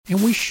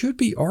And we should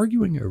be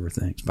arguing over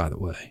things, by the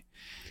way.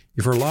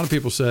 You've heard a lot of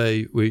people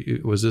say,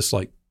 was this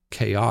like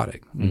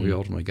chaotic when we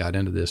ultimately got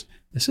into this?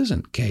 This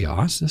isn't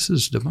chaos. This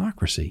is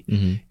democracy.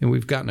 And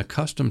we've gotten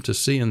accustomed to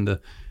seeing the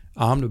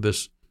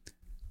omnibus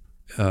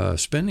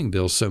spending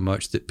bills so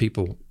much that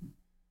people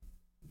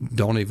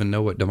don't even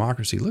know what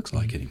democracy looks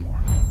like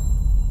anymore.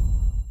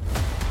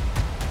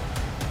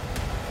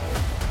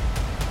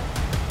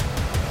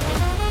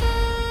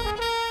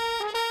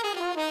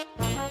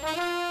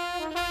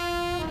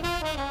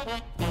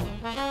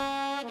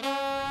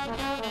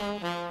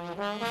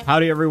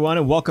 Howdy, everyone,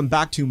 and welcome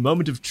back to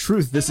Moment of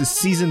Truth. This is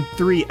Season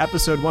 3,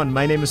 Episode 1.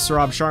 My name is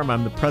Saurabh Sharma.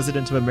 I'm the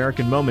president of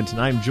American Moment,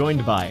 and I'm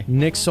joined by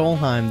Nick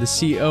Solheim, the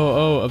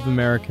COO of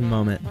American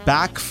Moment.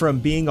 Back from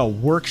being a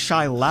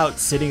work-shy lout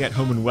sitting at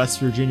home in West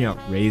Virginia,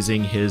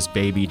 raising his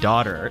baby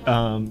daughter.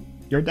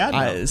 You're a dad now.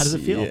 How does it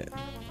feel?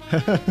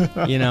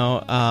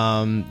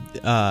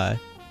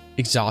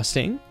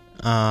 Exhausting.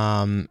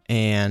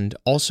 And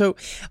also,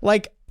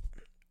 like,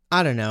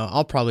 I don't know,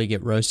 I'll probably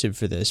get roasted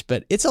for this,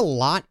 but it's a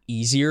lot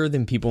easier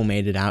than people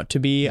made it out to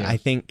be. Yeah. I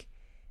think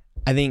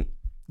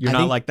you're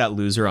not like that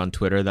loser on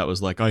Twitter that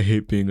was like, I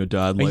hate being a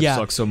dad. Life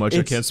sucks so much.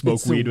 I can't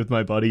smoke weed with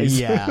my buddies.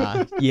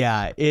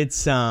 Yeah. It's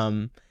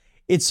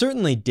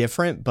certainly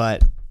different,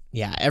 but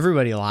yeah,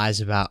 everybody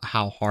lies about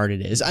how hard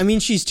it is. I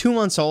mean, she's 2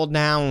 months old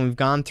now, and we've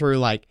gone through,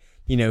 like,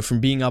 you know, from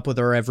being up with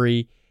her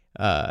every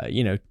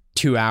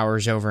 2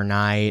 hours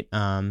overnight,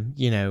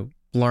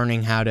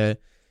 learning how to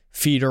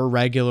feed her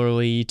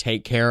regularly,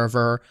 take care of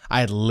her.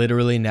 I had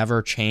literally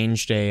never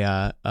changed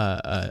a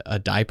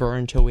diaper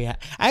until we had.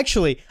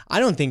 Actually, I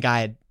don't think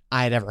I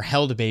had ever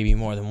held a baby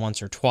more than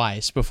once or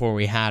twice before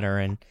we had her.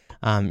 And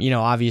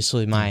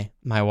obviously my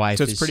wife.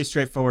 So it's pretty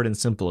straightforward and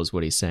simple, is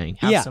what he's saying.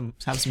 Have some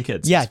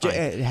kids. Yeah,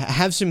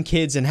 have some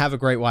kids and have a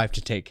great wife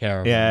to take care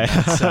of. Yeah,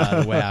 them. That's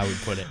the way I would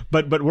put it.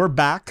 But we're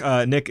back.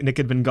 Nick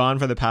had been gone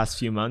for the past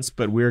few months,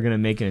 but we're going to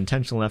make an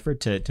intentional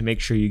effort to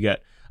make sure you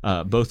get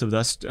both of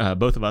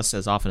us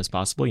as often as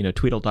possible. You know,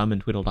 Tweedledum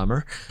and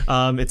Tweedledummer.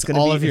 It's going to be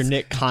all of your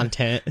Nick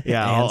content.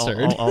 Yeah,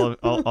 answered.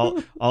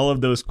 all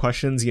of those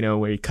questions. You know,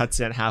 where he cuts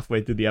in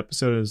halfway through the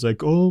episode and is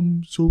like,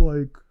 so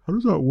like, how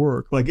does that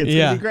work? Like, it's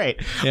gonna be great.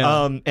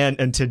 Yeah.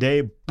 And today,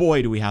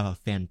 boy, do we have a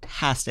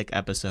fantastic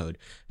episode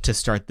to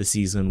start the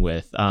season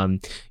with. I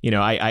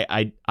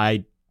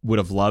would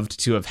have loved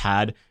to have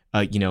had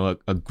a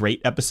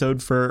great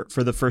episode for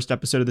the first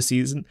episode of the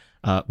season.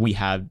 We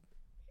had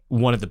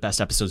one of the best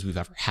episodes we've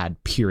ever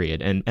had,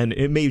 period. And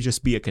it may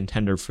just be a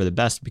contender for the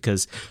best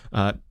because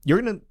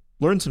you're going to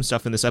learn some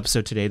stuff in this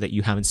episode today that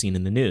you haven't seen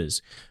in the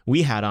news.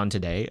 We had on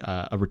today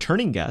a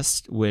returning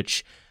guest,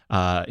 which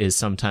is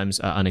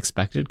sometimes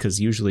unexpected because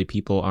usually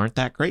people aren't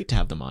that great to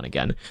have them on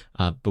again.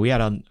 But we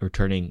had on a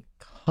returning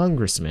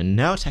congressman,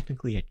 now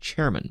technically a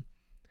chairman.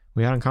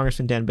 We had on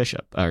Chairman Dan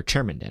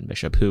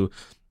Bishop, who,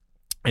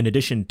 in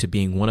addition to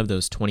being one of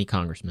those 20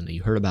 congressmen that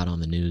you heard about on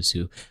the news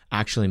who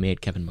actually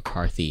made Kevin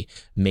McCarthy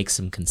make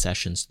some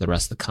concessions to the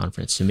rest of the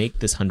conference to make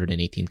this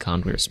 118th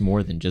Congress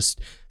more than just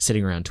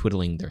sitting around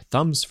twiddling their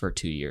thumbs for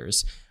 2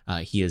 years,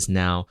 he is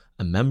now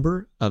a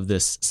member of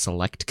this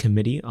select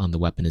committee on the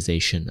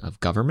weaponization of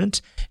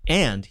government,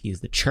 and he is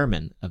the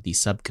chairman of the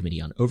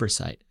subcommittee on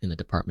oversight in the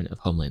Department of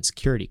Homeland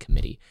Security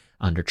Committee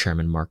under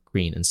Chairman Mark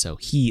Green. And so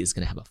he is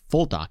going to have a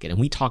full docket, and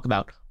we talk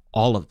about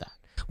all of that.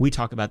 We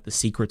talk about the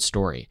secret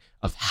story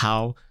of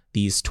how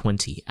these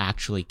 20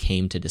 actually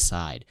came to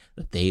decide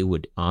that they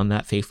would, on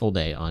that fateful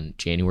day, on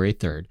January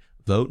 3rd,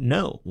 vote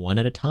no, one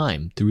at a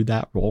time through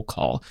that roll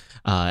call,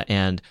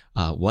 and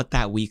what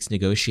that week's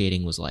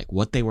negotiating was like,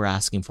 what they were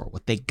asking for,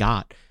 what they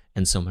got,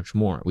 and so much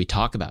more. We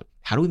talk about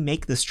how do we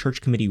make this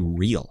church committee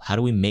real? How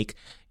do we make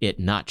it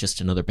not just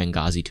another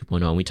Benghazi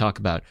 2.0? And we talk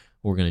about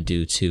what we're going to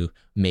do to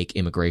make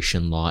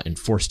immigration law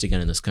enforced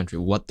again in this country,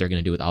 what they're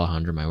going to do with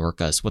Alejandro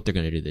Mayorkas, what they're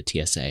going to do to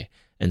the TSA,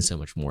 and so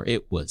much more.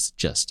 It was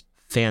just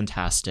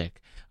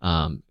fantastic.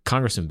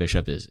 Congressman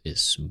Bishop is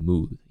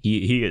smooth.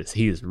 He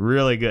is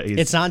really good.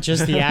 It's not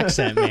just the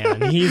accent,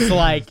 man. He's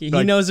like, he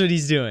knows what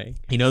he's doing.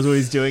 He knows what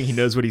he's doing. He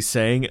knows what he's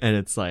saying. And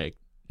it's like,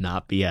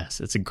 not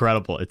BS. It's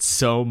incredible. It's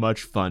so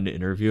much fun to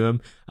interview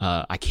him.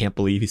 I can't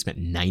believe he spent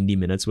 90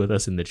 minutes with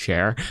us in the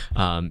chair.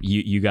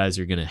 You guys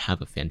are going to have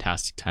a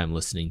fantastic time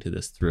listening to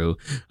this through.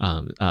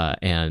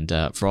 And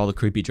for all the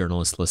creepy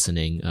journalists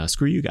listening,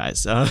 screw you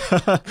guys.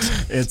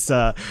 It's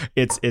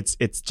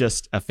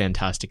just a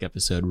fantastic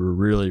episode. We're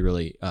really,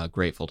 really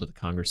grateful to the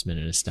congressman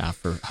and his staff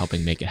for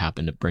helping make it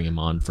happen to bring him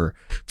on for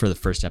the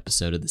first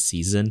episode of the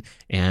season.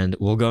 And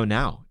we'll go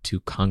now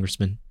to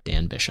Congressman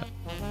Dan Bishop.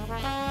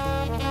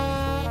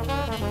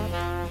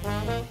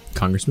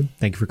 Congressman,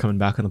 thank you for coming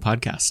back on the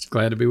podcast.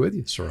 Glad to be with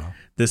you, Sorrel.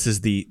 This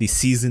is the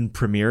season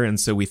premiere, and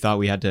so we thought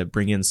we had to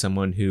bring in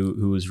someone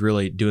who was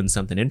really doing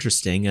something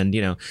interesting. And,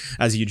 you know,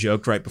 as you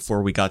joked right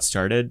before we got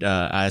started,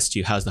 I asked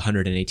you, how's the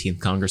 118th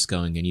Congress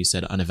going? And you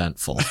said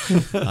uneventful.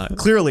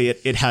 Clearly,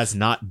 it has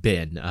not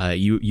been.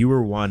 You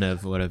were one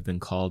of what have been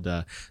called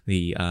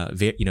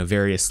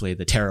variously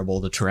the terrible,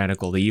 the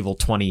tyrannical, the evil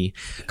 20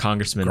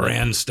 congressmen.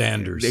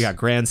 Grandstanders. Yeah,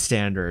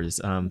 grandstanders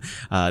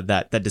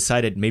that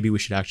decided maybe we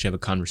should actually have a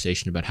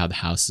conversation about how the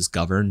House is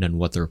governed and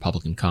what the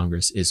Republican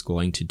Congress is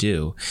going to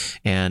do.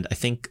 And I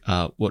think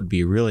what would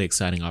be a really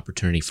exciting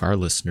opportunity for our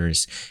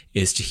listeners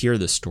is to hear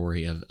the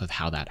story of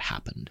how that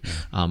happened.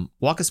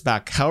 Walk us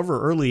back,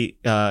 however early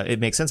it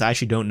makes sense. I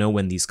actually don't know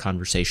when these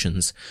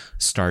conversations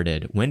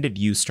started. When did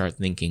you start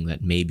thinking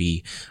that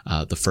maybe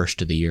the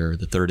first of the year,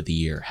 the third of the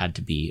year had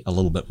to be a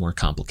little bit more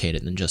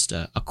complicated than just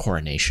a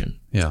coronation?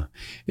 Yeah.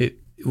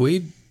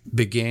 We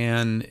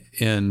began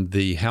in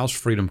the House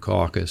Freedom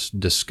Caucus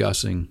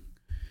discussing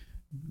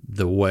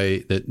the way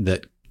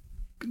that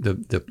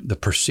the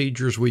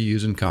procedures we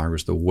use in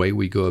Congress, the way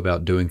we go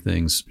about doing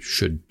things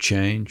should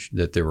change,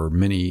 that there were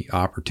many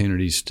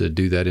opportunities to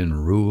do that in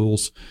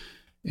rules.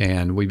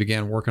 And we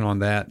began working on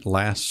that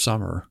last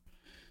summer.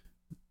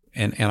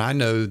 And I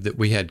know that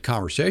we had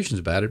conversations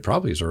about it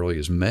probably as early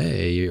as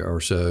May or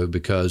so,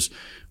 because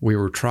we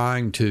were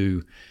trying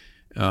to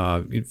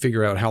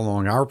figure out how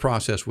long our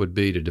process would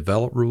be to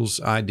develop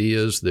rules,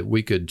 ideas that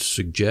we could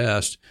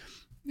suggest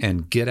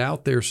and get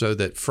out there so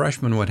that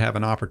freshmen would have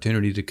an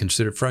opportunity to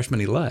consider, freshmen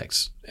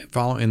elects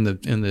in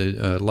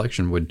the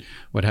election would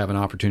have an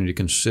opportunity to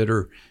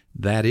consider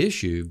that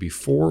issue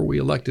before we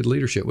elected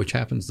leadership, which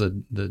happens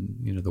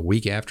the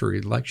week after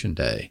Election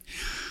Day.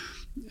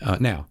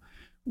 Now,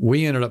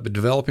 we ended up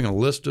developing a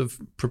list of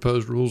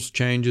proposed rules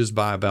changes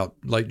by about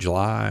late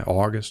July,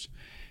 August.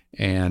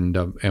 And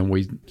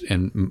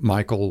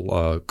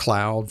Michael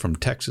Cloud from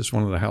Texas,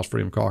 one of the House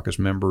Freedom Caucus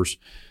members,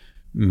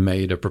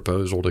 made a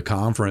proposal to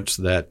conference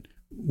that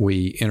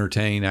we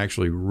entertain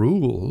actually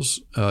rules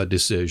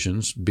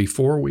decisions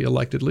before we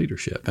elected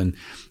leadership. And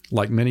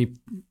like many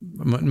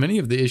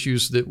of the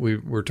issues that we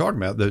were talking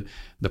about,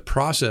 the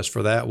process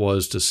for that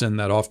was to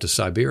send that off to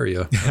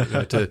Siberia,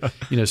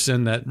 to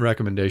send that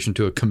recommendation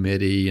to a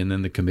committee, and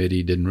then the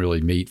committee didn't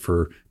really meet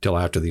till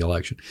after the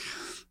election.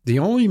 The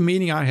only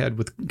meeting I had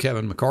with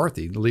Kevin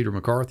McCarthy, the leader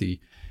McCarthy,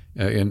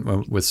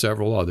 and with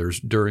several others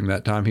during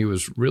that time, he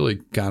was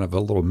really kind of a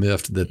little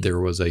miffed that there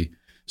was a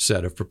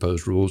set of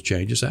proposed rules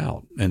changes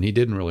out, and he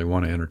didn't really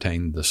want to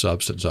entertain the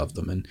substance of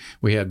them. And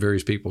we had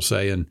various people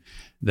saying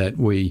that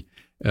we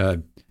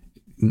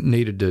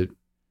needed to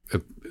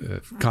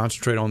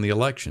concentrate on the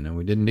election, and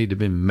we didn't need to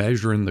be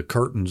measuring the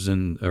curtains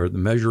or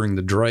measuring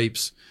the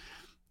drapes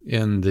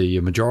in the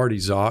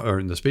majority's or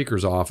in the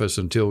speaker's office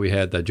until we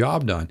had that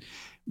job done.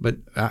 But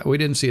we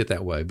didn't see it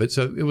that way. But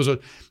so it was a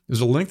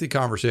lengthy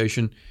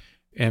conversation,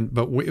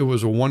 but it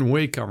was a 1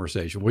 week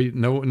conversation.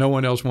 No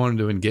one else wanted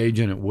to engage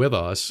in it with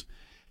us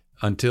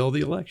until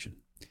the election.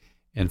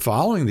 And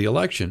following the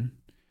election,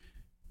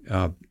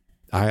 I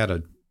had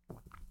a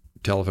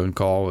telephone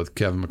call with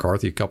Kevin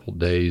McCarthy a couple of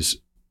days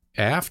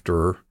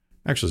after.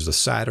 Actually, it was the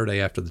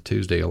Saturday after the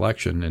Tuesday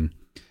election,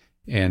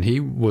 and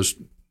he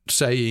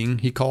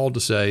called to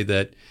say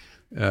that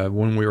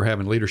when we were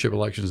having leadership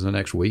elections the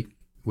next week,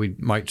 we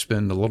might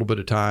spend a little bit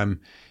of time.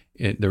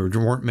 There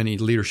weren't many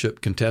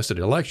leadership contested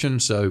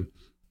elections, so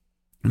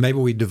maybe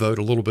we devote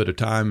a little bit of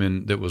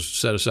time that was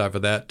set aside for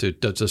that to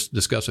just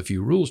discuss a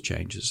few rules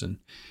changes. And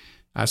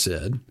I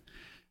said,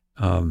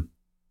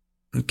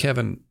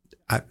 Kevin,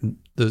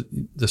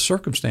 the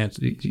circumstance,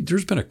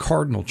 there's been a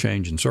cardinal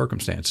change in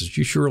circumstances.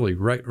 You surely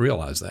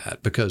realize that,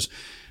 because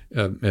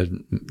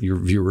your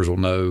viewers will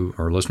know,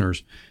 or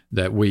listeners,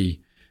 that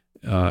we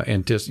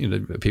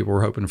people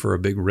were hoping for a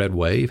big red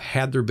wave.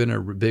 Had there been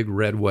a big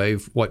red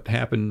wave, what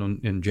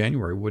happened in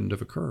January wouldn't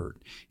have occurred.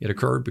 It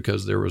occurred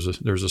because there's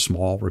a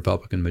small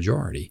Republican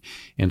majority,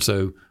 and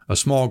so a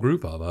small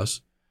group of us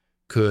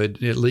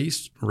could at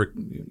least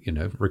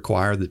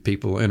require that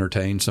people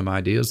entertain some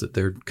ideas that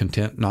they're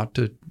content not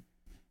to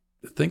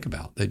think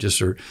about. They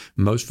just are.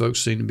 Most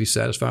folks seem to be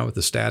satisfied with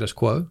the status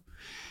quo,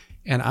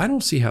 and I don't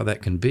see how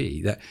that can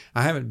be. That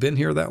I haven't been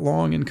here that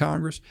long in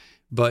Congress,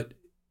 but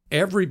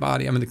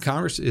everybody, the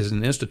Congress is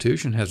an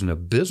institution, has an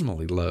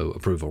abysmally low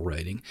approval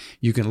rating.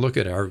 You can look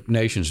at our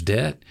nation's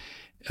debt.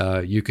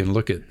 You can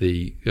look at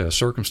the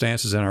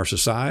circumstances in our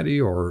society,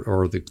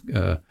 or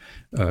the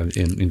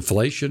in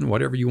inflation,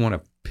 whatever you want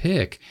to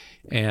pick,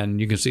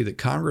 and you can see that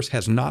Congress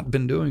has not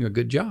been doing a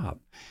good job.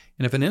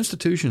 And if an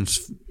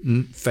institution's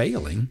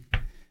failing,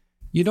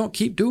 you don't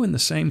keep doing the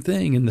same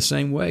thing in the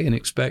same way and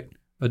expect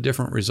a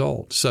different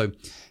result. So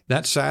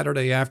that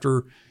Saturday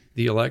after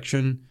the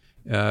election,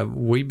 I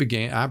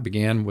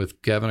began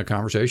with Kevin a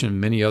conversation, and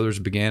many others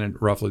began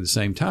at roughly the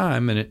same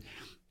time, and it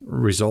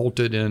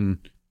resulted in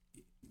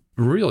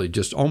really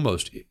just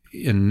almost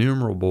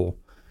innumerable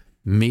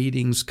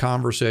meetings,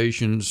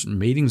 conversations,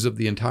 meetings of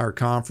the entire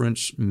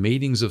conference,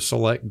 meetings of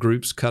select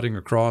groups cutting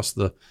across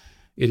the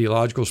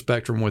ideological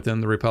spectrum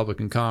within the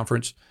Republican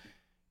conference,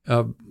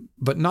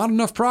 but not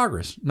enough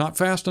progress, not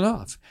fast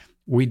enough.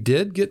 We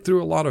did get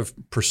through a lot of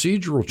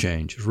procedural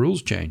changes,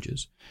 rules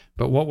changes,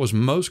 but what was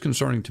most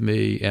concerning to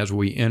me as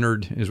we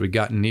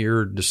got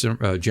near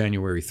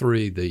January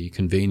 3, the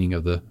convening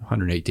of the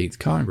 118th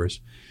Congress,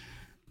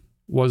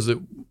 was that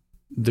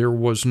there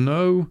was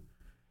no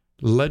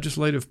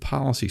legislative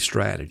policy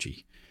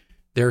strategy.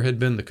 There had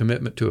been the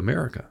commitment to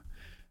America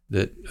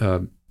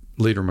that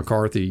Leader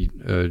McCarthy,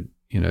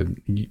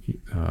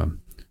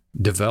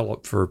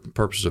 developed for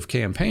purposes of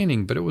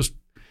campaigning, but it was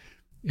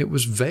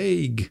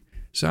vague,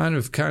 kind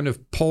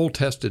of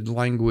poll-tested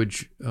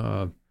language.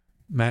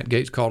 Matt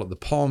Gaetz called it the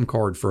palm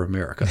card for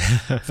America,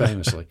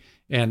 famously.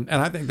 And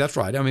I think that's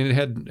right. I mean, it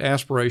had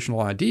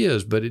aspirational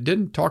ideas, but it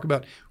didn't talk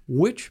about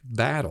which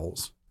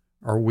battles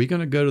are we going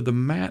to go to the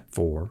mat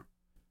for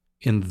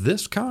in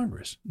this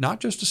Congress. Not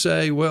just to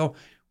say, well,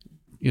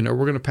 we're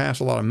going to pass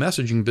a lot of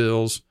messaging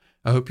bills.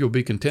 I hope you'll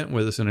be content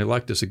with us and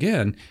elect us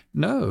again.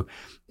 No,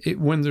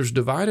 when there's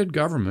divided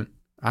government,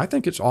 I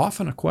think it's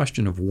often a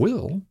question of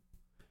will.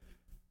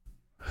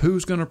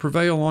 Who's going to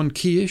prevail on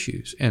key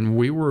issues? And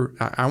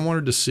I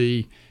wanted to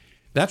see,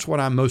 that's what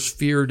I most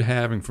feared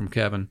having from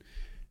Kevin.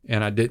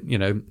 And I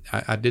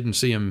didn't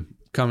see him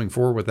coming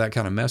forward with that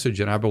kind of message.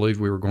 And I believed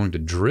we were going to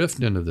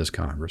drift into this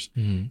Congress.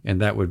 Mm-hmm. And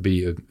that would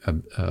be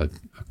a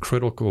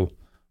critical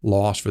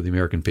loss for the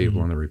American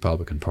people and the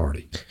Republican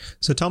Party.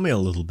 So tell me a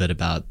little bit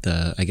about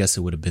I guess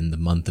it would have been the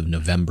month of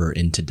November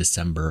into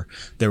December.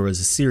 There was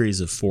a series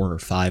of 4 or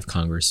 5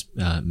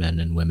 congressmen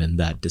and women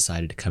that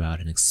decided to come out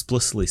and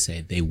explicitly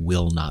say they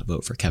will not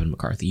vote for Kevin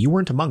McCarthy. You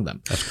weren't among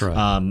them. That's correct.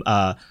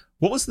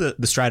 What was the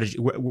strategy?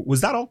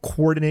 Was that all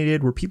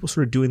coordinated? Were people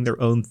sort of doing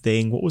their own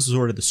thing? What was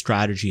sort of the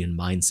strategy and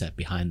mindset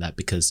behind that?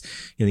 Because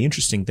the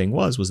interesting thing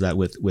was that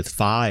with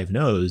 5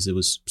 no's, it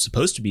was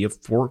supposed to be a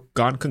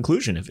foregone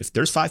conclusion. If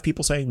there's 5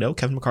 people saying no,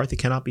 Kevin McCarthy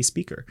cannot be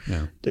speaker.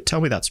 Yeah.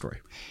 Tell me that story.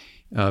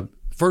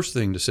 First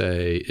thing to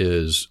say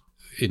is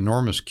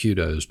enormous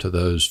kudos to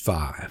those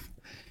 5.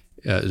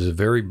 It's a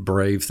very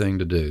brave thing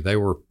to do. They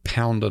were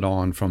pounded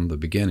on from the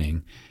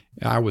beginning.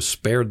 I was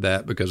spared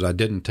that because I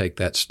didn't take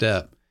that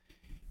step.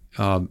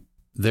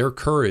 Their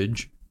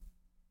courage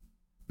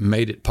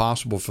made it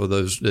possible for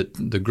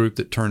the group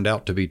that turned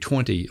out to be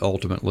 20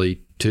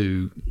 ultimately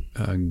to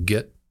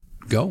get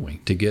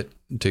going, to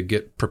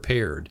get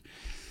prepared.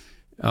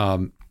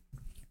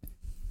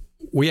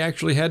 We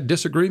actually had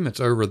disagreements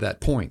over that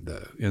point,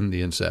 though, in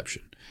the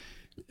inception.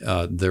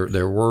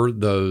 There were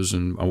those,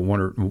 and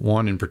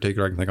one in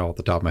particular I can think of off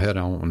the top of my head.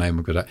 I won't name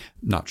him because I'm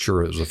not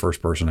sure it was the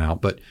first person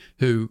out, but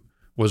who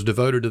was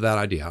devoted to that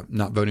idea. I'm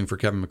not voting for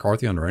Kevin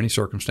McCarthy under any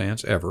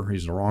circumstance ever.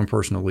 He's the wrong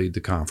person to lead the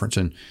conference.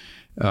 And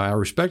I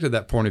respected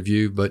that point of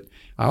view, but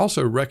I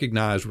also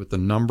recognized with the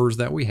numbers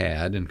that we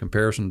had in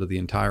comparison to the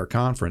entire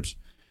conference,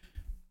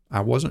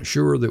 I wasn't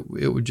sure that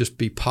it would just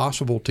be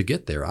possible to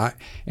get there.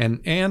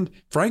 And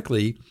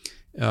frankly,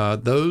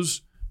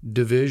 those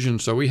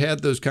divisions, so we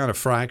had those kind of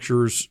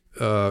fractures,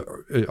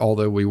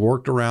 although we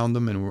worked around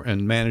them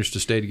and managed to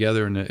stay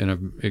together in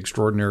an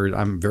extraordinary,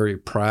 I'm very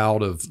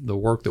proud of the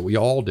work that we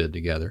all did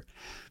together.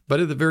 But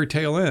at the very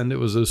tail end, it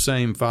was those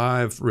same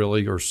 5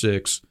 really, or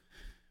 6.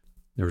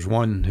 There was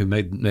one who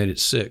made it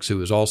 6 who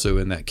was also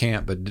in that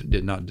camp but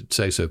did not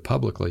say so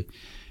publicly.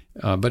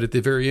 But at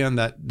the very end,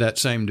 that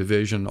same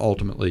division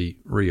ultimately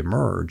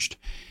reemerged.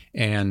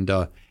 And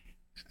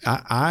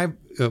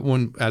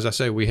when, as I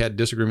say, we had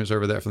disagreements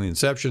over that from the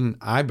inception,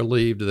 I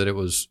believed that it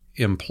was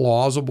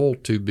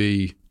implausible to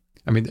be,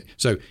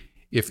 so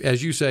if,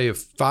 as you say, if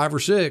 5 or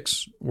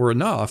 6 were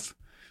enough,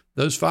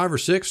 those 5 or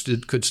 6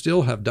 could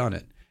still have done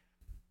it.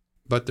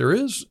 But there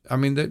is,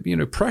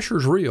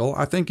 pressure's real.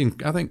 I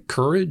think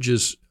courage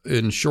is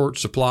in short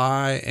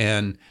supply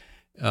and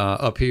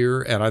up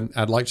here, and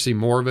I'd like to see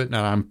more of it. And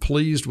I'm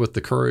pleased with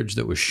the courage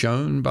that was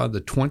shown by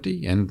the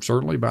 20 and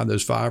certainly by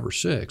those 5 or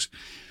 6.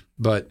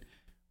 But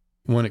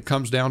when it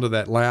comes down to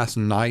that last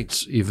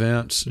night's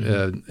events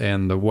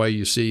and the way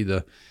you see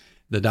the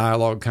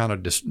dialogue kind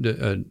of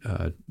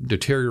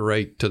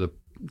deteriorate to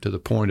the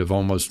point of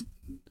almost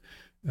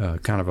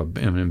kind of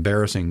an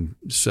embarrassing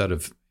set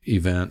of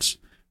events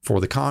for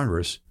the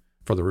Congress,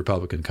 for the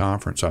Republican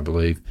conference, I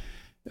believe,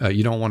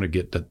 you don't want to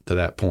get to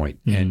that point,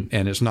 and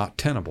it's not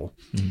tenable.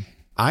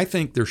 I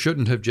think there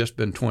shouldn't have just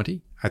been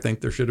 20. I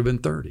think there should have been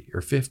 30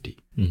 or 50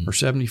 or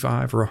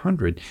 75 or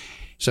 100.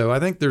 So I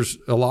think there's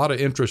a lot of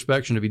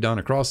introspection to be done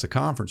across the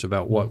conference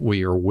about what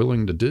we are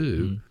willing to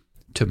do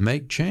to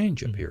make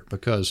change up here.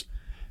 Because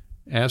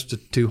as to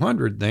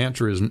 200, the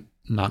answer is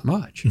not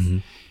much.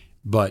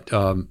 But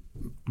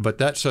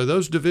so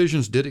those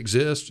divisions did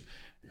exist.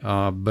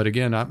 But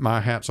again,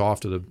 my hat's off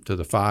to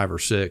the 5 or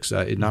 6.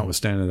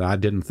 Notwithstanding that, I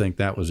didn't think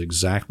that was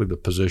exactly the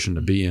position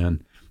to be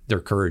in.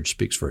 Their courage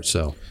speaks for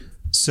itself.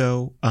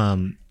 So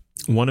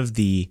one of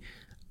the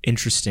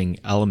interesting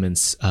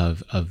elements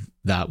of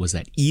that was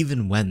that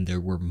even when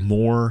there were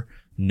more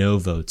no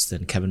votes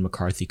than Kevin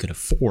McCarthy could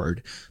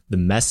afford, the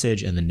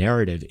message and the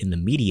narrative in the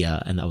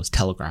media, and that was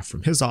telegraphed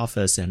from his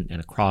office and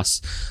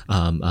across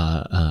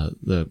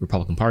the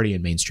Republican Party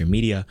and mainstream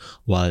media,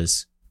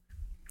 was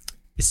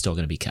it's still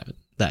going to be Kevin,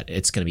 that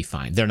it's going to be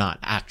fine. They're not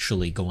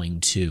actually going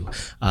to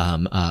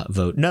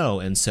vote no.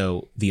 And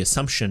so the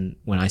assumption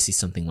when I see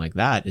something like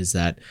that is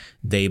that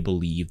they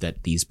believe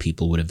that these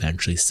people would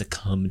eventually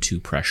succumb to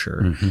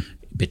pressure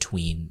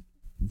between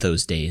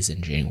those days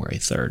and January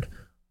 3rd.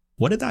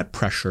 What did that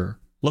pressure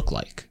look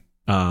like?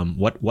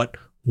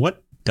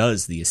 What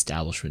does the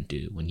establishment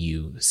do when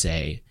you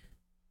say,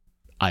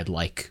 I'd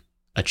like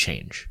a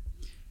change?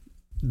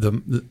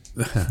 It's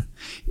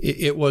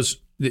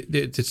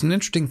an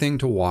interesting thing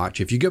to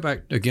watch. If you go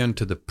back again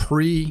to the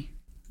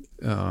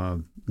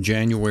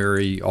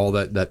January, all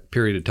that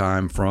period of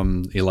time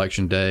from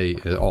Election Day,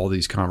 all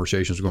these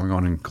conversations going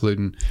on,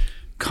 including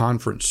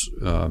conference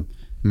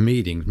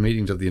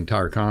meetings of the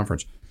entire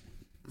conference.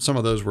 Some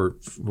of those were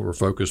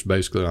focused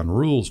basically on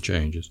rules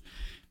changes.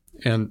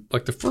 And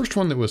like the first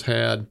one that was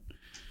had,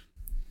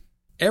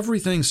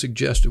 everything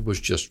suggested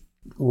was just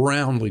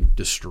roundly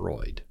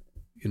destroyed,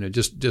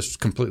 just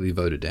completely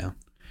voted down.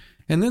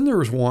 And then there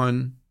was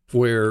one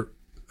where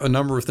a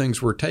number of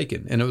things were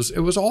taken, and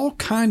it was all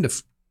kind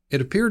of,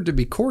 it appeared to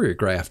be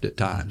choreographed at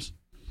times.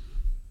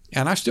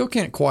 And I still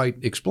can't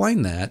quite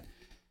explain that,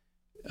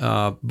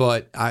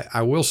 but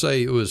I will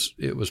say it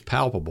was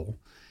palpable.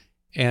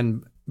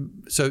 And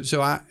so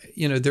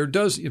there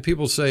does,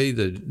 people say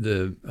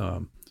the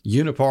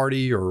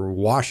uniparty or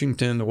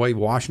Washington, the way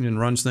Washington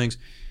runs things,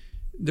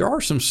 there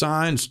are some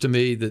signs to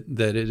me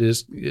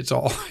that it's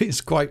always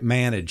quite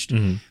managed.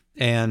 Mm-hmm.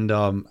 And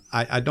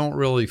I don't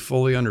really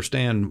fully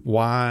understand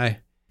why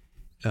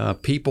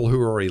people who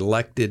are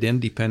elected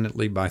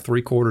independently by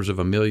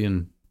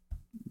 750,000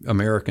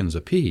 Americans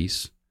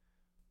apiece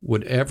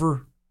would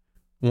ever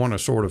want to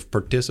sort of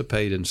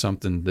participate in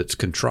something that's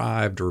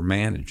contrived or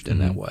managed in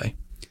that way.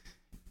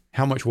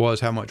 How much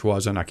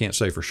wasn't, I can't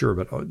say for sure,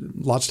 but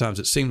lots of times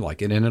it seemed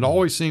like it. And it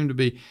always seemed to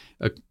be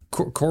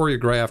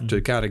choreographed to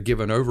kind of give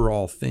an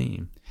overall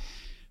theme.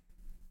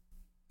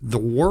 The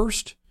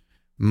worst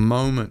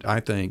moment, I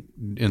think,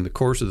 in the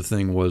course of the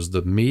thing was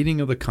the meeting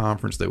of the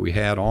conference that we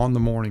had on the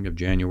morning of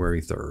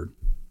January 3rd.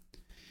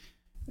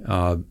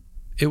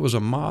 It was a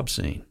mob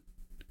scene.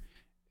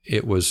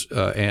 It was,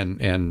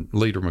 and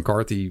Leader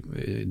McCarthy,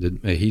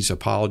 he's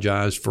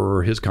apologized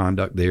for his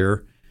conduct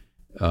there.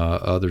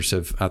 Others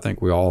have, I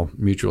think we all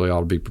mutually ought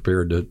to be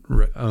prepared to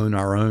own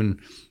our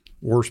own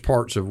worst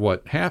parts of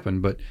what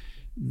happened, but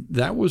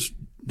that was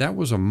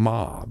a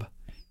mob.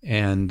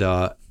 And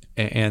what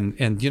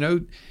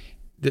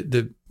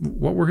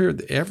we're here,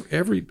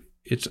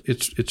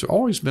 it's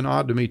always been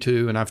odd to me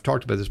too, and I've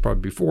talked about this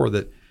probably before,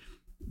 that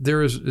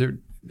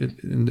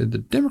in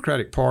the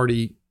Democratic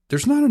Party,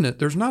 there's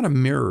not a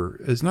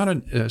mirror. It's not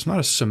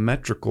a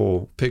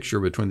symmetrical picture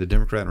between the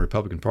Democrat and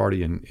Republican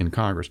Party in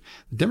Congress.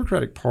 The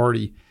Democratic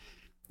Party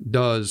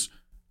does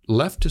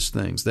leftist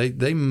things.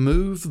 They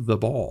move the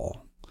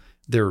ball.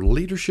 Their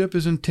leadership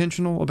is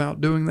intentional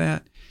about doing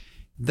that.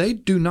 They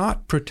do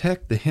not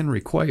protect the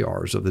Henry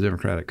Cuellars of the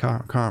Democratic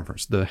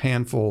Conference, the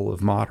handful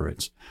of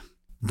moderates.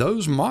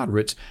 Those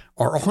moderates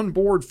are on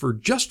board for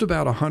just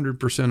about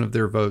 100% of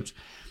their votes.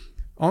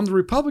 On the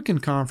Republican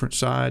Conference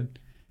side,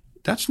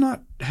 that's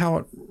not how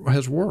it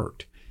has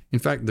worked. In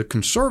fact, the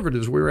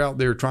conservatives, we were out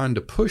there trying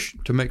to push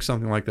to make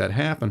something like that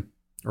happen,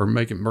 or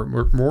make it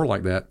more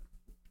like that,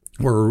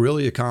 were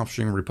really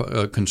accomplishing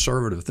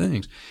conservative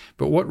things.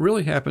 But what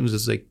really happens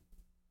is they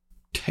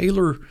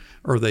tailor,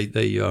 or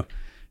they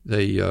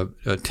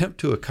attempt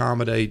to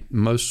accommodate,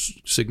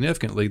 most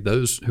significantly,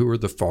 those who are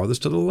the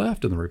farthest to the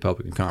left in the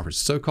Republican Conference,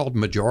 so-called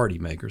majority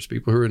makers,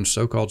 people who are in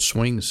so-called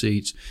swing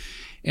seats.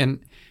 And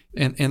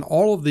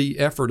all of the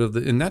effort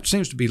and that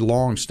seems to be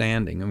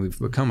long-standing, and we've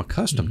become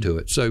accustomed to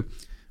it. So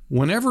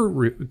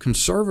whenever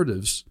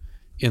conservatives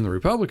in the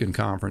Republican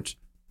Conference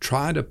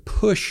try to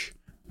push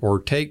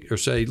or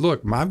say,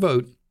 look, my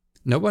vote,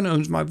 no one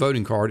owns my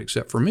voting card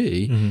except for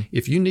me. Mm-hmm.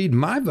 If you need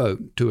my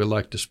vote to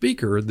elect a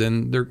speaker,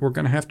 then we're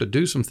going to have to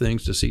do some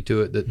things to see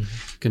to it that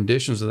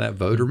conditions of that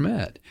vote are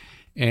met.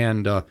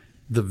 And the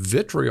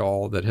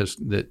vitriol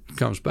that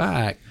comes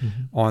back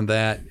on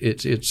that,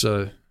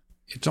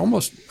 it's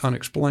almost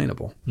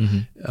unexplainable.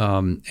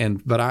 Mm-hmm.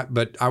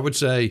 But I would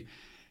say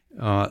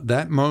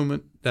that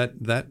moment,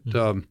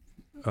 that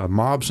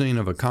mob scene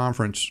of a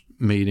conference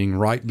meeting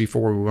right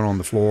before we went on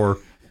the floor,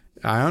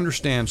 I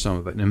understand some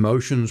of it. And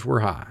emotions were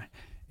high,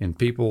 and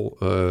people,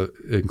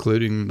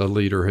 including the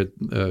leader, had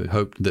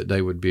hoped that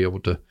they would be able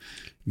to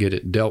get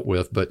it dealt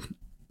with. But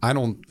I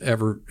don't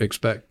ever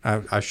expect,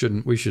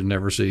 we should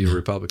never see a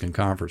Republican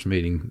conference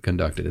meeting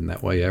conducted in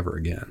that way ever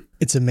again.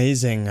 It's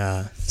amazing.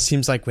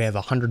 Seems like we have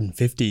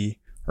 150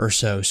 or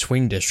so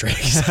swing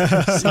districts,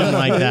 something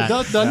like that.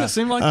 Doesn't it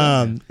seem like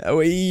that?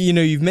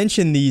 You've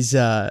mentioned these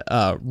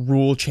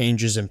rule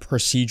changes and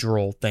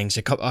procedural things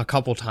a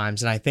couple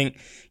times, and I think,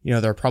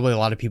 there are probably a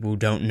lot of people who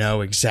don't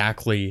know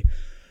exactly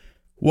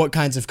what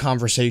kinds of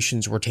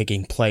conversations were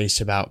taking place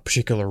about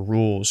particular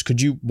rules.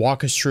 Could you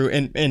walk us through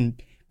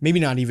and maybe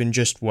not even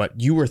just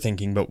what you were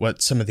thinking, but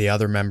what some of the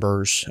other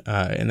members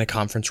in the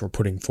conference were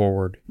putting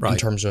forward in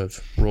terms of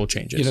rule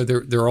changes. You know,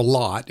 there are a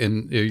lot.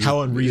 And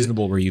how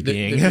unreasonable were you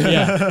being?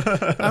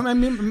 Yeah. I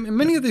mean,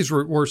 many of these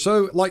were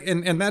so like,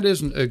 and that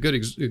isn't a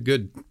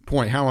good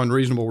point. How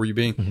unreasonable were you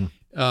being?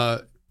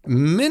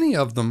 Many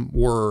of them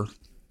were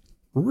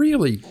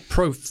really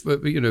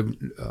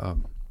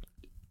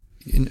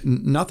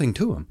nothing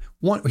to them.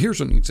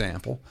 Here's an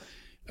example.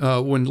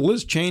 When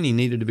Liz Cheney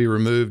needed to be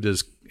removed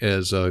as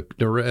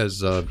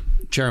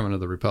chairman of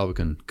the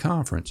Republican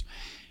conference,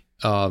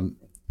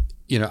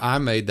 I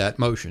made that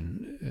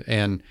motion,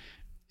 and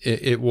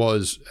it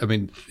was. I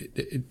mean,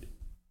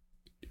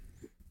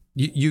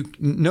 you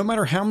no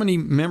matter how many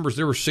members,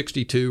 there were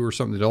 62 or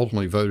something that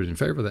ultimately voted in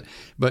favor of that,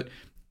 but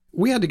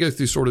we had to go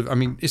through sort of. I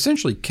mean,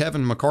 essentially,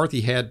 Kevin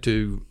McCarthy had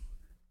to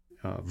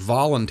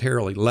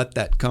voluntarily let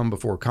that come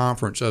before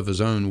conference of his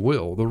own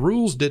will. The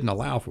rules didn't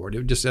allow for it.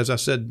 It just, as I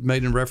said,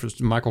 made in reference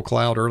to Michael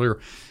Cloud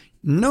earlier.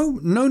 No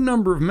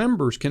number of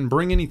members can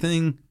bring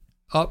anything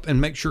up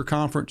and make sure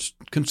conference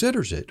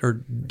considers it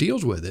or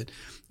deals with it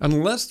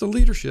unless the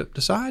leadership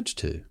decides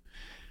to.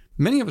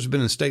 Many of us have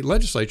been in state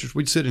legislatures.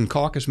 We'd sit in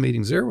caucus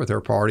meetings there with our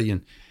party,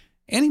 and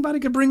anybody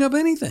could bring up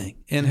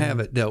anything and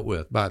have it dealt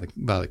with by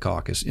the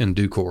caucus in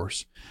due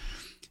course.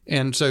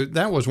 And so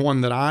that was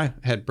one that I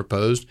had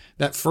proposed.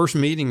 That first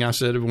meeting, I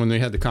said, when they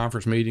had the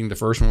conference meeting, the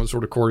first one was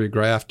sort of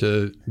choreographed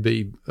to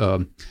be,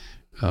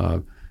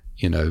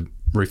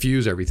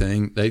 refuse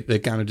everything. They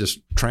kind of just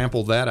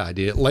trampled that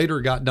idea. It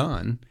later got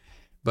done,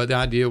 but the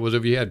idea was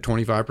if you had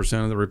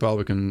 25% of the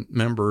Republican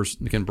members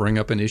can bring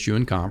up an issue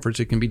in conference,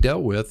 it can be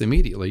dealt with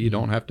immediately. You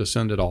don't have to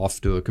send it off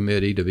to a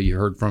committee to be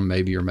heard from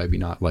maybe or maybe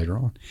not later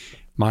on.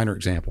 Minor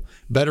example.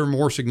 Better,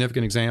 more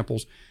significant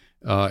examples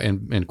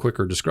and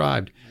quicker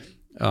described.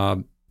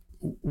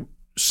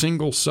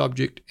 Single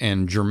subject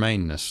and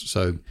germaneness.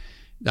 So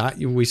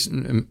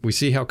we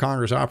see how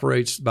Congress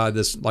operates by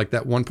this, like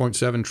that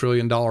 $1.7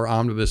 trillion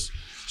omnibus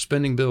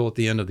spending bill at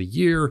the end of the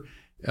year.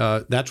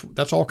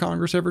 That's all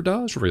Congress ever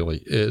does,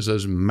 really, is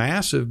those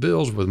massive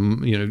bills with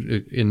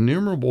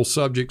innumerable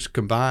subjects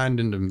combined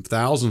into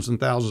thousands and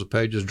thousands of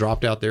pages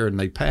dropped out there, and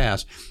they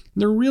pass.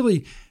 And they're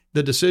really,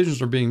 the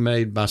decisions are being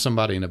made by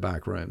somebody in a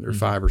back room. There are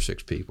 5 or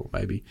 6 people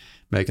maybe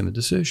making the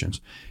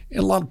decisions. And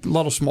a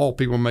lot of small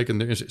people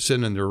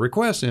sending their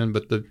requests in,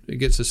 but it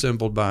gets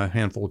assembled by a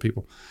handful of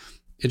people.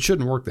 It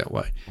shouldn't work that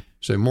way.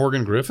 So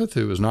Morgan Griffith,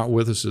 who is not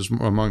with us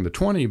among the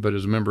 20, but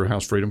is a member of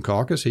House Freedom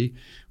Caucus, he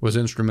was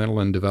instrumental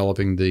in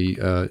developing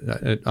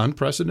the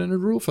unprecedented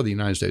rule for the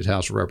United States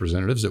House of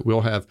Representatives that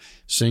will have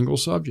single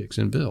subjects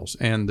in bills.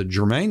 And the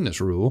germaneness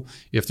rule,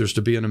 if there's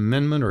to be an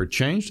amendment or a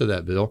change to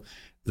that bill,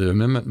 the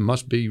amendment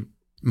must be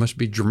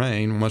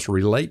germane, must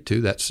relate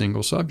to that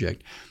single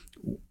subject.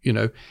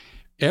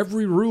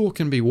 Every rule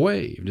can be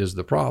waived is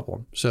the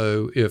problem.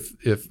 So if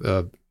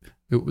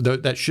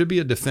that should be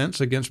a defense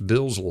against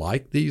bills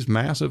like these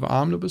massive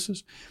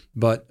omnibuses.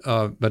 But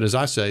as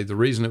I say, the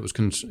reason it was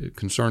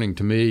concerning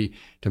to me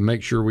to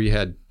make sure we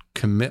had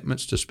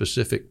commitments to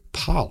specific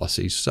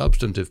policies,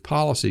 substantive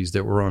policies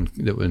that were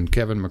in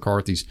Kevin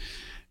McCarthy's,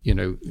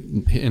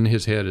 in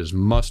his head as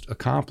must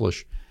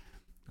accomplish,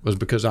 was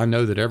because I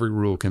know that every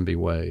rule can be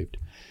waived.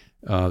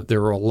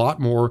 There are a lot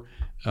more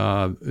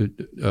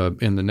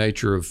in the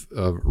nature of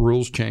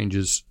rules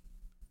changes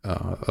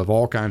of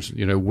all kinds.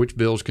 Which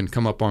bills can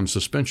come up on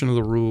suspension of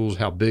the rules?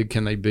 How big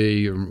can they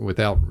be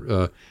without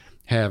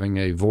having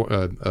a vote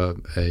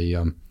of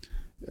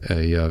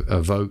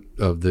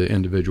the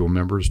individual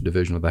members,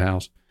 division of the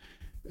House?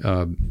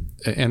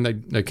 And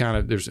they kind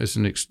of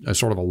it's a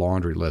sort of a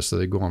laundry list, so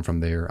they go on from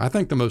there. I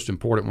think the most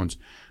important ones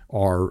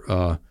are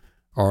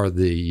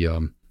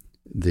the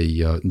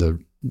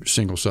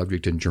single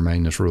subject and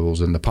germaneness rules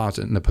and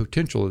the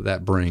potential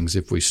that brings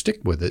if we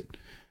stick with it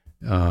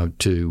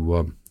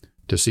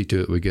to see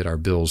to it we get our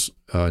bills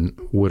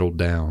whittled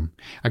down.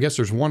 I guess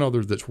there's one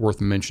other that's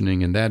worth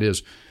mentioning, and that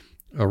is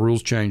a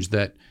rules change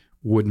that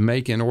would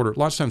make in order.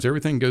 Lots of times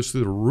everything goes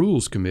through the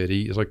Rules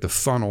Committee. It's like the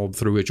funnel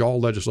through which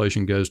all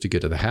legislation goes to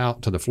get to the House,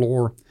 to the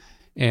floor.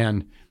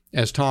 And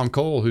as Tom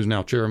Cole, who's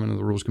now chairman of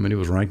the Rules Committee,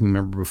 was ranking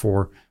member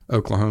before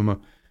Oklahoma,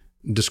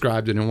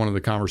 described it in one of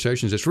the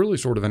conversations, it's really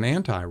sort of an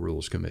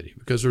anti-rules committee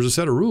because there's a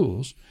set of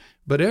rules,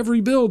 but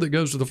every bill that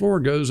goes to the floor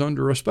goes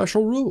under a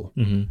special rule.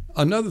 Mm-hmm.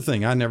 Another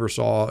thing I never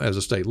saw as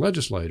a state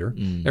legislator,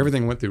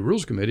 everything went through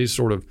rules committees,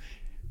 sort of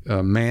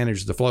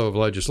managed the flow of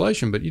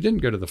legislation, but you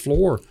didn't go to the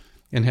floor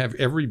and have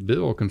every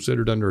bill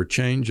considered under a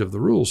change of the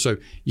rules. So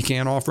you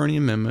can't offer any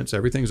amendments.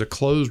 Everything's a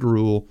closed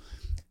rule.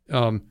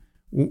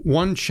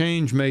 One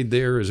change made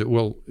there is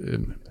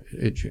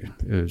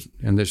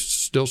and there's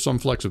still some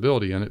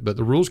flexibility in it, but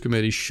the Rules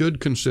Committee should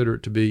consider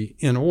it to be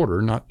in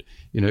order, not,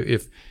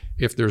 if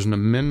there's an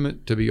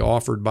amendment to be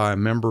offered by a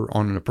member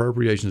on an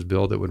appropriations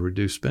bill that would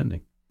reduce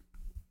spending.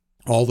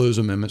 All those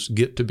amendments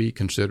get to be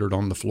considered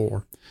on the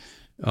floor.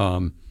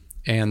 And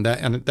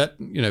that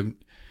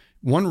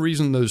one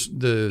reason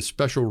the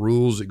special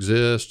rules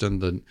exist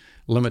and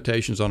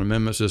limitations on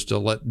amendments is to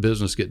let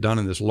business get done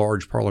in this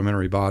large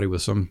parliamentary body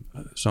with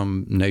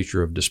some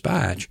nature of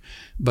dispatch.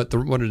 But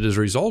what it has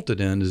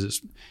resulted in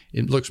is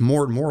it looks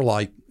more and more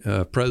like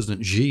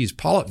President Xi's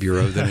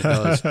Politburo than it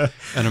does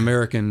an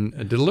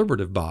American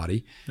deliberative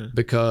body,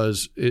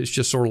 because it's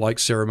just sort of like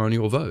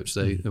ceremonial votes.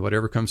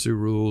 Whatever comes through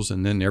rules,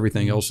 and then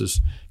everything else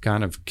is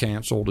kind of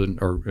canceled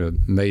or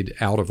made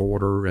out of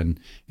order, and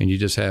you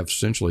just have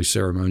essentially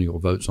ceremonial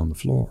votes on the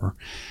floor.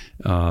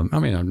 I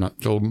mean, I'm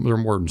not told they're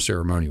more than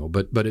ceremonial,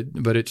 but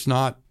it's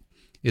not.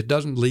 It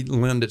doesn't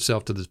lend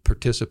itself to the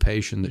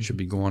participation that should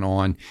be going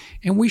on,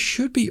 and we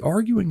should be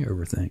arguing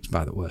over things.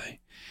 By the way,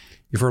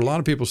 you've heard a lot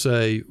of people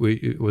say,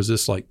 "Was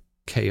this like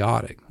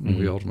chaotic?" When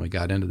we ultimately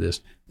got into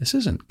this, this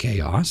isn't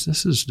chaos.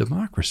 This is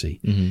democracy,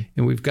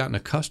 and we've gotten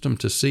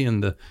accustomed to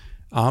seeing the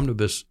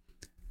omnibus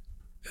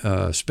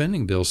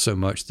spending bills so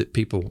much that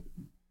people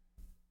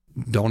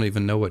don't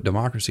even know what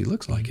democracy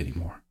looks like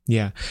anymore.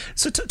 Yeah.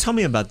 So tell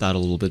me about that a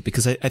little bit,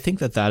 because I think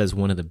that is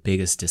one of the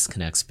biggest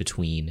disconnects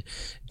between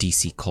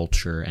DC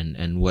culture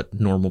and what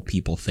normal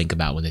people think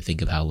about when they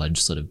think of how a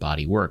legislative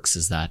body works,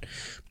 is that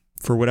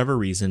for whatever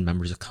reason,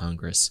 members of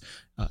Congress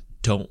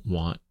don't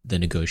want the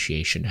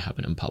negotiation to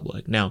happen in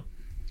public. Now,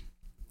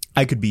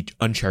 I could be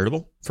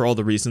uncharitable for all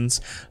the reasons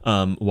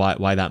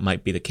why that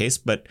might be the case,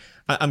 but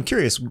I'm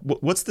curious,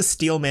 what's the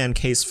Steelman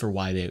case for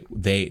why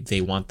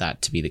they want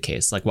that to be the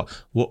case? Like,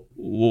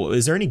 what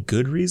is there any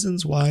good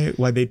reasons why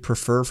they'd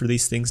prefer for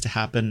these things to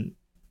happen,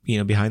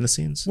 behind the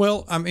scenes?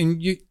 Well, I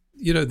mean,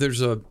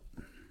 there's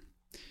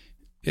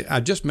I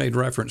just made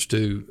reference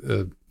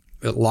to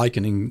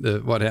likening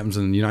what happens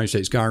in the United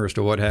States Congress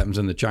to what happens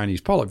in the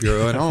Chinese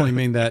Politburo, and I only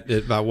mean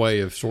that by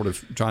way of sort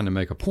of trying to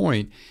make a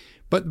point.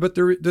 But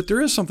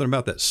there is something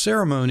about that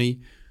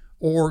ceremony,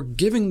 or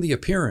giving the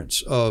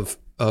appearance of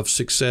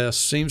success,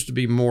 seems to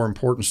be more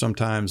important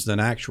sometimes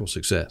than actual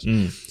success.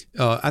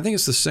 I think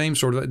it's the same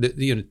sort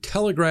of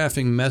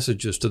telegraphing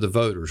messages to the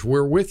voters: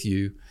 we're with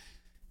you,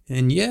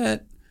 and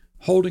yet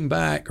holding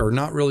back or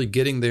not really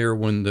getting there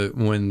when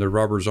the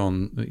rubber's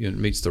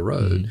meets the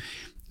road.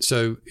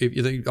 So if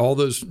you think all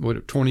those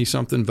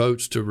 20-something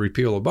votes to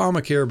repeal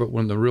Obamacare, but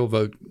when the real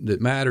vote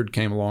that mattered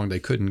came along, they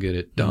couldn't get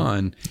it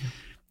done.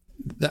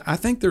 I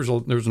think there's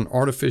an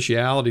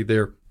artificiality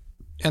there,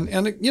 and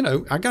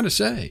I got to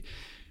say,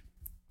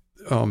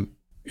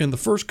 in the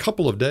first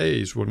couple of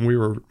days when we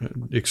were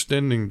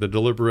extending the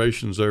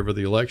deliberations over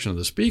the election of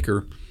the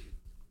speaker,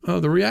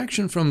 the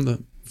reaction from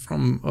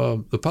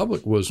the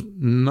public was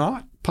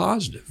not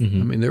positive. I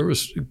mean, there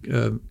was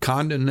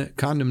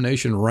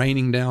condemnation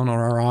raining down on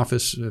our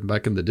office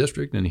back in the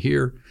district, and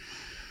here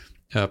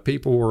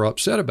people were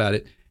upset about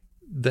it.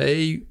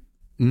 They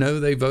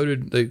know they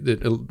voted,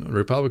 the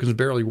Republicans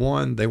barely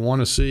won. They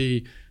want to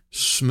see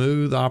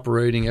smooth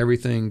operating,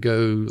 everything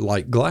go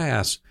like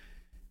glass.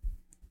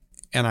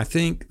 And I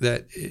think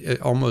that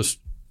it almost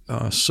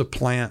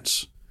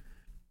supplants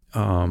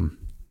the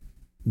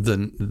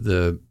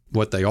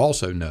what they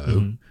also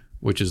know,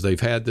 which is they've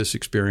had this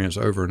experience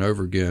over and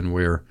over again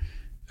where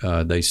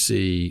they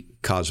see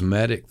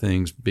cosmetic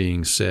things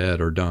being said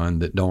or done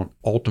that don't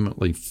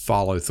ultimately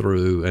follow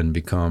through and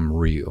become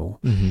real.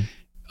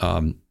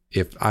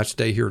 If I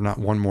stay here not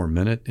one more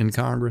minute in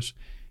Congress,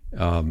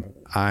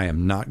 I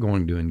am not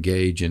going to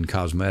engage in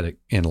cosmetic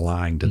and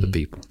lying to the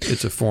people.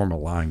 It's a form of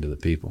lying to the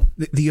people.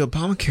 The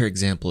Obamacare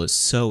example is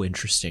so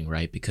interesting,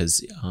 right?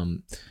 Because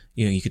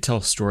you could tell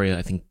a story,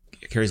 I think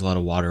it carries a lot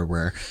of water,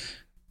 where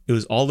it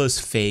was all those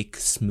fake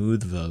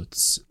smooth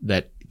votes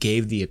that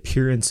gave the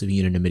appearance of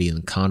unanimity in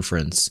the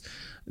conference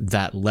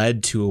that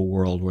led to a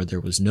world where there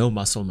was no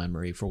muscle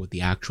memory for what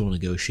the actual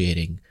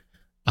negotiating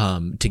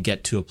to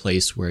get to a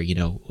place where,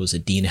 was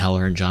it Dean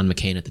Heller and John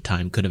McCain at the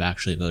time could have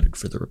actually voted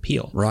for the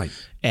repeal. Right.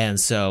 And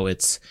so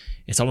it's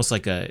almost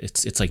like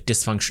it's like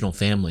dysfunctional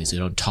families who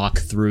don't talk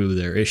through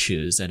their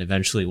issues, and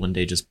eventually one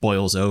day just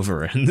boils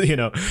over and,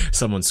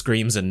 someone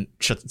screams and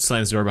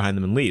slams the door behind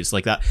them and leaves.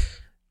 Like that.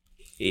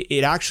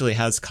 It actually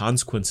has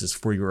consequences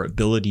for your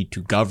ability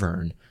to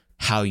govern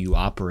how you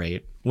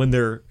operate when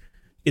there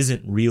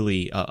isn't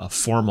really a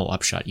formal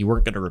upshot. You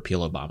weren't going to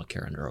repeal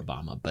Obamacare under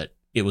Obama, but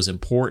it was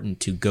important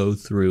to go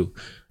through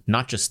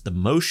not just the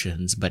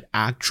motions, but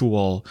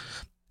actual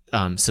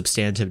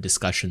substantive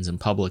discussions in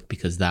public,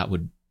 because that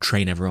would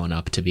train everyone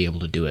up to be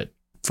able to do it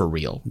for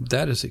real.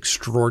 That is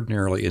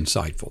extraordinarily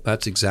insightful.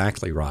 That's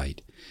exactly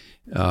right.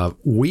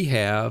 We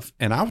have,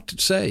 and I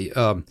would say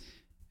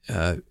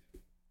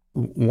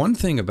one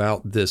thing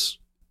about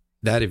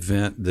that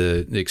event,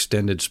 the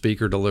extended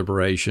speaker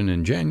deliberation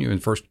in January, in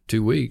the first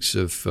 2 weeks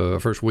of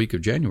first week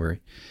of January,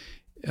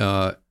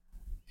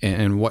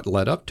 and what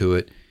led up to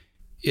it,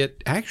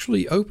 it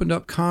actually opened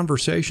up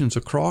conversations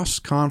across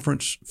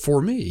conference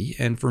for me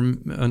and for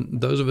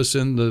those of us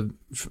in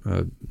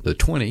the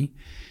 20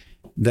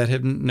 that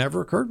have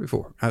never occurred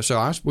before.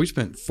 So we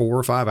spent 4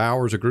 or 5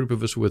 hours, a group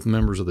of us, with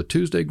members of the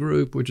Tuesday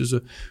group, which is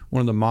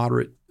one of the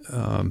moderate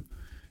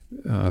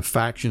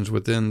factions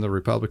within the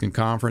Republican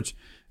conference.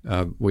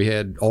 We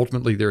had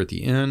ultimately there at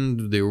the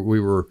end, we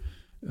were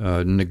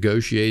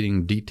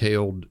negotiating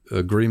detailed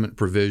agreement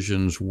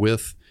provisions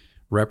with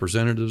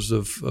representatives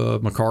of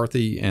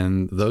McCarthy,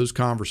 and those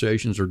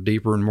conversations are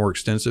deeper and more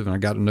extensive. And I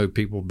got to know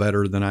people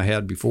better than I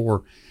had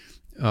before,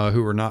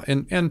 who are not.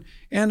 And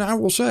I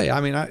will say,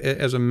 I mean,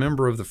 as a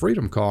member of the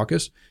Freedom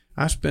Caucus,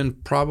 I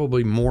spend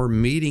probably more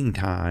meeting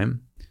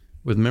time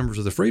with members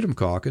of the Freedom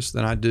Caucus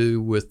than I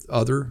do with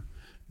other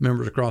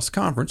members across the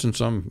conference, and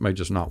some may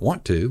just not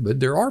want to.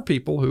 But there are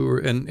people who are,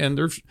 and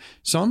there's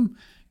some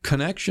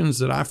connections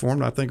that I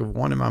formed. I think of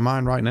one in my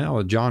mind right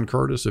now, John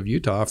Curtis of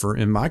Utah, for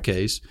in my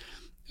case,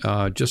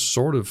 just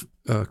sort of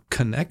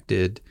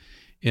connected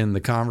in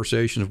the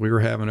conversations we were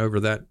having over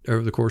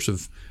the course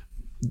of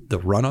the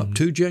run up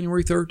to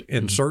January 3rd,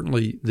 and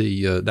certainly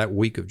that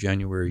week of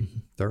January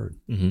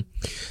 3rd.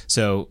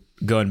 So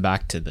going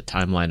back to the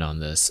timeline on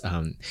this,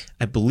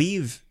 I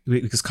believe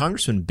because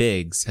Congressman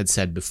Biggs had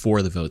said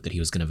before the vote that he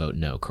was going to vote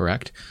no,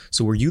 correct?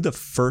 So were you the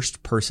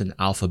first person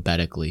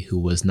alphabetically who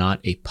was not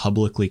a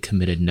publicly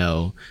committed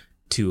no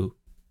to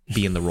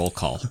be in the roll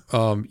call?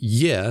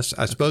 Yes,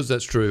 I suppose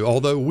that's true.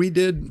 Although we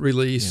did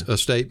release a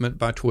statement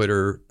by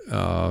Twitter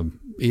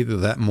either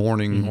that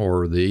morning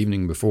or the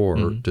evening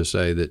before to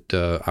say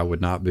that I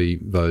would not be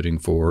voting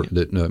for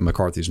that.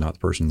 McCarthy's not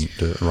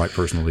the right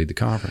person to lead the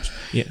conference.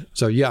 Yeah.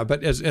 So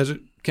but as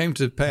it came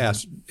to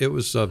pass, it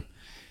was.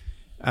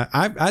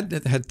 I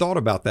had thought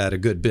about that a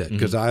good bit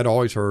because I had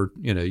always heard,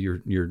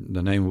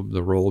 the name of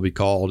the roll will be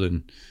called,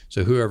 and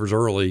so whoever's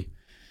early.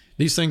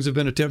 These things have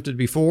been attempted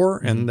before,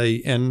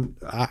 and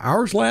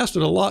ours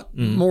lasted a lot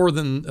more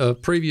than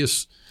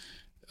previous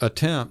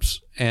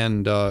attempts,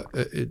 and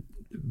it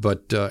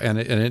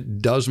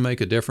does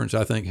make a difference.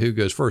 I think who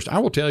goes first. I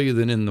will tell you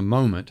that in the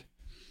moment,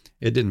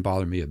 it didn't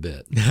bother me a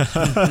bit.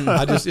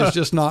 It's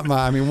just not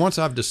my. I mean, once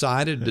I've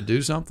decided to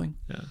do something,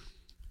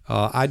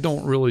 I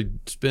don't really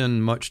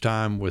spend much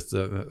time with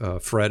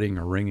fretting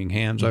or wringing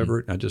hands over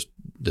it. I just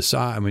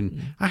decide. I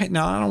mean, I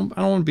don't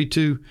want to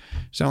be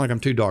sound like I'm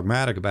too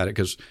dogmatic about it,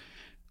 because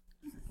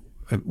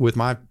with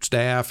my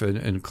staff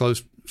and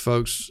close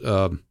folks,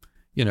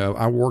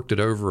 I worked it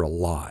over a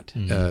lot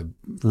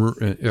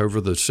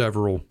over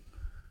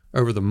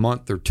the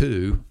month or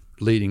two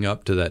leading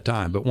up to that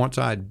time. But once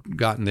I'd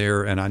gotten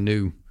there and I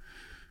knew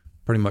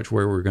pretty much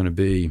where we were going to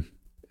be,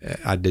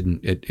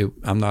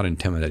 I'm not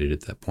intimidated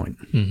at that point.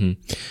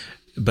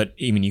 But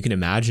I mean, you can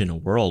imagine a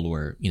world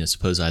where,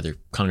 suppose either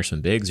Congressman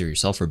Biggs or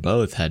yourself or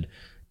both had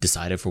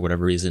decided for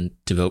whatever reason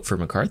to vote for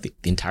McCarthy.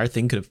 The entire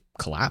thing could have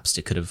collapsed.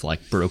 It could have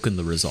broken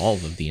the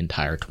resolve of the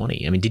entire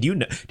 20. I mean, did you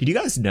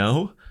guys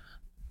know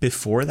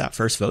before that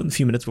first vote, a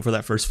few minutes before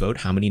that first vote,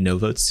 how many no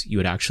votes you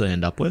would actually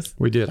end up with?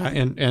 We did.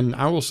 And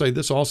I will say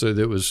this also,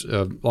 that was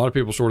a lot of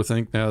people sort of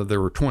think now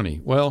there were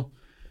 20. Well,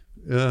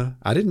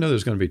 I didn't know there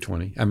was going to be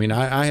 20. I mean,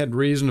 I had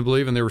reason to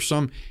believe, and there were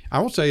some.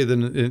 I will say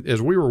that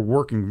as we were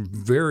working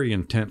very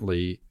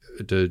intently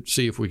to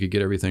see if we could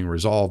get everything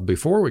resolved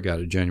before we got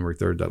to January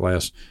 3rd, that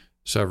last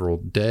several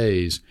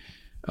days,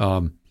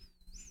 I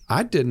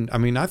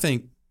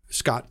think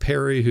Scott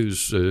Perry,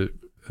 who's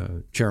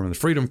chairman of the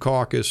Freedom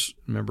Caucus,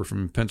 member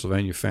from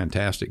Pennsylvania,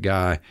 fantastic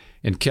guy,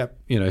 and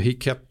he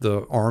kept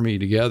the Army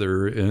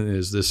together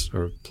as this,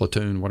 or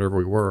platoon, whatever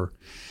we were.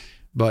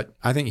 But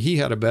I think he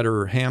had a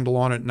better handle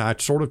on it, and I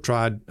sort of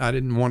tried. I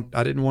didn't want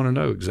to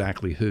know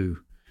exactly who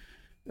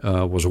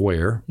was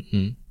where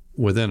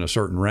within a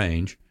certain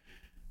range,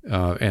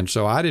 and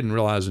so I didn't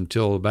realize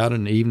until about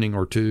an evening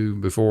or two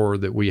before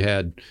that we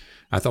had.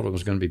 I thought it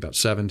was going to be about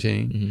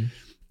 17,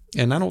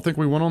 and I don't think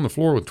we went on the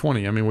floor with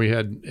 20. I mean, we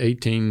had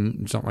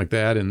 18, something like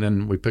that, and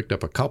then we picked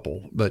up a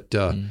couple. But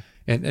and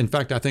in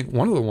fact, I think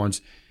one of the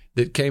ones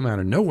that came out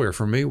of nowhere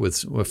for me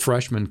was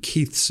freshman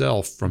Keith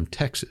Self from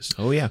Texas.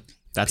 Oh yeah.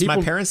 That's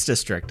my parents'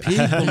 district.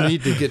 People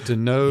need to get to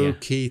know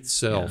Keith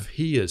Self. Yeah.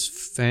 He is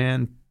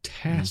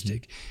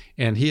fantastic.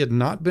 And he had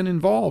not been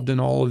involved in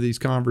all of these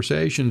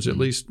conversations, at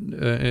least in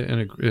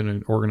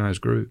an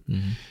organized group.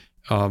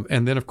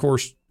 And then, of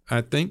course,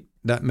 I think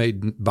that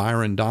made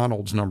Byron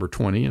Donalds number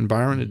 20. And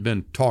Byron had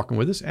been talking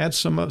with us, as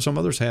some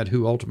others had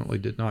who ultimately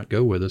did not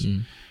go with us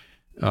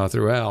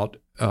throughout.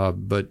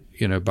 But,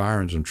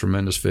 Byron's a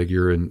tremendous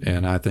figure.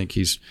 And I think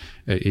he's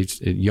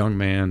a young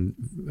man,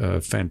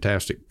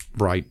 fantastic,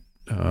 bright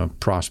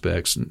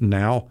prospects.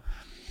 Now,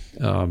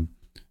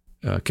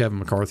 Kevin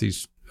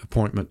McCarthy's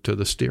appointment to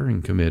the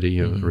steering committee,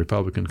 the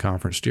Republican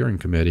Conference Steering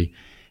Committee,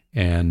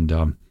 and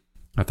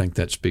I think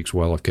that speaks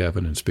well of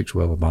Kevin and speaks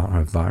well of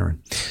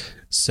Byron.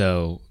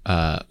 So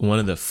one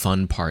of the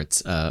fun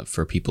parts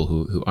for people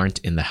who aren't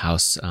in the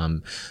House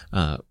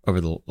over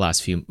the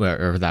last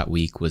over that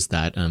week was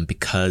that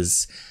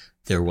because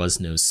there was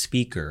no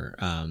speaker,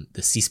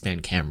 the C-SPAN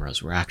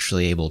cameras were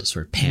actually able to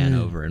sort of pan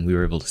over, and we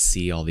were able to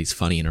see all these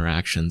funny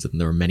interactions, and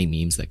there were many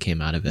memes that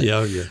came out of it.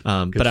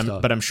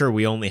 But I'm sure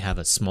we only have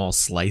a small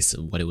slice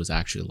of what it was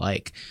actually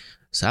like.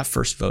 So that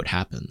first vote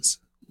happens.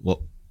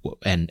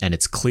 And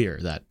it's clear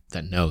that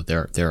no,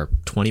 there are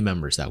 20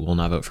 members that will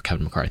not vote for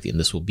Kevin McCarthy, and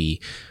this will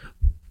be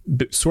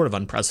sort of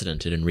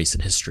unprecedented in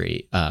recent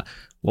history.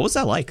 What was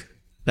that like?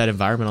 That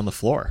environment on the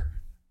floor?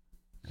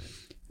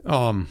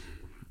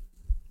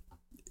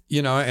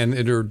 and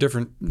there are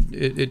different.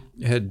 It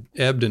had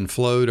ebbed and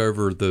flowed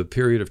over the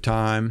period of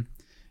time,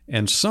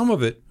 and some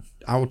of it,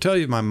 I will tell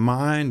you, my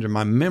mind and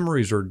my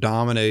memories are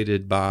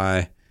dominated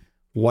by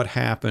what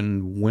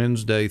happened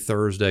Wednesday,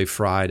 Thursday,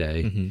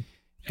 Friday,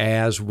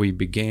 as we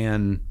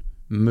began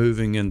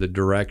moving in the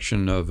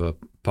direction of a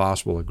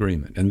possible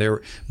agreement. And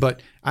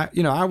but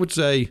I would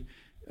say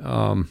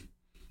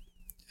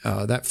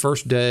that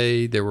first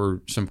day there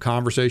were some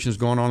conversations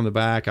going on in the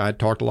back. I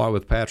talked a lot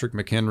with Patrick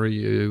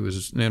McHenry, who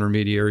was an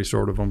intermediary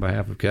sort of on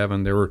behalf of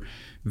Kevin. There were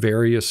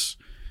various,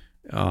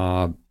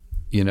 no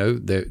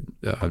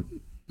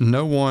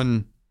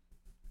one.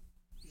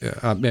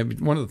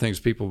 One of the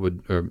things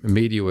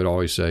media would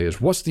always say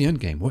is, "What's the end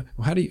game?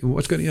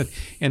 What's going to end?"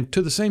 And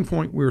to the same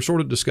point we were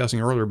sort of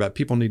discussing earlier about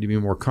people need to be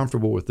more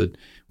comfortable with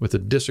the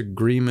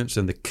disagreements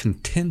and the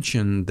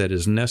contention that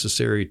is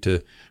necessary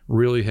to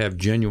really have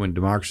genuine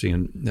democracy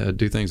and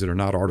do things that are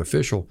not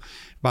artificial.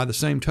 By the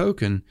same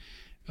token,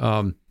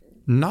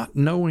 not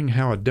knowing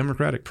how a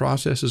democratic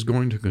process is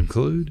going to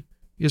conclude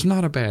is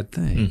not a bad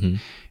thing.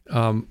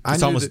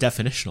 It's almost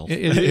definitional.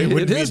 It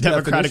wouldn't be a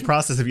democratic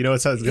process if you know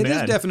it's how it's going to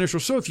end. It is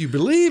definitional. So if you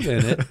believe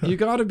in it, you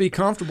got to be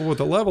comfortable with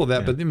the level of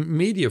that. But the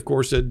media, of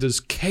course, said there's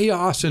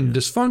chaos and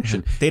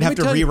dysfunction. They'd have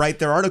to rewrite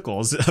their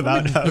articles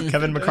about how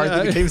Kevin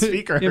McCarthy became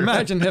speaker.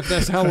 Imagine if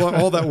that's how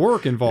all that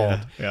work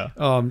involved.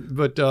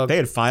 But they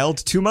had filed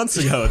 2 months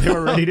ago. They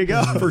were ready to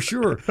go for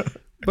sure.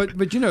 But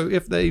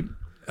if they,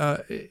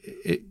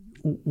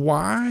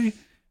 why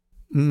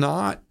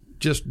not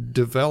just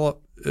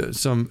develop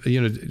some,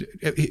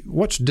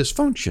 what's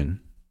dysfunction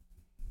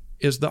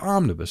is the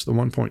omnibus, the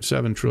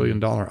 $1.7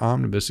 trillion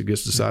omnibus that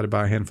gets decided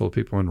by a handful of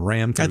people and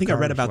rammed through. I think I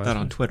read about that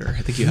on Twitter.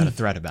 I think you had a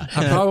thread about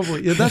it.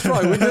 Probably. Yeah, that's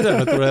right. We did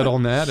have a thread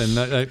on that. And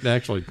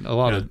actually, a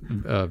lot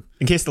of...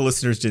 in case the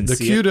listeners didn't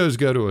see it. The kudos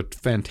go to a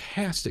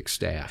fantastic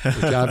staff,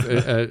 which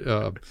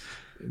I've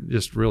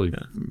just really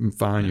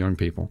fine young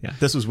people. Yeah.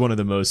 This was one of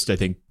the most, I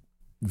think,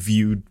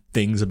 viewed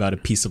things about a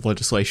piece of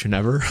legislation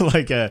ever.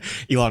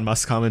 Elon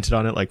Musk commented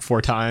on it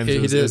 4 times. It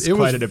was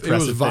quite an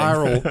impressive It was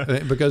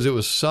viral because it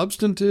was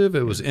substantive.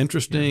 It was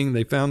interesting. Yeah.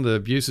 They found the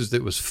abuses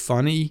that was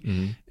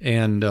funny,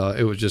 and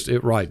it was just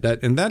right.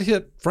 That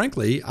hit.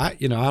 Frankly, I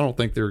don't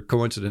think there are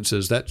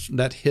coincidences.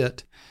 That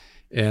hit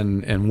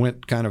and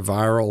went kind of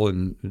viral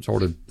and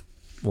sort of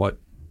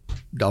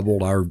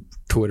doubled our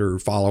Twitter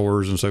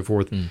followers and so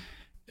forth.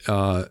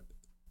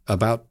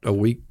 About a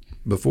week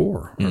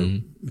before, or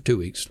 2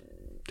 weeks.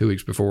 2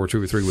 weeks before,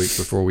 2 or 3 weeks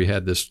before we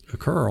had this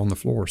occur on the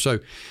floor. So,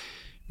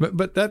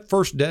 but that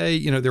first day,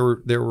 there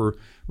were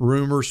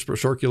rumors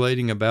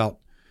circulating about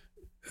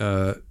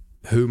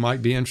who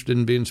might be interested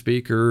in being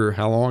speaker, or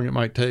how long it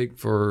might take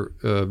for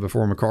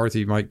before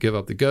McCarthy might give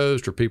up the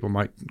ghost, or people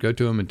might go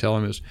to him and tell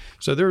him this.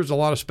 So there was a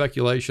lot of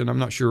speculation. I'm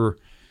not sure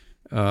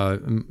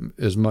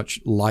as much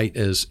light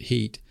as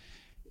heat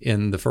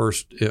in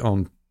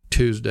on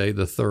Tuesday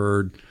the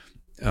 3rd.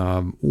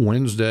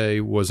 Wednesday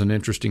was an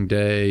interesting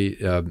day.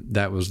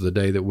 That was the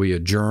day that we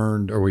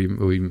adjourned, or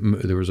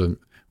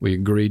we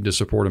agreed to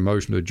support a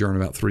motion to adjourn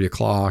about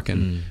 3:00,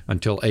 and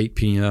until 8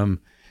 p.m.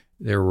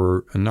 there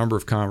were a number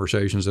of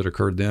conversations that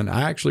occurred then.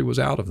 I actually was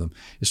out of them.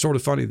 It's sort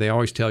of funny. They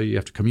always tell you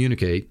have to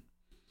communicate,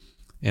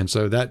 and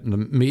so that the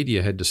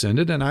media had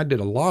descended, and I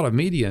did a lot of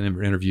media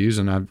interviews,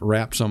 and I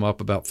wrapped some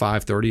up about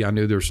 5:30. I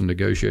knew there were some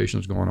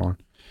negotiations going on,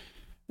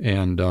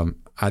 and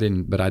I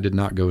did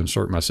not go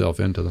insert myself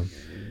into them.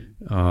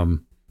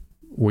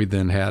 We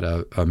then had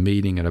a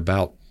meeting at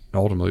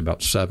ultimately about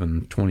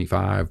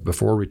 7:25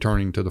 before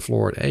returning to the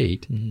floor at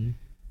 8,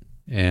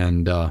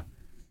 and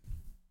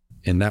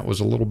that was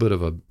a little bit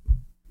of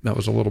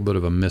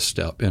a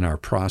misstep in our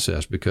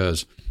process,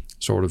 because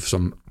sort of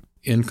some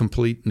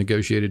incomplete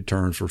negotiated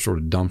terms were sort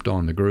of dumped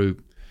on the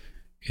group.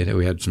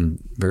 We had some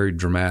very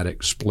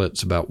dramatic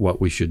splits about what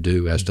we should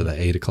do as to the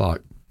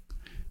 8:00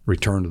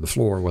 return to the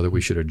floor, whether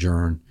we should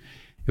adjourn.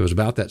 It was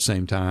about that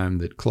same time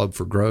that Club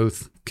for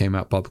Growth came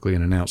out publicly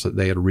and announced that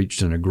they had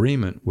reached an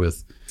agreement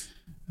with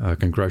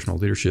Congressional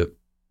Leadership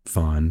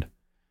Fund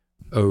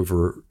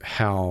over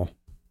how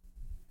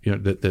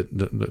that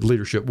the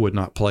leadership would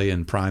not play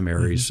in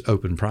primaries,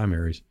 open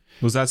primaries.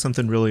 Was that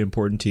something really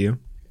important to you?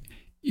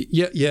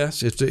 Yeah,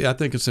 yes. I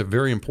think it's a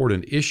very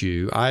important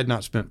issue. I had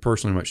not spent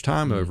personally much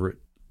time over it,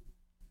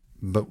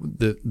 but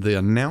the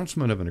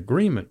announcement of an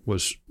agreement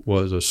was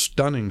a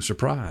stunning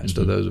surprise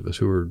to those of us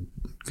who were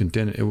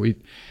contented.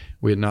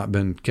 We had not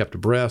been kept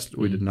abreast.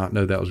 We did not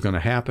know that was going to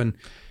happen.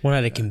 Well,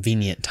 at a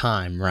convenient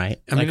time, right?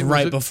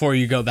 Before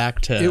you go back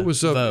to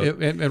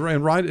vote.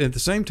 And right at the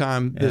same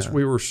time,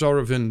 we were sort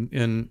of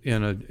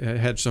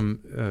had some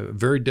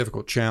very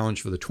difficult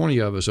challenge for the 20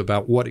 of us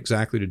about what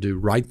exactly to do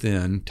right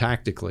then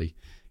tactically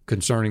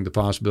concerning the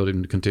possibility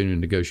of continuing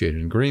to negotiate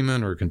an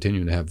agreement or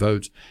continuing to have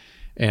votes.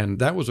 And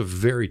that was a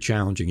very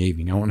challenging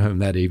evening. I went home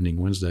that evening,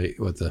 Wednesday,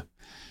 with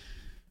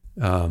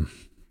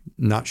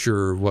not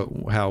sure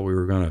how we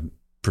were going to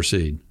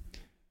proceed.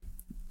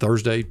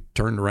 Thursday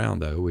turned around,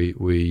 though.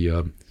 We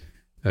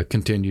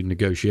continued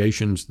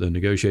negotiations. The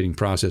negotiating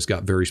process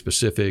got very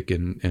specific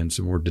and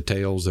some more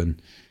details, and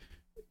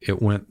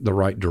it went the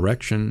right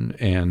direction,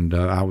 and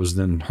I was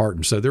then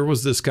heartened. So there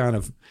was this kind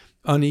of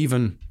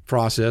uneven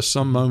process,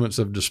 some moments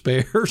of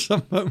despair,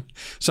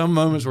 some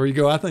moments where you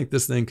go, I think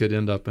this thing could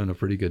end up in a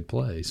pretty good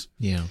place.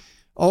 Yeah.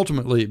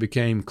 Ultimately, it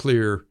became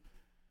clear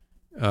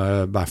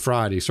by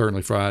Friday,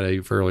 certainly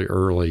Friday, fairly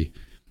early,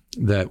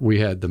 that we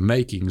had the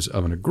makings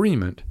of an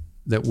agreement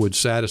that would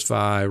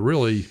satisfy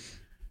really.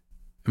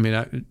 I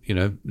mean,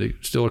 there's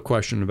still a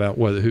question about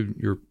who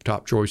your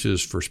top choice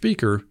is for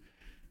speaker,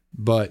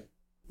 but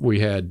we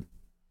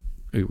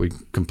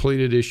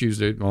completed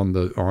issues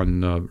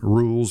on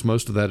rules.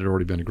 Most of that had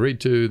already been agreed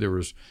to.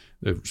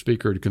 The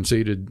speaker had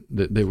conceded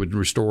that they would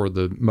restore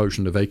the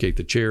motion to vacate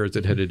the chairs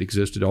that had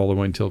existed all the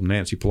way until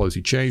Nancy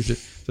Pelosi changed it.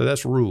 So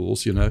that's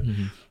rules,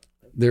 Mm-hmm.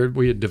 There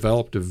we had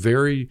developed a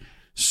very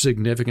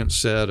significant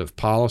set of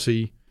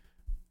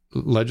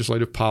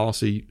legislative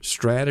policy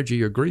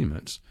strategy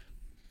agreements,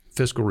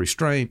 fiscal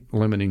restraint,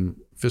 limiting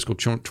fiscal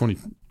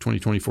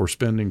 2024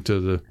 spending to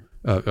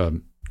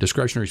the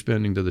discretionary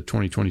spending to the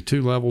 2022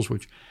 levels,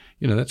 which,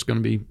 that's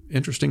going to be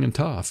interesting and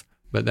tough.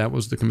 But that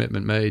was the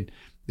commitment made,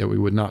 that we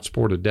would not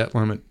support a debt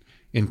limit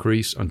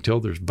increase until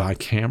there's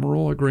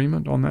bicameral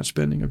agreement on that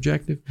spending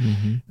objective.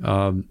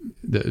 Mm-hmm.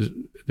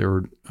 There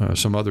were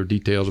some other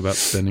details about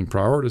spending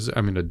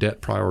a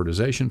debt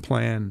prioritization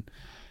plan,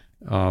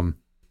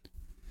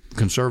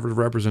 conservative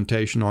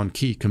representation on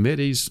key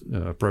committees,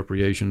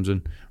 appropriations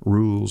and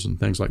rules and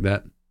things like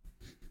that.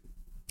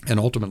 And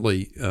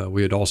ultimately,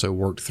 we had also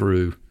worked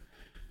through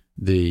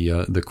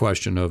the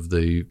question of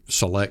the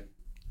select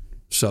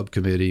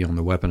subcommittee on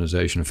the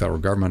weaponization of federal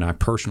government. I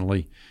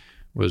personally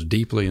was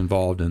deeply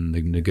involved in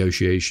the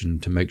negotiation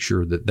to make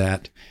sure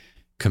that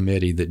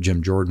committee that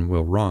Jim Jordan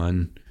will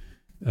run,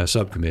 a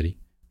subcommittee,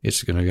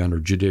 it's going to go under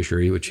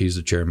Judiciary, which he's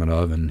the chairman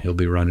of, and he'll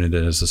be running it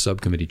as the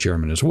subcommittee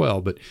chairman as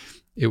well. But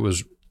it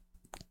was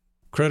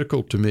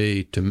critical to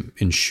me to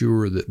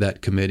ensure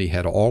that committee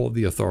had all of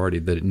the authority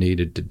that it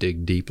needed to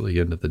dig deeply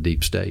into the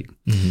deep state.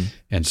 Mm-hmm.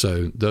 And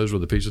so those were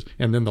the pieces.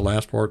 And then the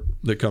last part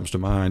that comes to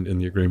mind in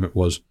the agreement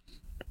was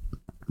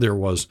there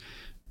was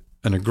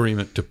an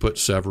agreement to put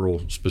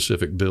several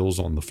specific bills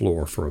on the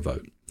floor for a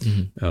vote.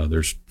 Mm-hmm.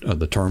 There's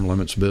the term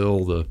limits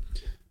bill, the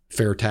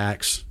fair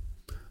tax,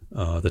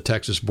 the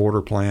Texas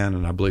border plan,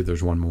 and I believe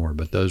there's one more.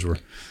 But those were,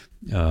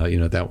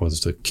 that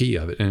was the key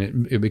of it.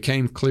 And it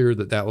became clear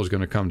that was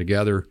going to come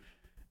together.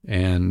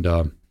 And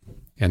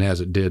as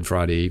it did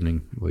Friday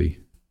evening,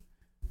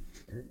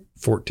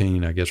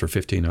 14 or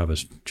 15 of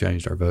us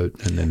changed our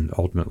vote. And then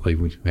ultimately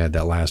we had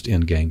that last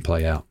end game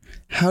play out.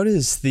 How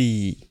does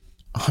the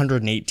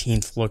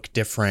 118th look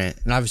different?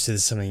 And obviously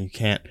this is something you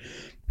can't,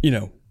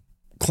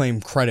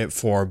 claim credit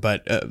for,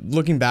 but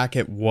looking back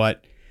at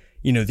what,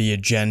 the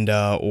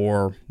agenda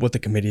or what the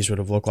committees would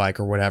have looked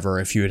like or whatever,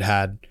 if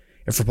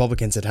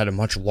Republicans had a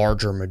much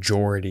larger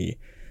majority,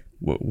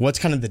 what's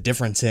kind of the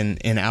difference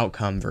in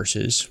outcome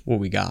versus what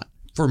we got?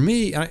 For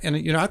me,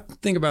 I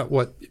think about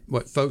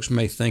what folks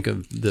may think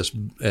of this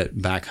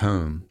back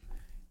home.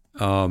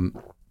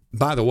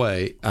 By the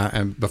way,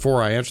 and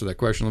before I answer that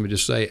question, let me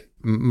just say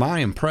my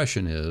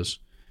impression is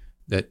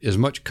that as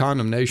much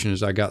condemnation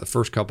as I got the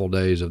first couple of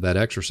days of that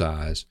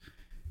exercise,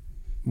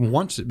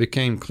 once it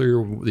became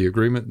clear the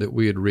agreement that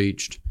we had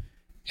reached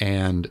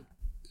and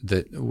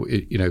that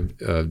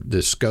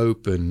the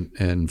scope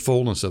and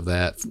fullness of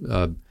that,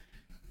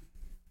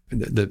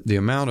 the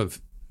amount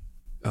of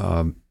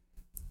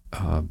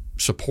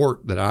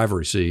support that I've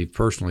received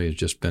personally has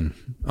just been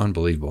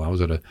unbelievable. I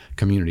was at a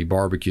community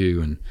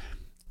barbecue and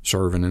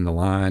serving in the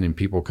line, and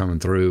people coming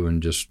through,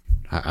 and just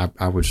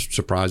I was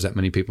surprised that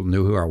many people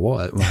knew who I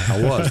was,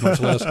 much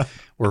less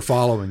were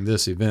following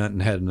this event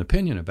and had an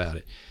opinion about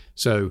it.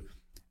 So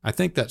I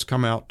think that's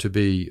come out to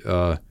be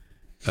a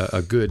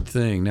good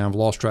thing. Now I've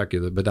lost track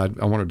of it, but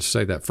I wanted to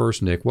say that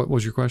first, Nick. What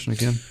was your question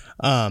again?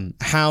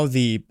 How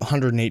the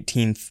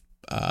 118th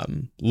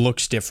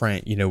looks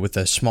different, with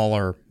a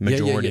smaller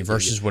majority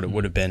versus what it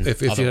would have been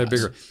if you had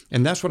bigger.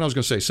 And that's what I was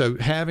going to say. So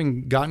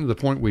having gotten to the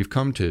point we've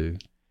come to,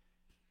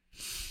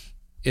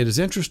 it is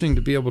interesting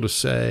to be able to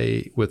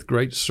say with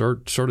great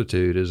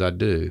certitude, as I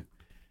do,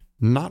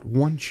 not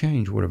one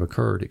change would have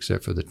occurred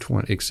except for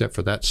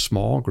that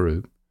small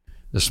group,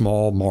 the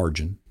small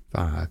margin,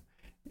 5,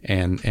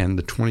 and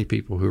the 20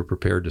 people who are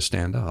prepared to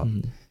stand up.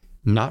 Mm-hmm.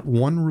 Not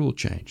one rule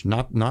change,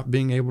 not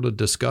being able to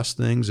discuss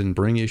things and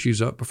bring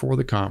issues up before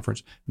the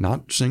conference,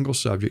 not single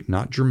subject,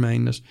 not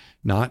germaneness,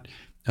 not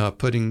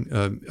putting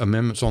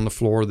amendments on the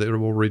floor that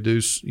will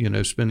reduce,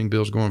 spending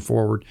bills going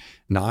forward,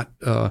 not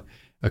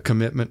a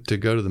commitment to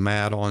go to the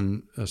mat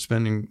on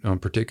spending on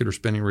particular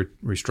spending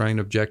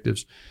restraint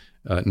objectives,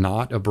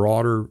 not a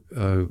broader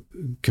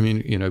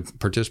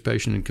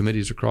participation in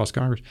committees across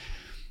Congress.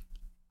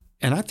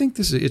 And I think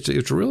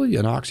it's really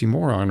an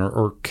oxymoron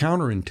or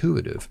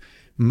counterintuitive.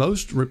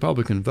 Most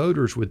Republican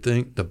voters would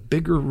think the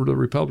bigger the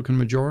Republican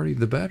majority,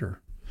 the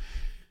better.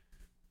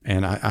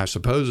 And I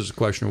suppose it's a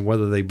question of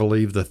whether they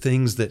believe the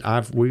things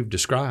that we've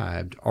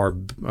described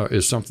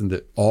is something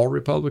that all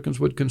Republicans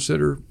would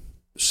consider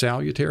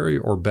salutary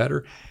or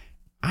better.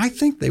 I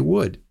think they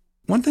would.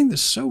 one thing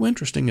that's so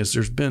interesting is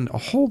there's been a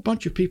whole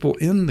bunch of people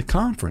in the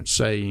conference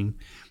saying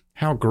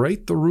how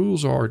great the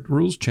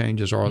rules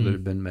changes are that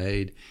have been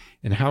made,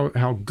 and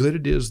how good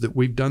it is that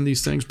we've done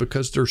these things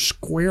because they're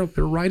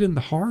right in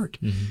the heart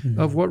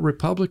of what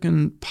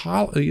Republican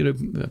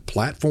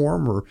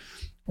platform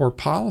or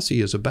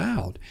policy is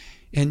about.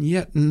 And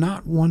yet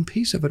not one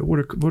piece of it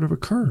would have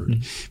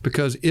occurred.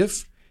 Because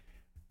if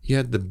you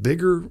had the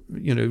bigger,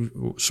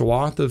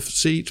 swath of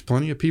seats,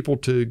 plenty of people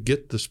to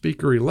get the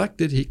speaker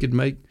elected, he could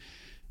make,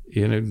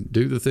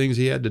 do the things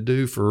he had to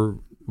do for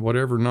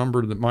whatever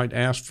number that might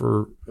ask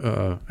for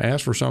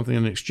something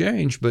in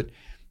exchange. But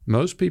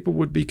most people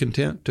would be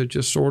content to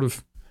just sort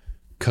of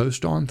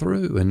coast on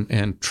through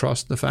and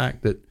trust the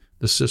fact that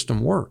the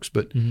system works.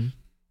 But,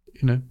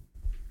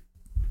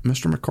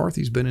 Mr.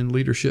 McCarthy's been in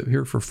leadership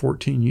here for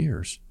 14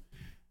 years.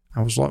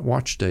 I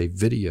watched a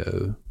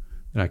video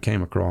that I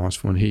came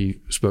across when he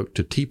spoke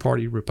to Tea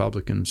Party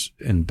Republicans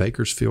in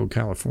Bakersfield,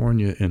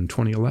 California in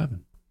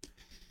 2011.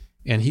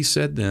 And he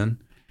said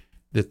then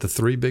that the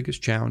three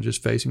biggest challenges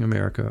facing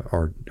America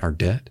are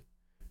debt,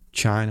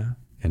 China,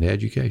 and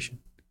education.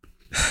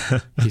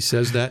 He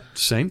says that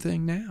same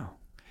thing now.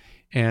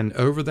 And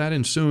over that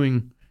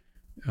ensuing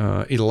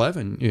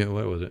 11,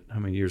 what was it? How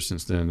many years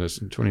since then? This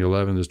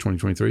 2011, this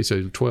 2023,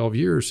 so 12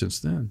 years since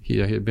then. He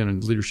had been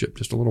in leadership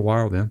just a little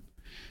while then.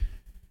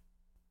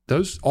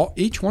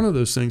 Each one of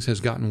those things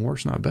has gotten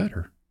worse, not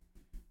better.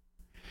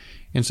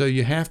 And so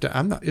you have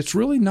to, it's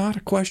really not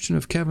a question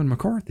of Kevin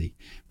McCarthy,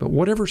 but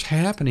whatever's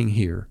happening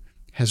here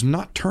has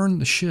not turned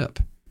the ship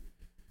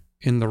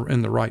in the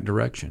right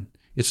direction.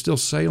 It's still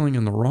sailing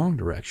in the wrong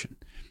direction.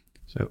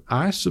 So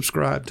I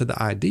subscribe to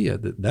the idea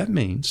that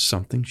means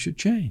something should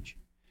change.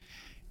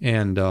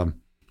 And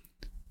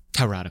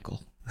how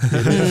radical.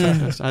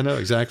 I know,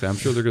 exactly. I'm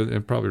sure they're going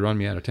to probably run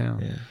me out of town.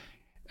 Yeah.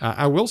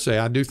 I will say,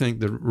 I do think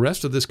the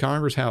rest of this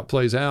Congress, how it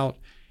plays out,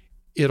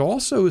 it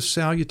also is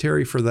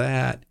salutary for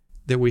that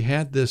we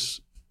had this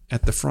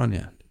at the front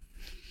end.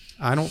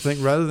 I don't think,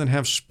 rather than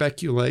have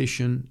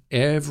speculation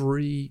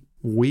every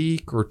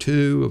week or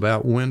two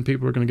about when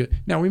people are going to get,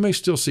 now we may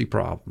still see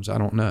problems, I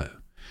don't know.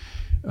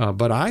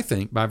 But I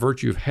think by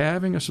virtue of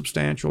having a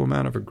substantial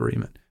amount of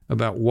agreement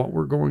about what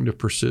we're going to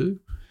pursue,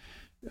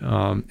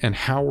 and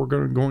how we're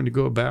going to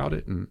go about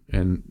it, and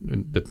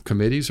the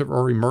committees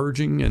are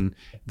emerging, and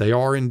they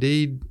are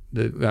indeed.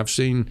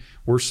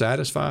 We're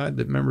satisfied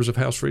that members of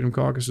House Freedom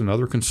Caucus and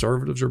other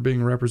conservatives are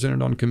being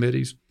represented on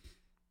committees.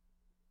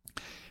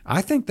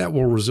 I think that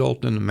will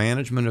result in the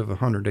management of the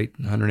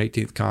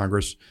 118th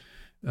Congress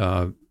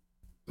and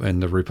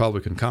the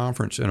Republican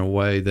conference in a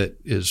way that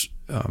is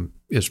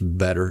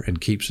better and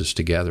keeps us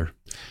together.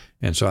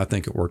 And so I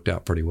think it worked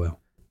out pretty well.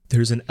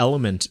 There's an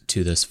element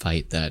to this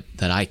fight that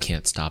I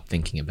can't stop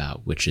thinking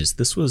about, which is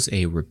this was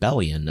a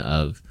rebellion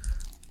of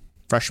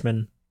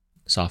freshmen,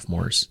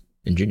 sophomores,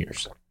 and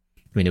juniors.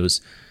 I mean, it was,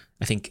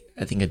 I think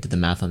I did the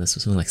math on this, it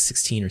was something like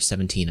 16 or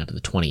 17 out of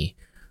the 20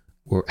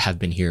 have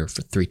been here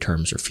for 3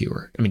 terms or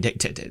fewer. I mean,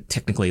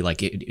 technically,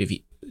 like if you,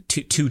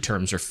 two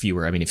terms or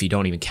fewer. I mean, if you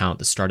don't even count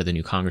the start of the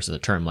new Congress as a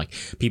term, like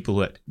people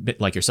who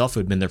like yourself who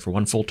had been there for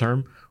 1 full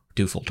term,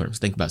 2 full terms.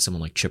 Think about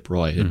someone like Chip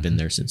Roy, who had been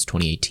there since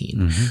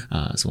 2018.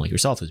 Someone like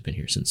yourself who's been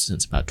here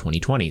since about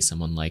 2020.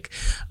 Someone like,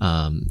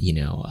 Matt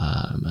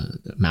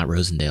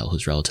Rosendale,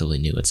 who's relatively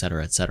new, et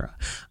cetera, et cetera.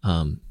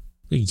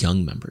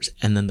 Young members.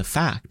 And then the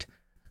fact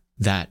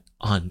that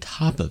on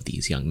top of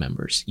these young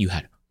members, you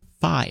had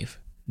 5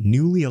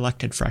 newly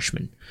elected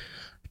freshmen,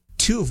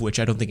 2 of which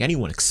I don't think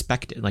anyone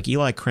expected. Like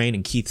Eli Crane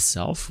and Keith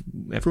Self,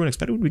 everyone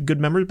expected would be good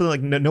members, but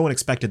like no one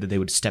expected that they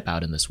would step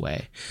out in this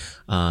way.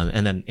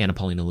 And then Anna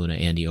Paulina Luna,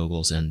 Andy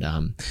Ogles, and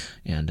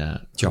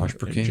Josh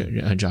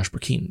Burkeen. Josh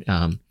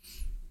Burkeen.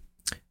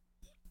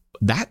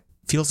 That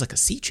feels like a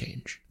sea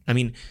change. I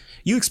mean,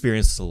 you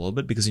experienced this a little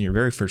bit because in your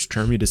very first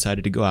term, you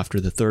decided to go after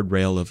the third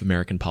rail of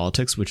American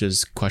politics, which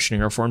is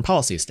questioning our foreign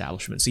policy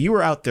establishment. So you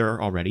were out there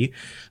already.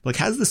 Like,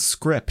 has the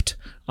script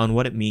on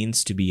what it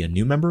means to be a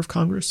new member of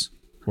Congress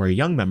or a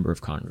young member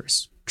of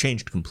Congress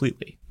changed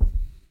completely?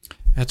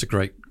 That's a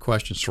great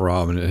question,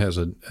 Saurabh, and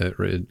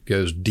it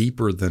goes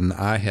deeper than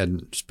I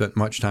had spent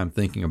much time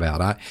thinking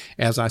about.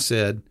 As I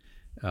said,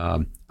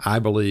 I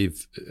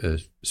believe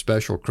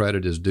special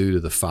credit is due to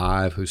the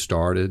 5 who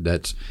started.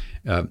 That's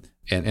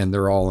and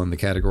they're all in the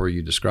category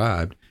you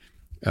described.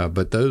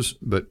 But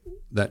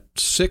that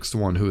 6th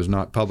one who is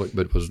not public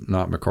but was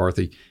not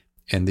McCarthy,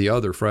 and the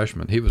other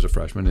freshman, he was a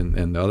freshman,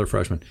 and the other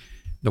freshman,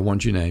 the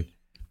ones you named,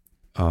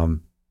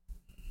 I'm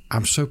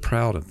so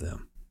proud of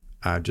them.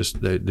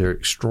 They're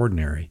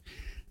extraordinary.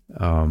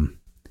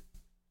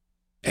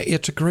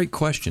 It's a great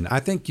question. I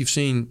think you've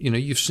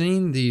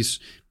seen these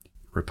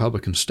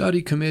Republican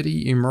Study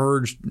Committee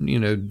emerged,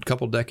 a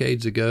couple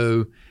decades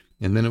ago,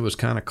 and then it was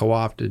kind of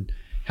co-opted.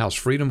 House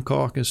Freedom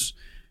Caucus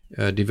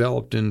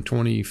developed in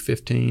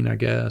 2015, I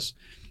guess.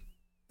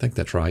 I think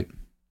that's right.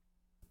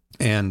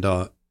 And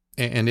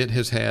it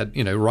has had,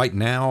 right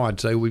now I'd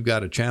say we've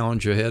got a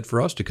challenge ahead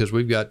for us because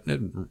we've got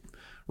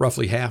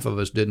roughly half of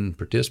us didn't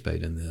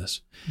participate in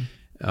this.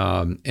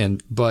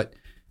 But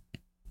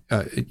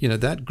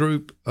that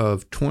group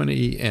of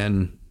 20,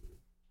 and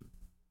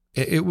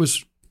it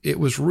was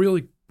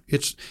really,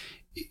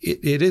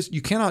 it is,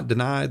 you cannot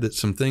deny that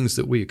some things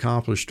that we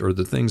accomplished, or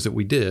the things that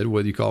we did,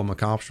 whether you call them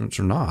accomplishments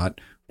or not,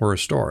 were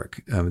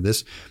historic.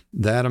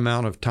 That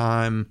amount of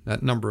time,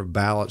 that number of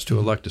ballots to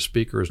elect a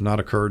speaker has not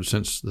occurred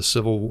since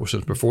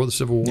before the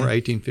Civil War,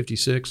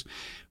 1856,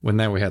 when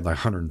now we had like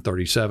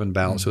 137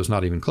 ballots, so it's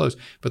not even close.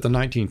 But the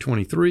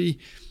 1923,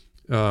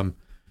 so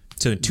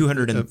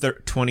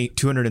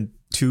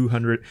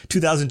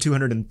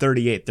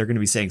 2,238. They're going to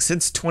be saying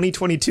since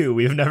 2022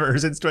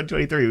 since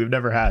 2023 we've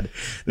never had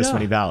this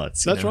many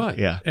ballots. That's right.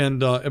 Yeah.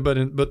 And but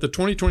the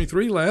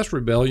 2023 last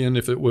rebellion,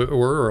 if it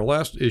were, or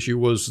last issue,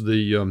 was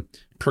the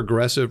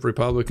progressive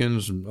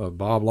Republicans,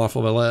 Bob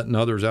LaFollette and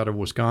others out of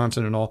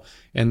Wisconsin and all,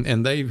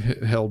 and they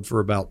held for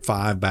about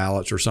 5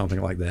 ballots or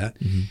something like that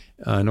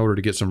in order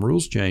to get some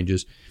rules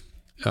changes.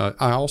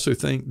 I also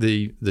think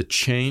the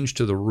change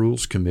to the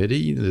Rules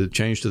Committee, the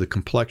change to the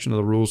complexion of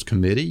the Rules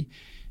Committee,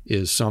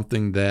 is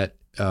something that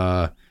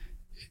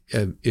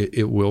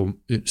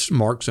it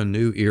marks a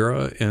new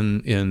era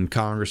in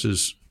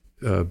Congress's,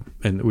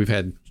 and we've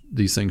had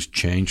these things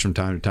change from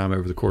time to time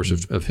over the course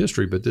of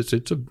history, but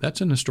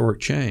that's an historic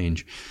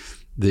change.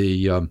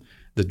 The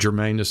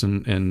germaneness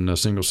and a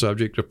single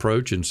subject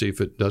approach, and see if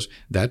it does,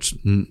 that's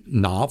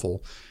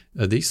novel.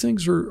 These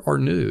things are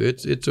new.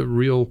 It is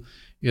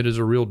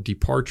a real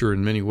departure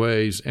in many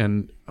ways,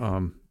 and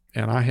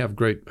I have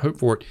great hope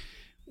for it.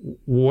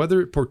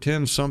 Whether it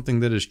portends something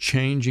that is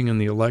changing in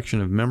the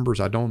election of members,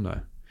 I don't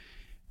know.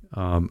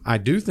 I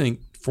do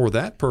think for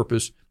that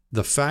purpose,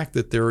 the fact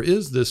that there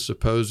is this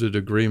supposed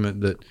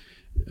agreement that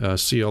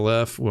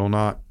CLF will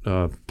not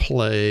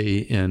play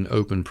in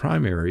open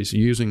primaries,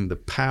 using the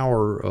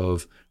power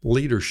of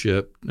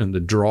leadership and the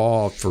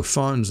draw for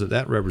funds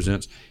that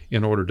represents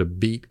in order to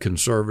beat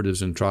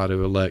conservatives and try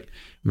to elect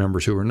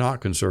members who are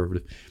not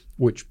conservative,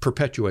 which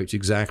perpetuates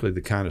exactly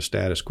the kind of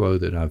status quo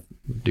that I've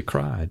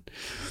decried.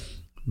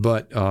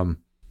 But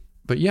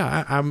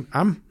yeah,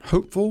 I'm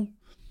hopeful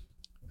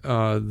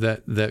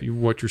that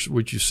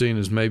what you've seen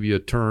is maybe a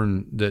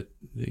turn that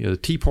the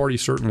Tea Party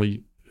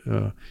certainly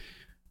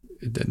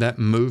that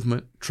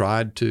movement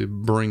tried to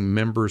bring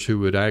members who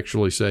would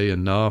actually say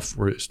enough,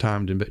 where it's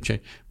time to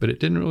change, but it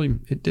didn't really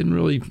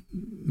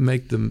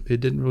make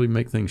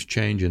things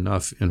change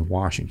enough in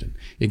Washington.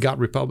 It got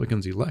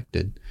Republicans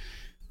elected,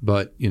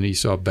 but you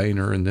saw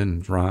Boehner and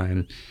then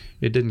Ryan.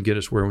 It didn't get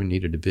us where we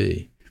needed to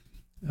be.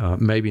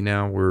 Maybe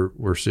now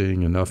we're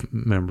seeing enough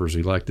members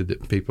elected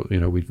that people,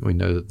 we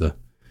know that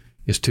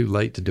it's too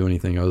late to do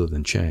anything other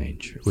than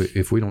change.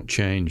 If we don't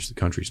change, the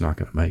country's not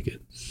going to make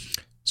it.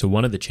 So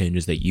one of the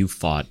changes that you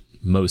fought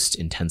most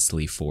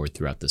intensely for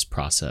throughout this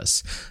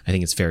process, I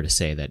think it's fair to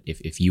say that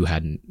if you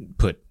hadn't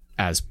put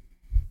our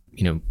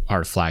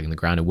flag in the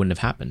ground, it wouldn't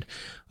have happened,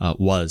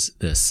 was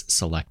this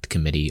select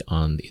committee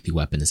on the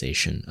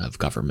weaponization of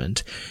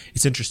government.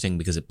 It's interesting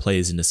because it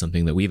plays into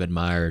something that we've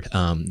admired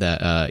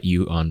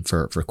you on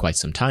for quite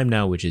some time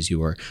now, which is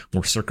your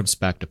more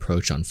circumspect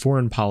approach on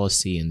foreign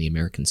policy and the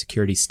American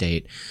security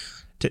state.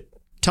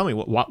 Tell me,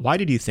 why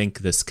did you think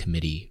this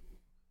committee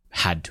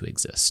had to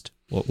exist?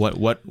 What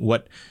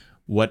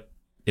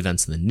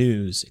events in the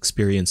news,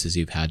 experiences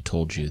you've had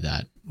told you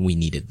that we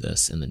needed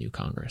this in the new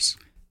Congress?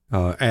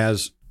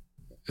 As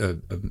a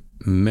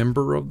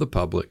member of the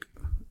public,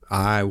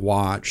 I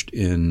watched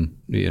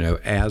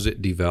as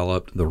it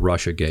developed the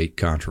Russiagate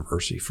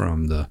controversy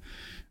from the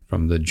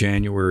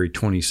January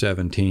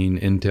 2017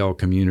 Intel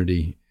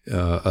Community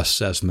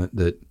assessment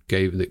that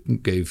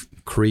gave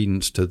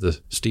credence to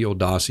the Steele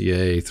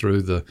dossier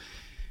through the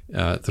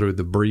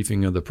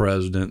briefing of the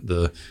president,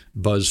 the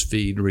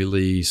BuzzFeed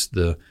release,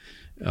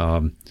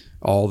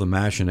 all the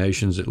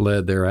machinations that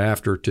led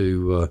thereafter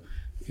to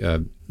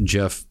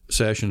Jeff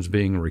Sessions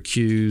being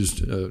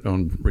recused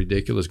on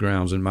ridiculous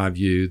grounds, in my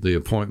view, the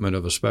appointment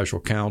of a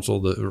special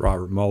counsel,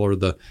 Robert Mueller,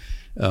 the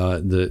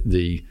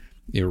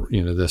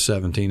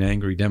 17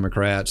 angry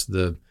Democrats,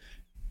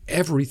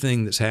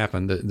 everything that's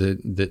happened,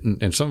 that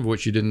and some of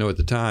which you didn't know at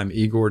the time.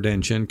 Igor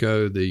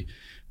Danchenko, the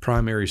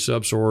primary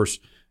subsource.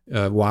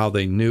 While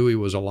they knew he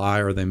was a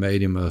liar, they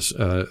made him an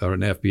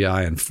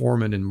FBI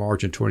informant in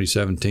March of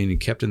 2017 and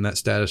kept in that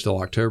status till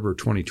October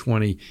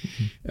 2020.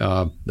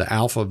 The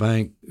Alpha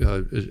Bank.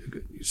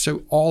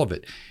 So all of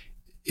it.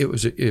 It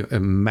was a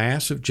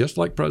massive, just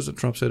like President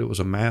Trump said, it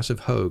was a massive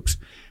hoax.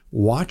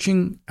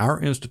 Watching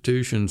our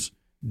institutions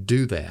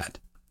do that,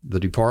 the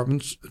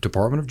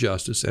Department of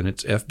Justice and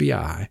its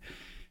FBI,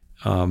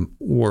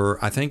 were,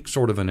 I think,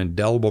 sort of an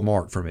indelible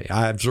mark for me.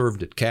 I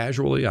observed it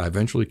casually. I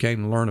eventually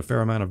came to learn a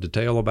fair amount of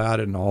detail about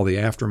it and all the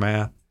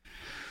aftermath.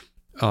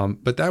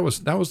 But that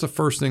was the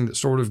first thing that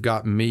sort of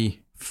got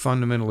me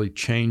fundamentally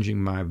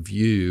changing my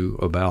view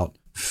about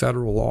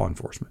federal law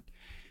enforcement.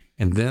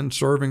 And then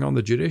serving on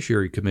the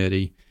Judiciary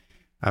Committee,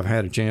 I've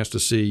had a chance to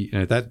see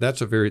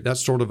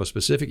that's sort of a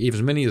specific, even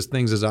as many as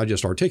things as I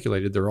just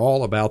articulated, they're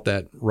all about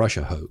that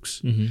Russia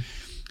hoax. Mm-hmm.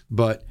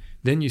 But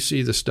then you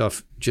see the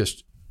stuff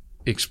just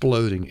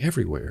exploding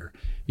everywhere.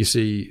 You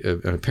see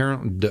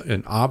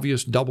an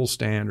obvious double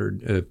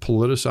standard,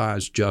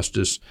 politicized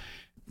justice.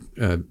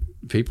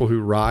 People who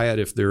riot,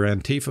 if they're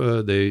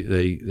Antifa,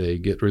 they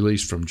get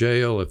released from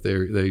jail. If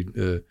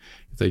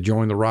they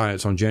join the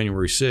riots on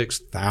January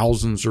 6th,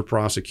 thousands are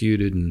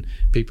prosecuted, and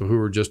people who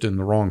are just in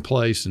the wrong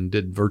place and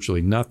did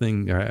virtually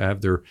nothing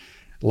have their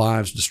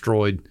lives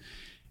destroyed.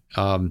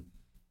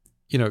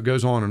 It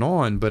goes on and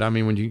on. But I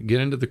mean, when you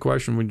get into the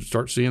question, when you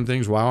start seeing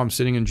things, wow, I'm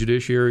sitting in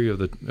judiciary of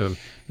the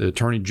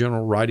Attorney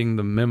General writing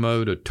the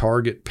memo to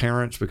target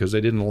parents because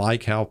they didn't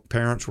like how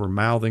parents were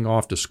mouthing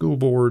off to school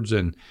boards,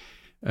 and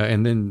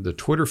then the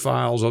Twitter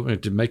files,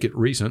 to make it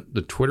recent,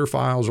 the Twitter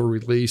files are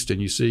released,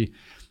 and you see,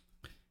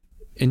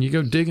 and you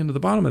go dig into the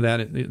bottom of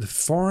that, the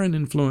Foreign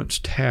Influence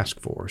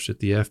Task Force at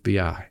the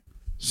FBI.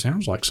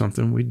 Sounds like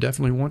something we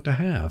definitely want to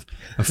have,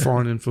 a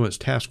Foreign Influence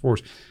Task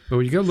Force. But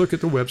when you go look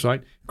at the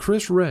website,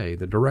 Chris Wray,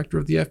 the director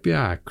of the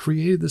FBI,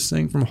 created this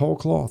thing from whole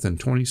cloth in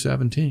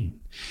 2017.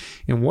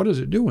 And what is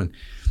it doing?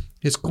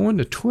 It's going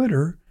to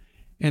Twitter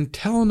and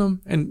telling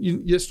them,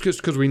 and just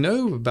because we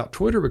know about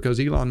Twitter because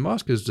Elon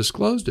Musk has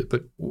disclosed it,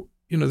 but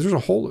there's a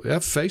whole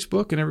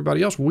Facebook and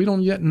everybody else. We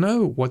don't yet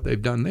know what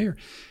they've done there,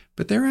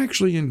 but they're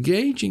actually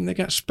engaging. They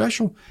got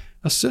special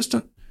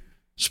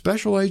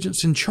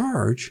agents in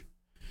charge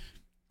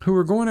who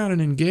are going out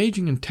and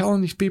engaging and telling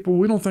these people,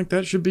 we don't think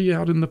that should be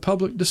out in the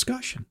public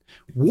discussion.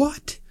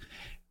 What?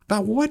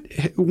 About what?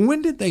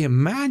 When did they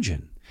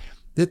imagine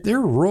that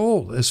their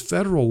role as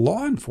federal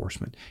law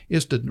enforcement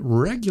is to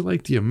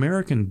regulate the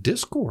American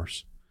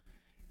discourse?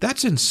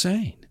 That's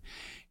insane.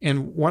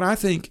 And what I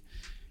think,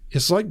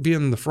 it's like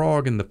being the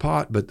frog in the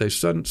pot, but they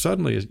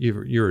suddenly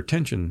your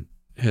attention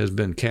has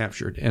been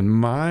captured. And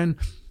mine,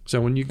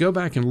 so when you go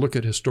back and look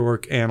at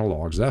historic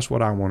analogs, that's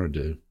what I want to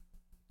do.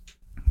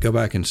 Go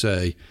back and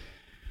say,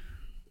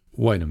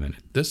 wait a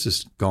minute, this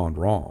has gone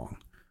wrong.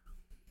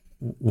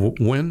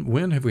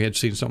 When have we had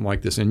seen something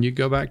like this? And you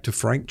go back to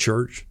Frank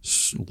Church,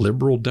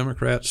 liberal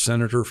Democrat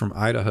senator from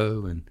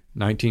Idaho in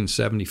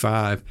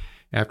 1975,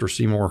 after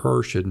Seymour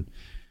Hersh had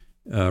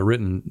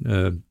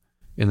written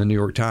in the New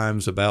York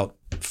Times about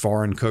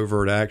foreign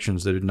covert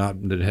actions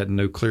that had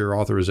no clear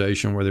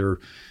authorization, where they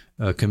were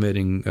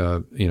committing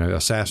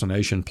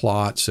assassination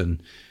plots,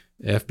 and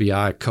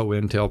FBI,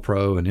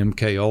 COINTELPRO, and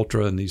MK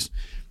Ultra, and these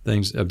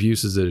things,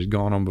 abuses that had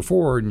gone on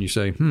before. And you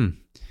say,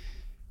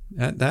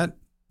 that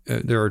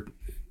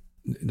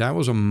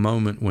was a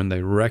moment when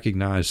they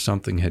recognized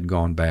something had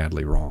gone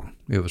badly wrong.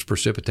 It was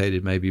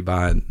precipitated maybe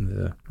by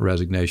the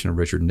resignation of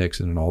Richard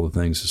Nixon and all the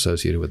things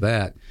associated with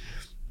that.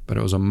 But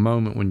it was a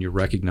moment when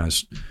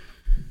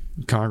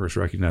Congress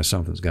recognized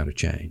something's got to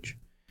change.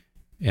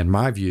 And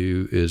my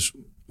view is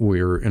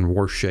we're in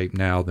worse shape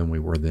now than we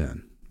were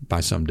then by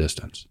some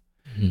distance.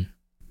 Mm-hmm.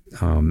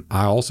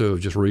 I also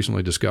have just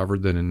recently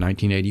discovered that in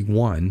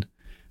 1981,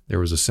 there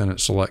was a Senate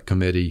Select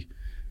Committee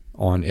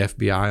on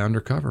FBI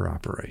undercover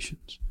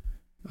operations.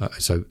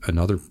 So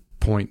another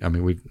point, I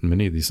mean,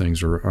 many of these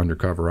things are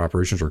undercover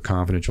operations or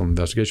confidential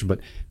investigation, but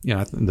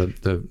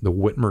the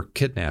Whitmer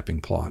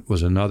kidnapping plot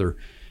was another.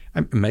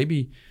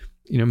 Maybe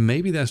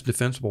that's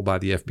defensible by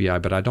the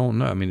FBI, but I don't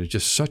know. I mean, it's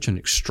just such an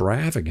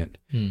extravagant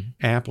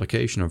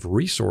application of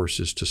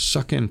resources to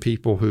suck in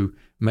people who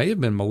may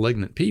have been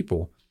malignant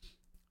people,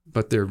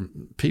 but they're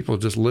people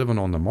just living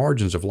on the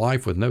margins of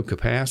life with no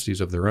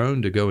capacities of their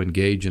own to go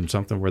engage in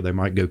something where they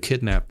might go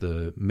kidnap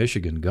the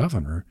Michigan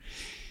governor.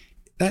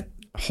 That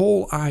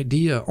whole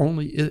idea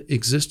only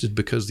existed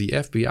because the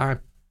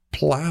FBI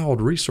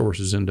plowed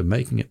resources into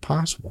making it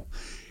possible.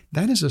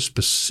 That is a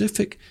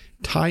specific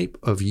type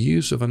of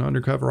use of an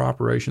undercover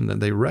operation that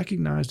they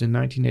recognized in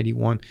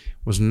 1981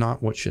 was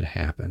not what should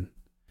happen.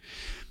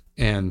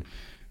 And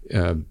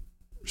liberal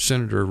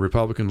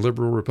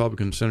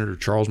Republican Senator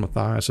Charles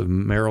Mathias of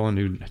Maryland,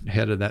 who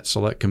headed that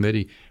select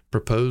committee,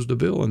 proposed a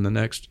bill in the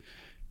next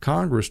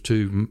Congress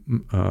to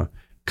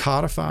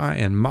codify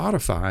and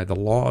modify the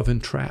law of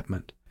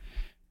entrapment,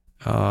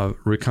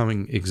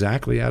 coming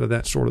exactly out of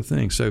that sort of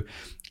thing. So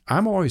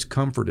I'm always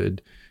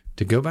comforted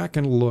to go back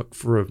and look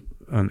for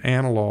an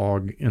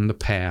analog in the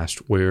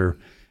past where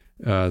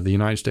the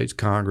United States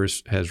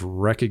Congress has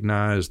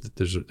recognized that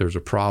there's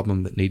a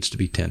problem that needs to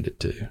be tended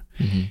to.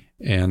 Mm-hmm.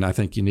 And I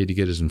think you need to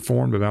get as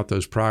informed about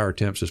those prior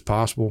attempts as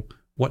possible.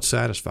 What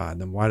satisfied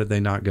them? Why did they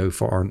not go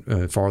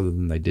farther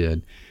than they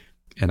did?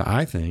 And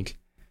I think,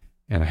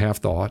 and I have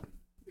thought,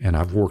 and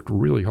I've worked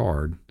really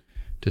hard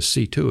to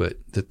see to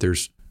it that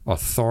there's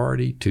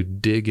authority to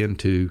dig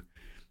into.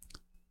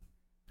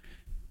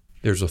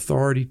 There's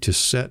authority to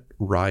set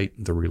right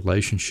the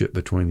relationship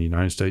between the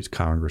United States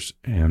Congress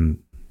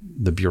and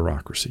the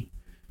bureaucracy.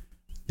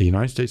 The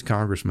United States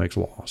Congress makes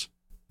laws.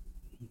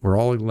 We're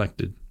all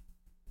elected,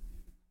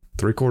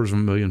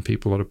 750,000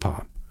 people at a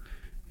pop,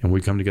 and we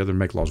come together and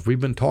make laws.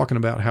 We've been talking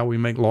about how we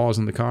make laws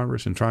in the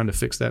Congress and trying to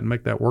fix that and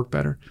make that work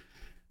better.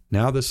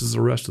 Now this is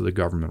the rest of the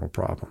governmental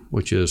problem,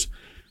 which is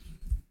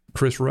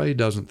Chris Wray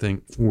doesn't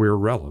think we're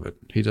relevant.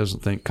 He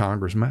doesn't think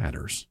Congress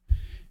matters.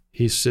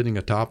 He's sitting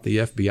atop the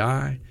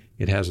FBI.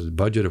 It has a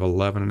budget of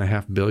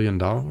 $11.5 billion.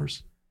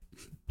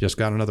 just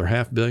got another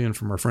 $500 million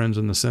from our friends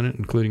in the Senate,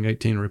 including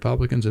 18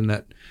 Republicans in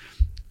that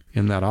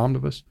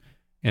omnibus,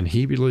 and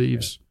he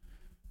believes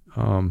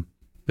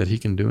that he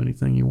can do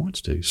anything he wants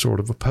to, sort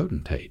of a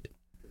potentate.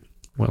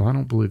 Well, I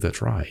don't believe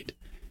that's right.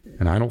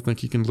 And I don't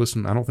think he can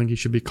listen. I don't think he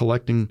should be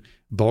collecting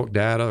bulk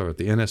data, or at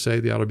the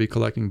NSA, they ought to be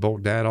collecting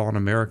bulk data on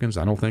Americans.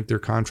 I don't think their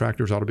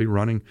contractors ought to be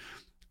running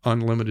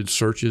unlimited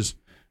searches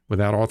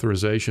without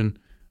authorization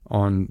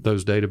on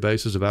those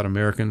databases about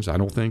Americans. I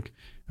don't think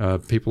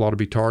people ought to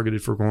be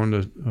targeted for going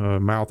to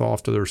mouth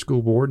off to their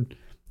school board.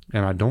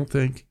 And I don't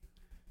think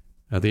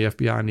the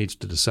FBI needs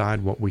to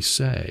decide what we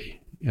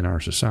say in our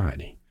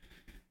society,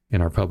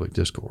 in our public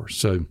discourse.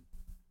 So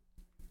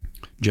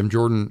Jim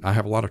Jordan, I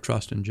have a lot of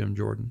trust in Jim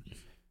Jordan.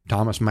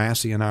 Thomas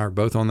Massie and I are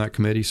both on that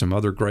committee. Some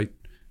other great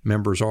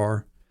members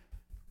are.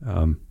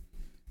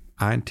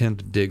 I intend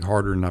to dig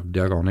harder than I've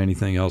dug on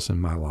anything else in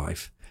my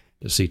life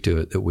to see to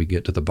it that we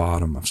get to the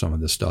bottom of some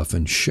of this stuff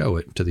and show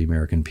it to the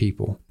American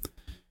people.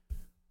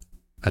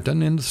 That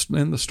doesn't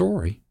end the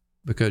story,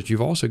 because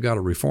you've also got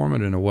to reform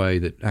it in a way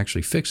that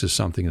actually fixes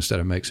something instead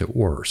of makes it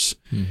worse.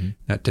 Mm-hmm.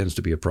 That tends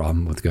to be a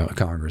problem with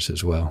Congress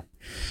as well.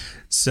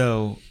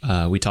 So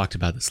we talked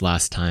about this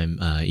last time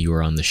you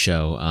were on the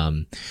show.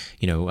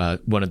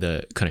 One of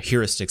the kind of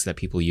heuristics that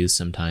people use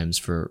sometimes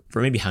for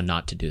maybe how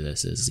not to do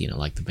this is,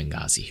 like the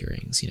Benghazi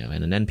hearings,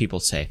 and then people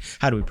say,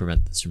 how do we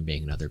prevent this from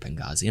being another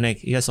Benghazi? And I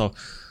guess I'll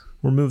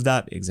remove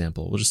that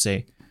example. We'll just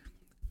say,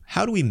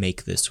 how do we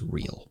make this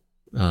real?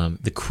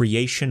 The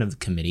creation of the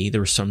committee,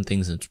 there were some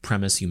things in its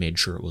premise. You made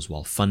sure it was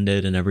well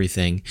funded and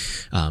everything.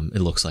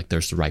 It looks like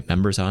there's the right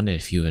members on it.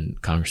 If you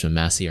and Congressman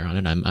Massie are on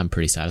it, I'm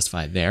pretty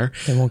satisfied there.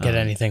 They won't get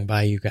anything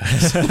by you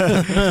guys.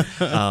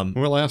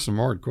 We'll ask some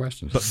hard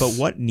questions. But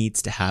what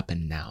needs to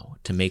happen now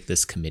to make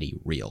this committee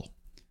real?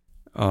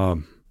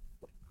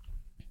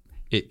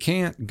 It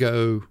can't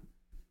go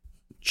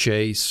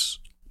chase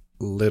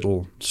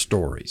little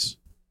stories.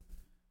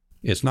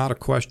 It's not a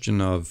question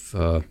of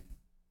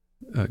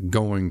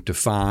going to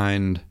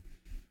find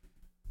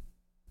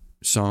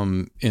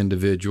some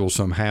individual,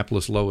 some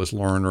hapless Lois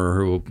Lerner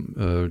who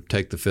will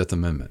take the Fifth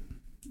Amendment.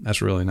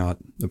 That's really not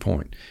the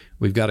point.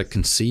 We've got to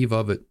conceive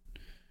of it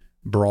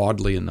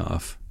broadly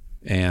enough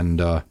and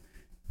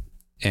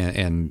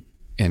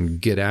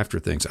get after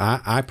things.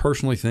 I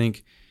personally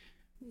think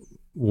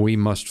we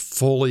must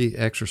fully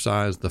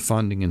exercise the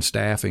funding and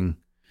staffing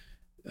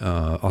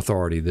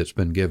authority that's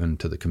been given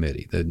to the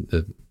committee.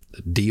 The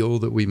deal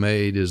that we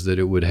made is that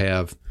it would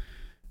have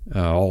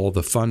all of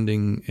the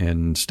funding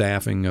and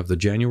staffing of the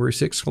January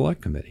 6th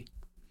Select Committee.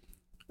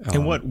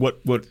 And what?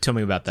 Tell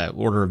me about that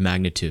order of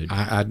magnitude.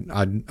 I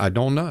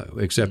don't know,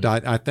 except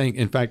I think,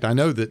 in fact, I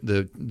know that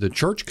the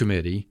Church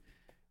Committee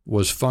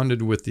was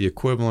funded with the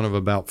equivalent of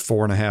about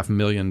 $4.5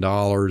 million in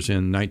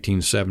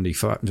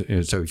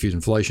 1975. So if you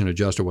inflation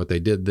adjusted what they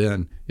did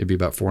then, it'd be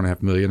about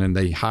 $4.5 million, and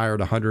they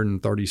hired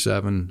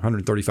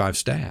 135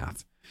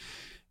 staff.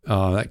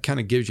 That kind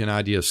of gives you an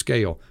idea of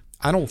scale.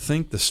 I don't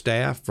think the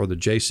staff for the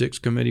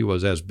J6 committee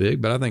was as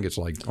big, but I think it's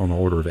like on the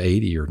order of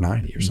 80 or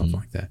 90 or something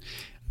like that.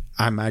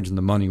 I imagine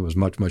the money was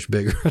much, much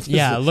bigger.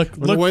 Yeah, look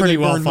pretty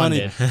well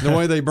funded. The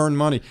way they burn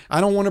money.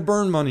 I don't want to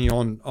burn money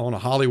on a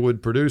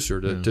Hollywood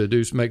producer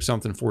to make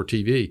something for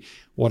TV.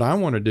 What I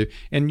want to do,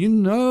 and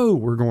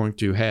we're going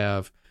to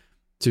have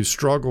to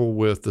struggle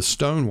with the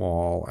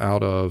stonewall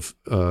out of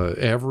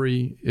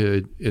every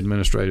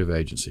administrative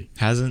agency.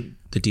 Hasn't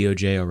the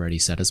DOJ already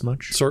said as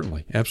much?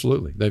 Certainly,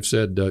 absolutely. They've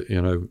said,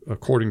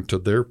 according to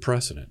their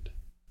precedent,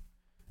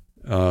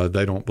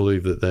 they don't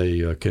believe that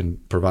they can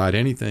provide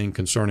anything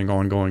concerning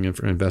ongoing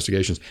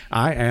investigations.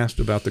 I asked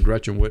about the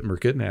Gretchen Whitmer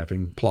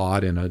kidnapping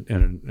plot in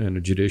a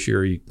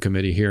Judiciary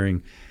Committee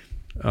hearing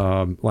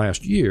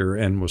last year,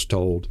 and was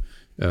told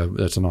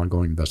that's an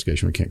ongoing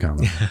investigation. We can't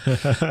comment.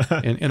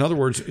 In other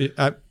words,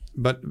 there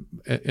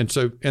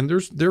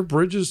are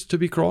bridges to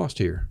be crossed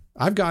here.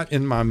 I've got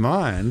in my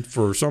mind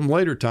for some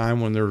later time,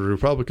 when there's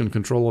Republican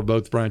control of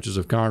both branches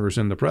of Congress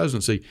and the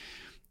presidency,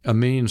 a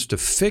means to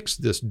fix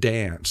this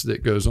dance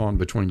that goes on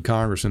between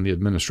Congress and the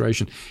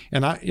administration.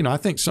 And I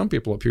think some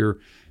people up here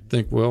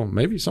think, well,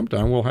 maybe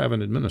sometime we'll have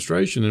an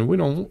administration, and we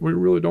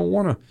really don't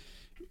want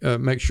to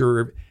make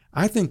sure.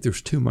 I think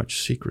there's too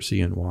much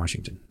secrecy in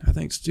Washington. I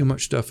think too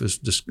much stuff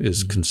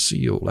is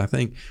concealed. I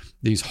think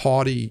these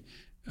haughty,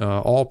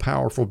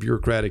 all-powerful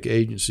bureaucratic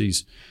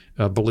agencies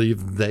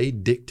believe they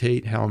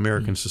dictate how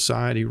American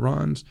society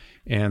runs,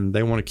 and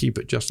they want to keep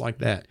it just like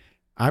that.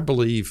 I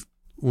believe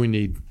we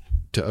need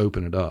to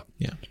open it up.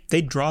 Yeah.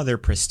 They draw their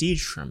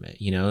prestige from it.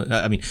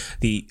 I mean,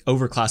 the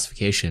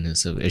overclassification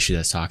is an issue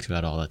that's talked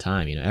about all the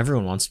time.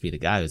 Everyone wants to be the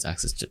guy who has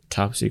access to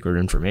top secret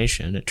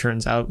information. It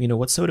turns out,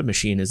 what soda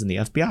machine is in the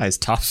FBI is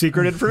top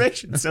secret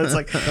information. So it's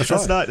like,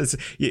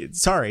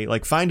 sorry,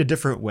 like find a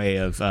different way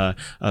of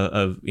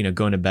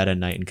going to bed at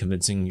night and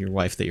convincing your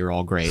wife that you're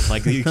all great.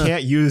 Like you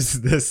can't use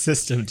this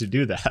system to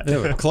do that.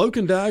 Yeah, cloak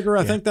and dagger.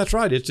 I think that's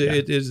right.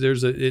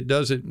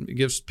 It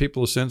gives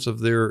people a sense of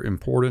their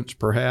importance,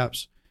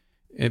 perhaps.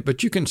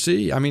 But you can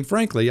see, I mean,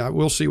 frankly,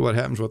 we'll see what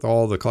happens with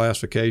all the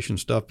classification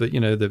stuff. But,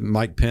 the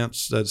Mike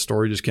Pence, that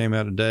story just came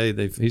out today.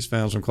 He's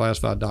found some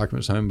classified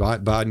documents at home.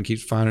 Biden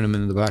keeps finding them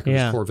in the back of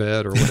his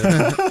Corvette or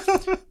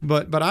whatever.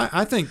 But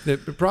I think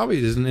that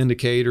probably is an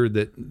indicator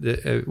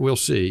that we'll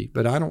see.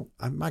 But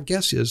my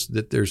guess is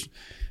that there's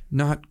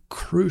not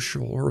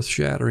crucial,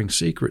 earth-shattering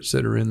secrets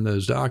that are in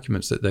those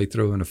documents that they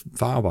throw in a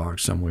file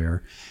box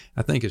somewhere.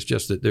 I think it's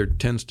just that there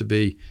tends to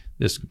be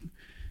this...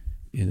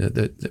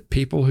 the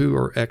people who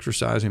are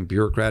exercising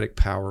bureaucratic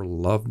power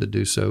love to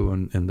do so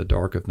in the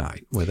dark of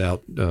night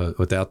without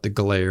the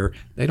glare.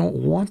 They don't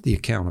want the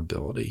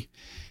accountability.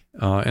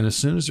 And as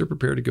soon as they're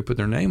prepared to go put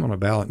their name on a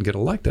ballot and get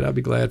elected, I'd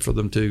be glad for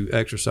them to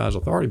exercise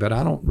authority. But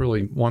I don't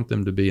really want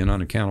them to be an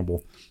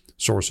unaccountable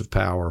source of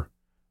power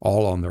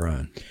all on their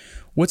own.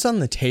 What's on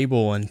the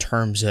table in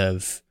terms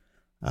of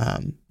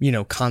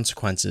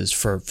consequences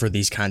for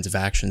these kinds of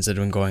actions that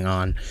have been going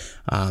on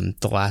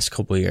the last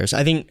couple of years?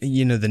 I think,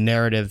 the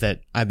narrative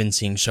that I've been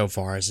seeing so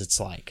far is it's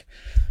like,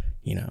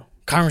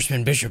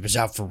 Congressman Bishop is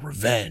out for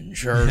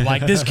revenge, or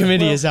like this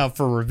committee is out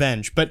for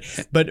revenge. But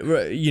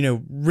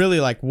really,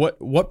 like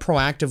what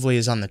proactively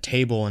is on the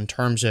table in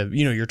terms of,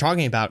 you're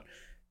talking about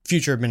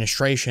future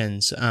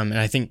administrations, and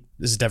I think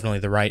this is definitely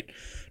the right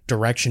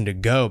direction to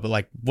go. But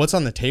like, what's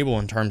on the table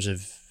in terms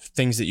of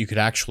things that you could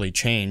actually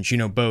change?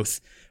 Both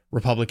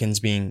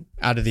Republicans being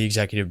out of the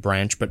executive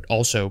branch, but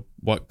also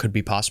what could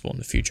be possible in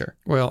the future?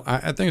 Well,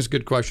 I think it's a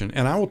good question.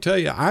 And I will tell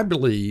you, I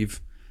believe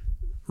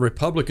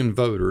Republican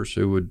voters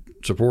who would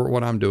support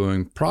what I'm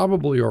doing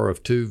probably are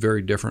of two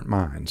very different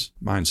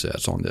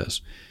mindsets on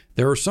this.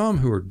 There are some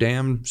who are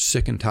damn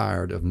sick and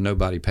tired of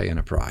nobody paying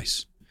a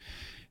price.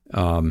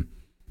 The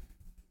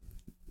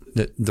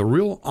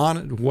real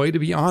way to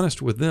be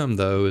honest with them,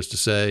 though, is to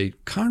say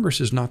Congress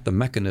is not the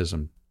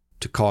mechanism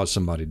to cause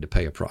somebody to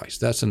pay a price.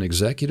 That's an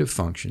executive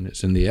function.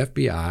 It's in the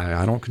FBI.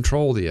 I don't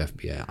control the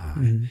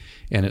FBI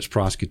and its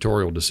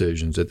prosecutorial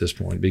decisions at this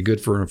point. It'd be good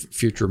for a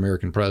future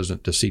American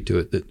president to see to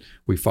it that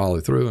we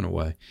follow through in a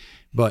way.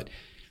 But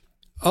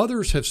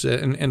others have said,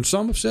 and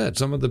some have said,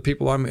 some of the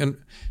people I'm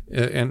in,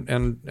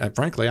 and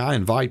frankly, I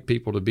invite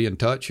people to be in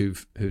touch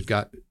who've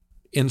got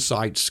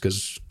insights,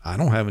 because I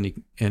don't have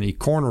any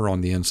corner on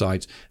the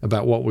insights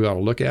about what we ought to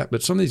look at.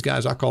 But some of these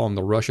guys, I call them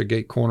the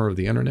Russiagate corner of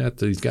the internet.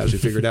 These guys who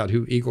figured out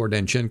who Igor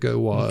Danchenko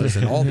was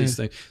and all these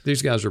things.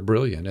 These guys are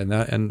brilliant,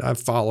 and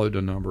I've followed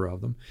a number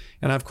of them,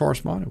 and I've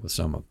corresponded with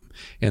some of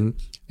them.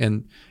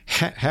 And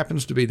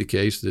happens to be the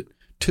case that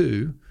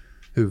two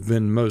who've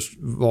been most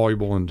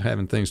voluble in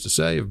having things to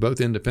say have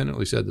both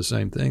independently said the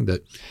same thing,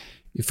 that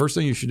the first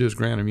thing you should do is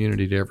grant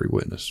immunity to every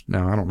witness.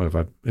 Now, I don't know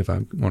if I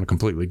want to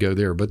completely go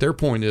there, but their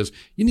point is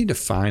you need to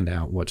find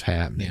out what's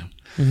happening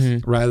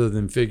rather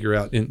than figure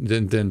out,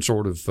 then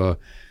sort of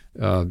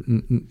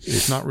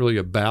it's not really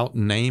about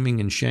naming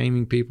and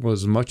shaming people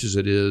as much as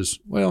it is,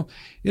 well,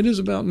 it is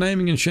about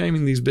naming and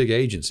shaming these big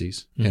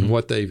agencies and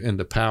what and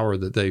the power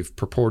that they've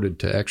purported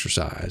to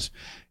exercise.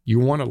 You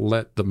want to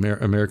let the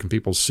American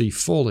people see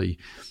fully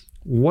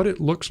what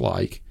it looks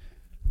like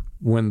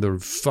when the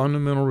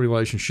fundamental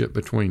relationship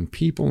between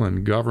people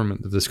and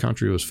government that this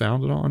country was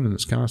founded on in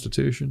its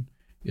Constitution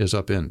is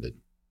upended.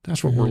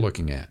 That's what we're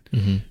looking at.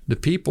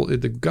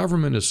 The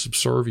government is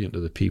subservient to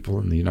the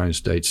people in the United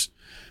States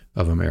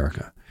of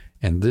America,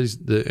 and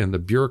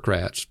the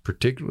bureaucrats,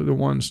 particularly the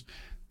ones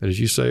that, as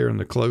you say, are in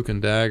the cloak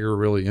and dagger,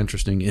 really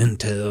interesting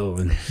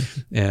intel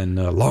and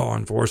law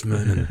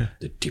enforcement and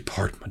the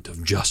Department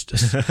of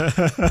Justice.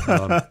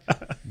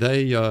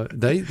 They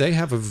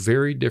have a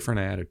very different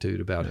attitude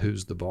about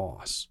who's the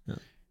boss,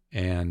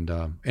 and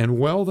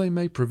well, they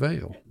may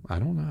prevail. I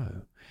don't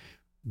know,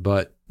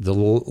 but the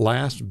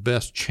last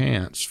best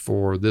chance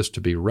for this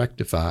to be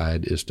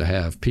rectified is to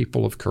have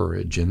people of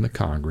courage in the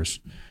Congress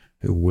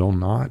who will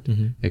not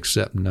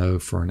accept no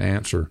for an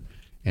answer.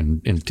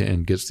 And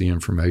gets the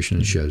information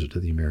and shows it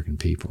to the American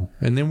people.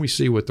 And then we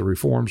see what the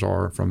reforms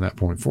are from that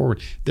point forward.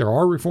 There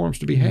are reforms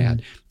to be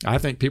had. I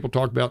think people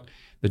talk about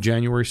the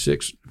January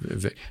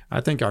 6th.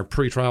 I think our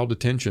pretrial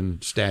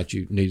detention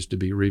statute needs to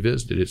be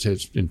revisited.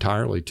 It's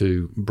entirely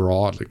too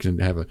broad. It can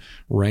have a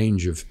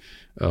range of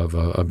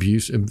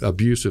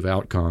abusive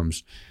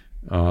outcomes.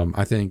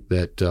 I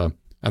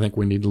think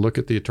we need to look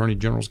at the Attorney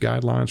General's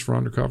guidelines for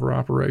undercover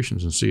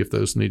operations and see if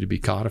those need to be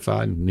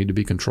codified and need to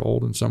be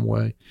controlled in some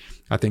way.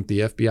 I think the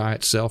FBI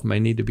itself may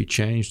need to be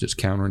changed. Its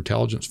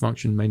counterintelligence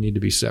function may need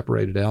to be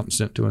separated out and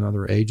sent to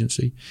another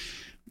agency.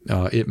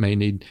 I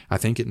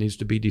think it needs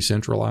to be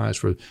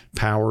decentralized, where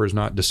power is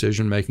not,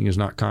 decision-making is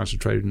not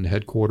concentrated in the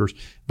headquarters,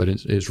 but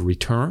it is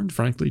returned,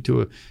 frankly,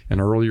 to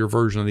an earlier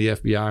version of the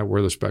FBI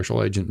where the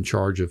special agent in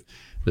charge of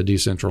the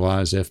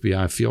decentralized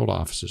FBI field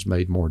offices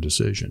made more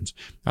decisions.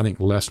 I think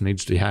less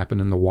needs to happen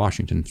in the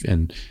Washington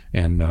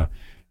and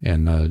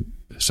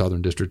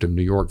Southern District of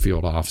New York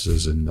field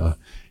offices, and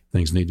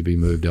things need to be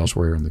moved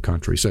elsewhere in the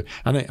country. So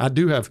I think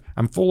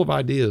I'm full of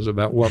ideas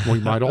about what we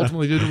might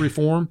ultimately do to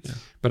reform,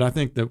 but I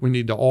think that we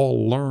need to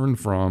all learn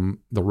from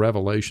the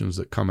revelations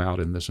that come out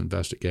in this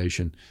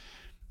investigation.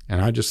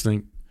 And I just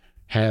think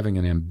having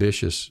an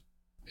ambitious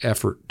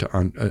effort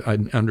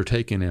to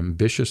undertake an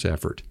ambitious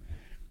effort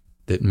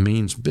that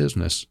means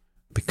business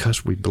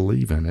because we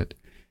believe in it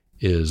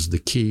is the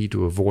key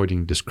to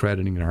avoiding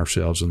discrediting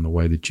ourselves in the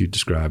way that you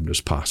described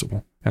as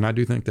possible. And I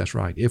do think that's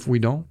right. If we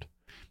don't,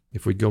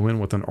 if we go in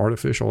with an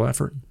artificial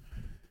effort,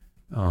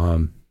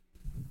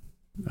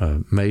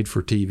 made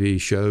for TV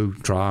show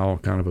trial,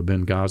 kind of a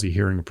Benghazi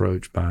hearing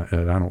approach I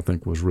don't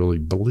think was really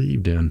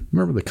believed in.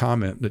 Remember the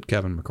comment that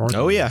Kevin McCarthy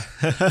made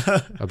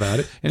about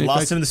it? And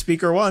lost him the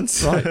speaker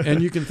once. Right.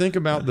 And you can think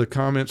about the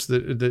comments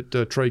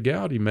that Trey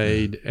Gowdy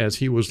made as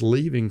he was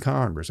leaving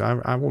Congress.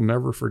 I will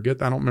never forget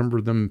that. I don't remember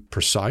them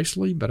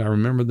precisely, but I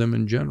remember them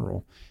in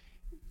general.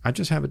 I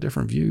just have a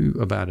different view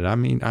about it. I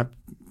mean,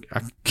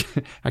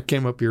 I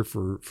came up here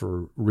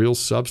for real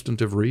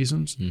substantive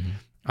reasons. Mm-hmm.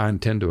 I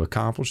intend to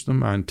accomplish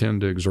them. I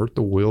intend to exert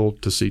the will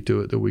to see to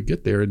it that we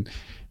get there. And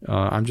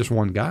I'm just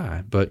one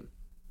guy, but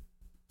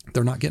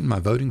they're not getting my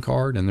voting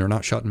card and they're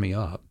not shutting me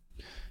up.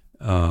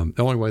 The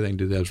only way they can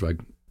do that is by,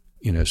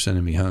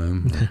 sending me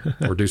home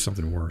or do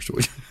something worse.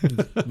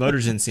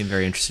 Voters didn't seem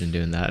very interested in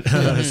doing that.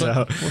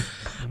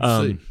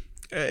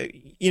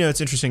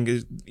 It's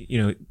interesting.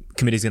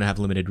 Committee's going to have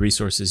limited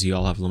resources. You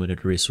all have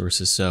limited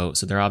resources. So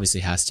there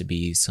obviously has to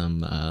be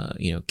some,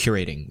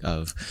 curating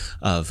of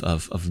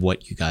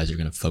what you guys are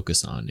going to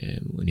focus on.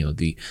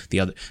 The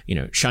other,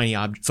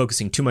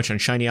 focusing too much on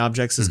shiny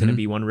objects is going to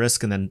be one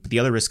risk. And then the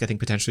other risk, I think,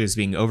 potentially is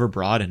being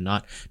overbroad and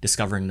not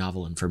discovering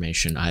novel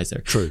information either.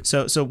 True.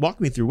 So walk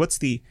me through what's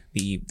the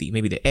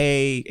maybe the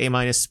A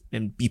minus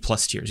and B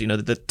plus tiers,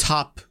 the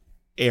top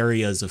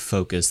areas of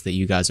focus that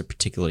you guys are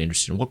particularly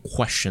interested in. What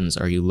questions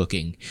are you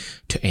looking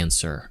to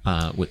answer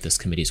with this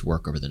committee's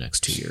work over the next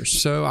 2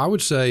 years? So I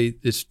would say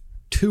it's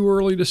too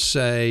early to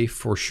say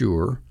for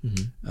sure.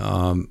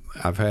 Mm-hmm.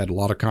 I've had a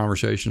lot of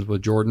conversations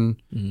with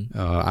Jordan. Mm-hmm.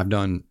 I've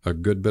done a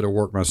good bit of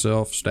work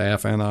myself.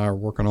 Staff and I are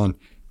working on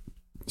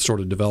sort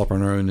of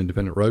developing our own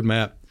independent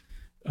roadmap.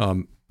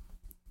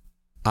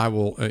 I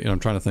will, I'm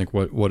trying to think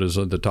what is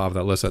at the top of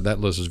that list. That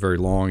list is very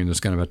long and it's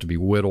going to have to be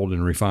whittled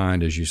and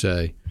refined, as you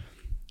say.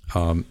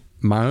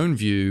 My own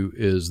view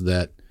is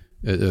that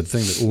the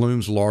thing that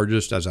looms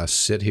largest as I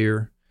sit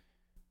here,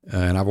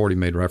 and I've already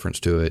made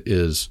reference to it,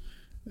 is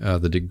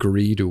the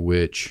degree to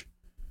which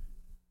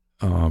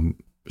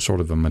sort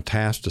of a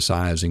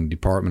metastasizing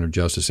Department of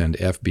Justice and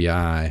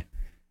FBI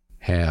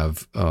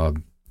have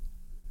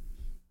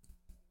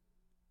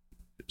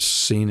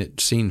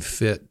seen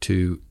fit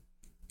to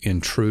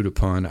intrude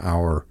upon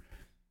our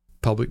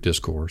public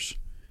discourse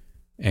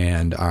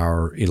and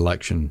our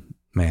election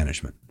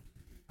management.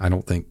 I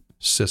don't think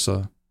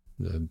CISA,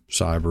 the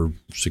cyber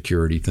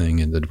security thing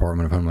in the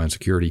Department of Homeland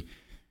Security,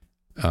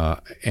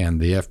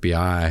 and the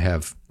FBI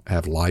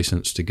have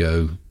license to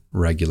go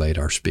regulate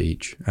our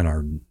speech and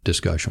our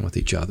discussion with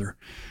each other.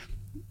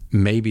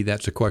 Maybe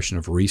that's a question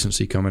of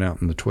recency coming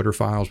out in the Twitter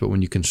files, but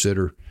when you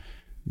consider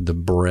the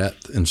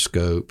breadth and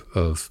scope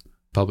of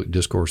public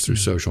discourse through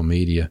social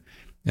media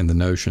and the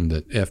notion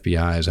that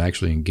FBI is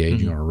actually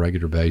engaging on a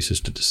regular basis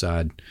to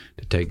decide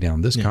to take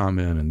down this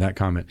comment and that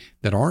comment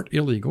that aren't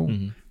illegal,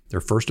 they're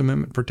First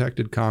Amendment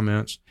protected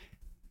comments.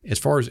 As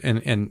far as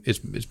and it's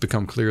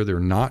become clear they're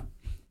not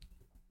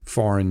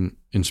foreign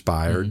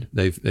inspired.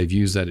 They've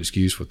used that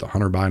excuse with the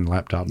Hunter Biden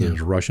laptop.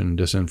 There's Russian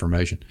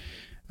disinformation.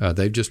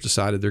 They've just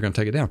decided they're going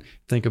to take it down.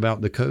 Think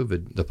about the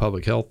COVID, the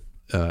public health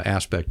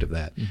aspect of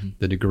that,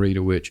 the degree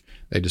to which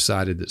they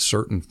decided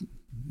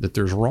that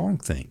there's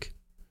wrongthink.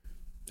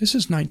 This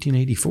is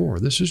 1984.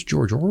 This is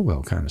George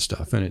Orwell kind of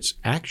stuff, and it's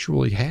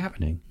actually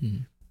happening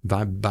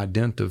by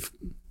dint of,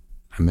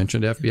 I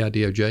mentioned FBI,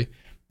 DOJ,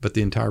 but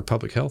the entire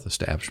public health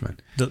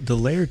establishment. The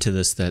layer to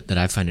this that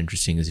I find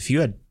interesting is if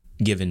you had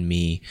given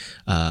me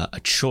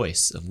a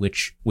choice of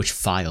which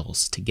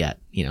files to get,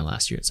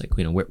 last year, it's like,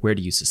 where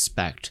do you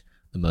suspect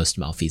the most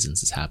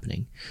malfeasance is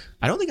happening?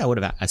 I don't think I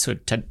would have.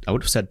 I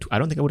would have said. I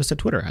don't think I would have said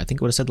Twitter. I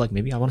think I would have said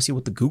maybe I want to see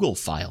what the Google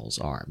files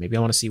are. Maybe I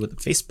want to see what the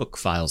Facebook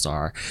files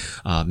are.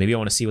 Maybe I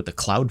want to see what the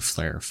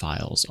Cloudflare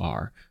files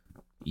are.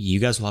 You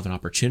guys will have an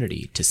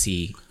opportunity to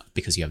see,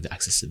 because you have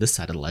access to this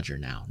side of the ledger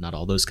now. Not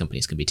all those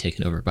companies can be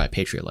taken over by a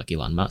patriot like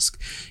Elon Musk.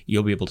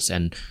 You'll be able to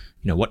send,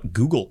 what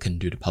Google can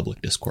do to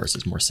public discourse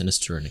is more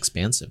sinister and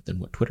expansive than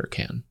what Twitter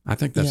can. I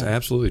think that's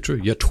absolutely true.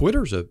 Yeah,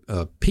 Twitter's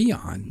a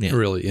peon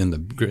really in the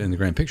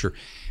grand picture.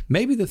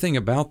 Maybe the thing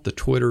about the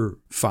Twitter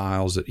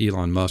files that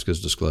Elon Musk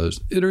has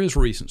disclosed, there is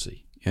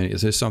recency, and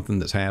it is something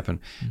that's happened.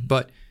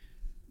 But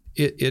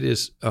it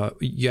is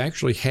you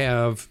actually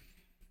have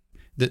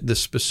the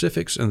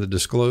specifics and the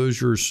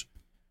disclosures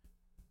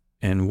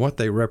and what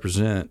they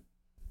represent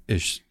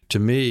is, to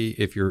me,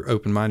 if you're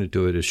open-minded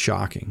to it, is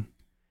shocking.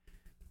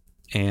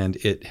 And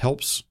it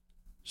helps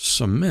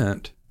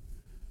cement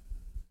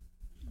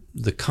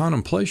the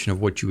contemplation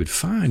of what you would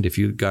find if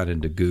you got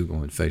into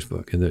Google and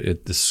Facebook and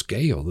the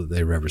scale that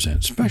they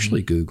represent,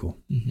 especially Google,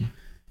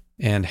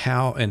 and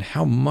how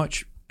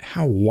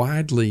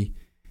widely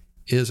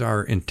is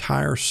our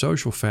entire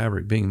social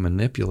fabric being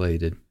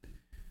manipulated,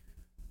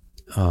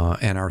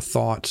 and our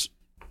thoughts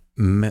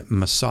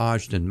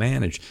massaged and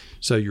managed.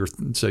 So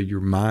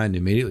your mind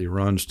immediately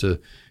runs to,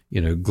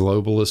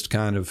 globalist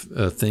kind of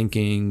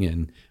thinking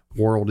and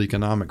World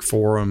Economic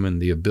Forum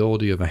and the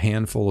ability of a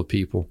handful of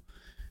people.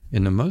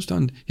 And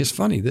it's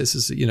funny. This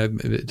is,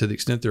 to the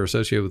extent they're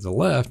associated with the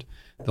left,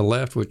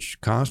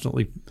 which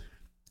constantly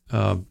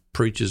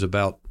preaches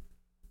about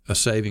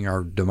saving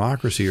our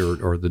democracy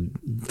or the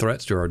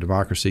threats to our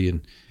democracy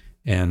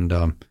and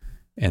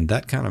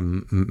that kind of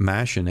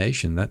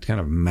machination, that kind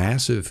of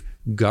massive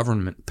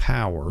government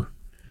power,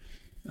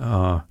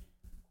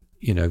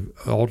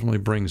 ultimately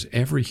brings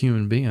every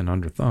human being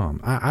under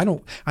thumb.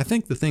 I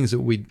think the things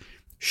that we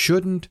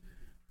shouldn't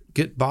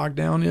get bogged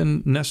down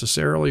in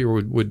necessarily,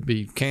 or would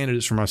be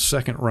candidates for my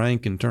second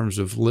rank in terms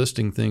of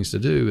listing things to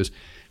do, is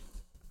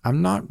I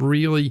don't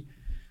really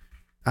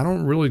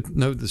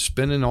know that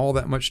spending all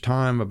that much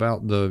time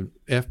about the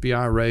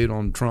FBI raid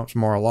on Trump's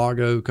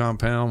Mar-a-Lago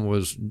compound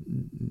was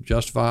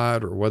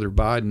justified, or whether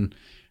Biden,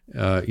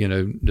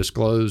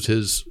 disclosed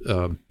his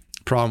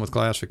problem with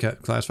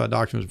classified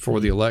documents before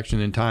the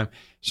election in time.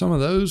 Some of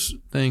those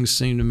things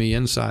seem to me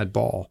inside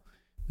ball.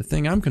 The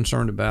thing I'm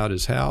concerned about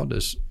is how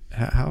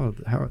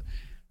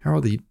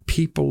are the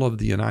people of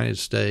the United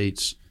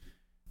States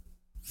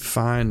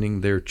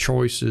finding their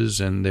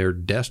choices and their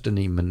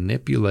destiny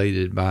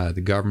manipulated by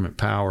the government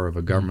power of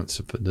a government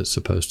that's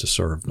supposed to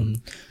serve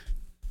them.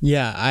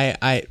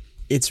 Yeah,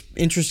 it's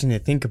interesting to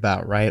think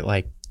about, right?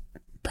 Like,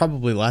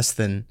 probably less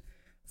than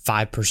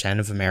 5%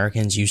 of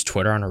Americans use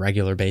Twitter on a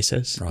regular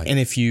basis. Right. And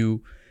if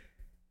you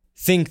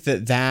think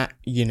that the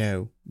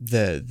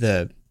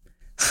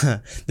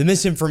the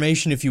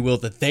misinformation, if you will,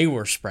 that they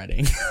were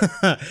spreading,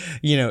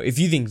 if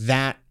you think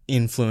that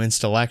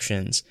influenced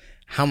elections,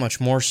 how much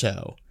more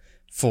so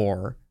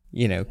for,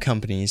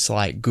 companies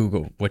like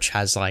Google, which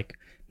has like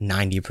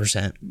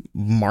 90%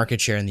 market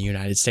share in the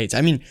United States.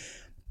 I mean,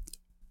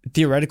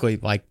 theoretically,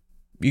 like,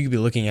 you could be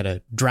looking at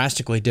a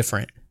drastically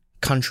different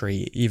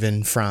country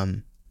even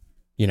from,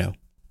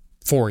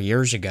 4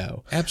 years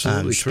ago.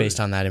 Absolutely true. Based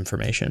on that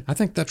information. I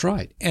think that's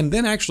right. And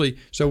then actually,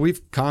 so we've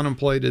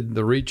contemplated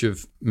the reach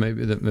of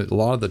maybe a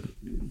lot of the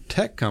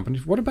tech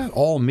companies. What about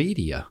all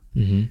media?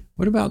 Mm-hmm.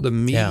 What about the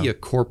media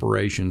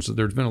corporations?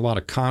 There's been a lot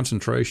of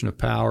concentration of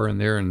power in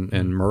there and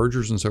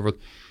mergers and so forth.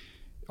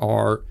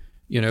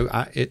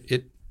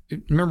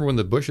 Remember when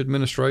the Bush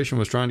administration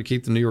was trying to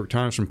keep the New York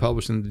Times from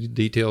publishing the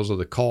details of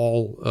the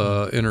call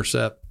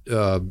intercept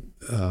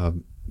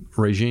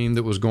regime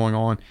that was going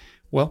on?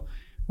 Well,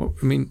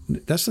 I mean,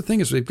 that's the thing,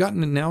 is they've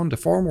gotten now into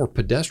far more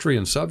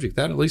pedestrian subject.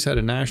 That at least had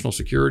a national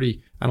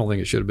security. I don't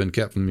think it should have been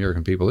kept from the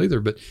American people either,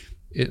 but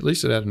at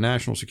least it had a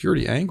national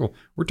security angle.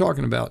 We're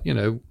talking about,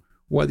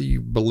 what do you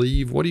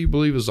believe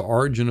is the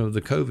origin of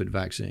the COVID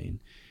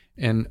vaccine,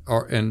 and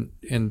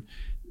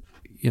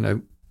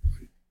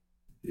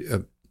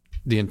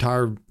the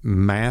entire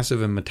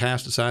massive and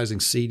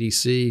metastasizing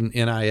CDC and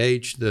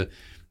NIH,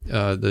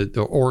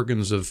 the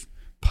organs of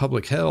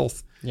public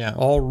health. Yeah.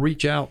 All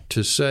reach out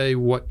to say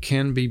what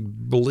can be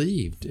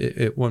believed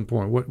at one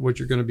point, what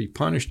you're going to be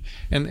punished,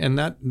 and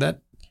that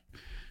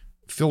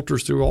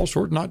filters through all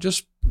sorts, not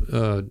just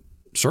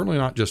certainly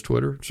not just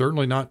Twitter,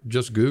 certainly not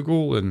just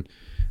Google and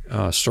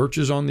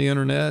searches on the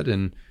internet,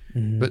 and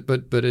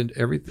but in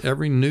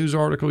every news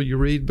article you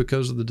read,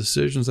 because of the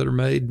decisions that are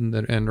made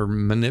and are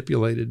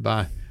manipulated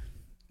by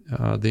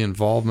the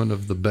involvement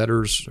of the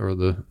betters or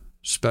the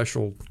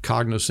special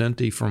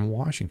cognoscenti from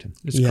Washington.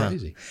 It's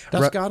crazy.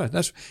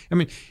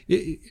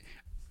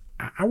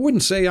 I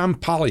wouldn't say I'm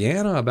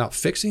Pollyanna about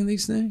fixing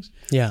these things.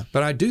 Yeah.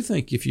 But I do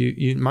think if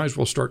you might as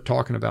well start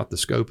talking about the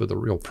scope of the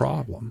real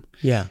problem.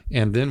 Yeah.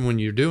 And then when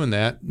you're doing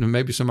that,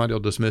 maybe somebody will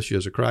dismiss you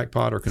as a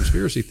crackpot or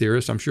conspiracy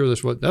theorist. I'm sure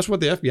that's what the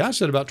FBI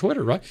said about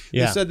Twitter, right?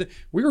 Yeah. They said that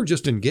we were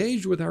just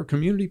engaged with our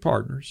community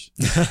partners,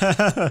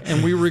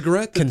 and we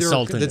regret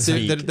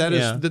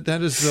that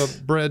that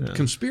is bred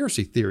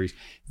conspiracy theories.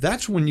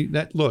 That's when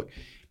look.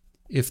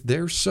 If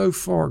they're so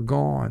far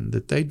gone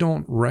that they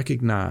don't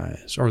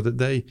recognize, or that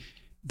they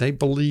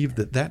believe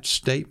that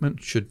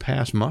statement should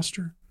pass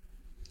muster,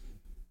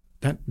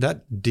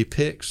 that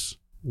depicts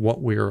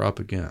what we are up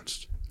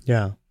against.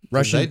 Yeah,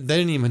 Russia. They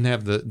didn't even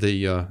have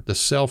the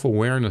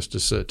self-awareness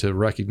to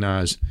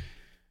recognize,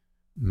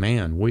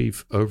 man,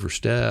 we've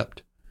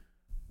overstepped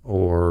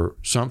or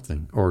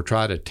something, or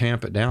try to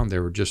tamp it down. They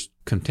were just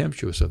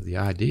contemptuous of the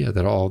idea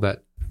that all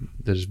that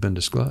has been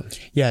disclosed.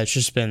 Yeah, it's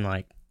just been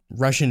like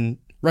Russian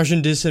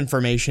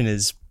disinformation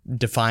is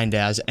defined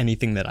as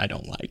anything that I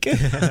don't like.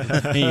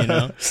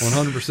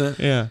 100%.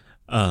 Yeah.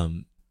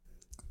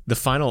 The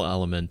final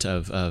element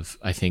of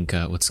I think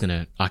what's going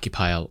to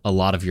occupy a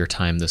lot of your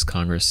time this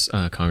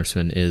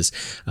Congressman is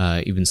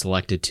you've been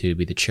selected to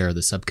be the chair of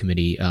the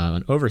subcommittee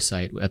on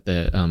oversight at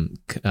the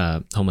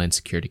Homeland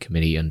Security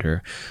Committee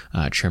under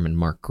Chairman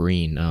Mark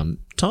Green.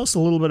 Tell us a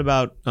little bit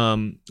about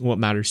what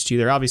matters to you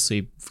there. Obviously,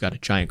 we've got a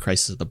giant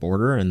crisis at the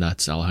border, and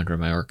that's Alejandro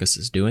Mayorkas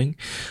is doing.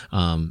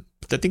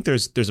 I think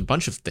there's a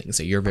bunch of things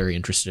that you're very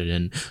interested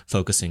in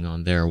focusing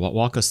on there.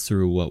 Walk us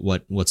through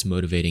what's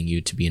motivating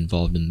you to be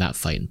involved in that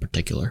fight in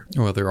particular.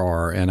 Well, there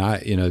are, and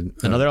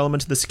another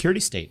element of the security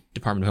state,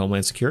 Department of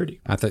Homeland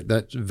Security. I think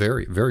that's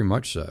very, very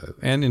much so.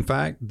 And in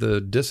fact,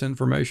 the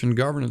Disinformation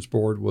Governance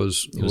Board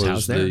was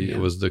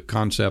the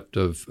concept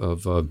of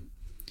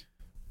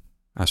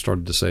I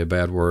started to say a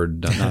bad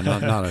word,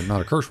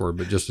 not a curse word,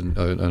 but just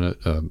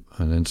an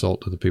insult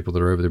to the people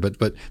that are over there.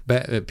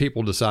 But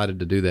people decided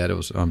to do that. It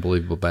was an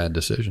unbelievable bad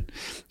decision.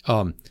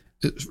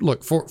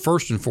 Look,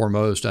 first and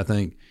foremost, I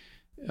think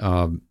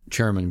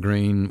Chairman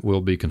Green will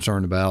be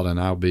concerned about, and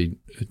I'll be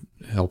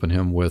helping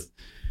him with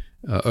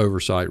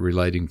oversight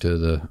relating to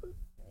the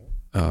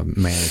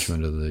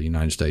management of the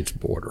United States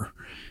border.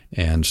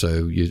 And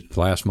so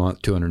last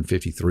month,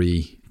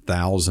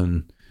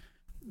 253,000,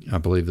 I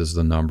believe is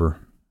the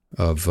number,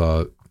 of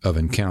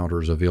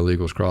encounters of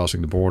illegals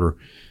crossing the border.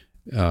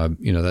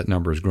 That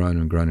number has grown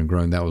and grown and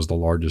grown. That was the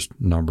largest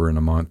number in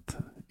a month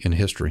in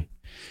history.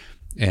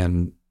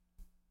 And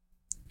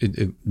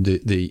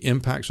the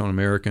impacts on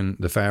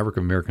the fabric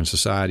of American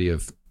society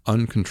of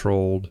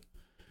uncontrolled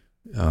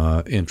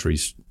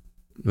entries,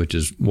 which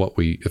is what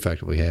we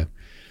effectively have,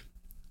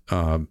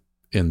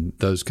 in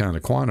those kind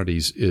of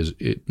quantities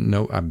I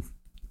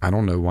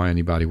don't know why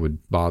anybody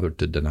would bother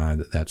to deny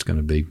that that's going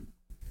to be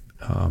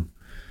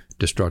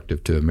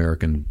destructive to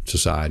American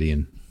society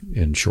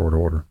in short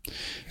order.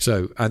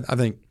 So I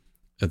think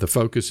the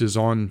focus is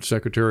on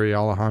Secretary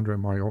Alejandro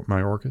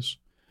Mayorkas.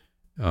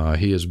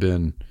 He has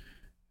been,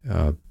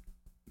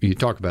 you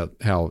talk about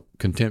how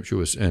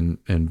contemptuous and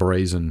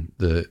brazen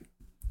the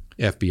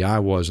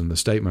FBI was in the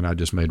statement I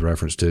just made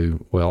reference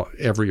to. Well,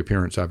 every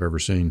appearance I've ever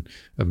seen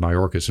of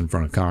Mayorkas in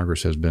front of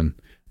Congress has been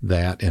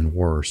that and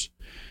worse.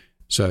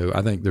 So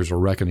I think there's a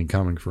reckoning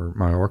coming for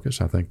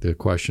Mayorkas. I think the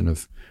question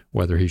of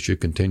whether he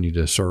should continue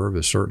to serve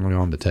is certainly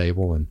on the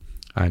table, and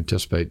I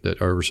anticipate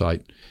that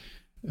Oversight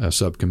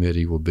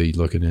Subcommittee will be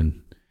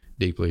looking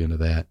deeply into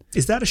that.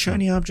 Is that a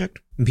shiny object,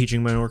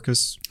 impeaching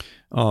Mayorkas?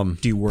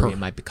 Do you worry it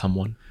might become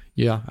one?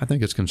 Yeah, I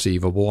think it's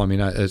conceivable. I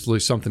mean, at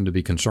least something to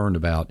be concerned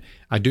about.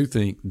 I do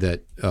think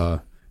that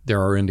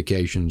there are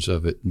indications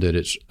of it that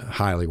it's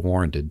highly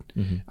warranted.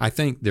 Mm-hmm. I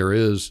think there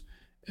is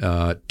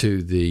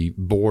to the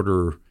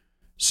border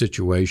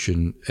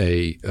situation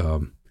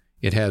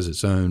it has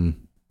its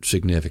own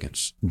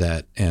significance,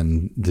 that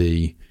and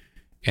the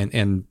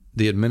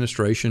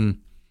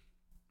administration,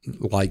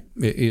 like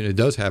it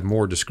does have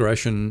more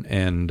discretion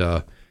and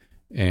to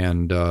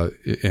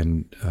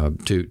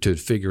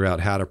figure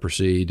out how to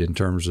proceed in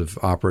terms of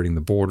operating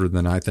the border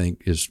than I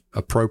think is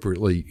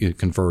appropriately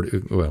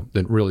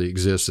that really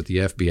exists at the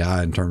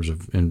FBI in terms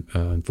of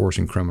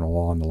enforcing criminal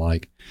law and the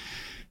like.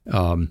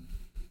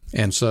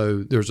 And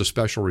so there's a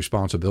special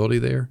responsibility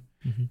there.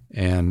 Mm-hmm.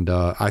 And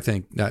I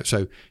think that,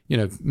 so,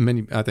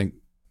 many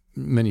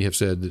have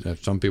said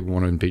that some people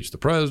want to impeach the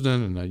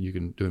president and that you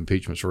can do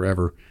impeachments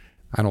forever.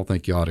 I don't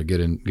think you ought to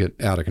get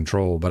out of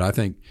control, but I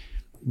think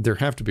there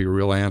have to be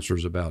real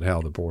answers about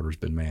how the border's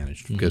been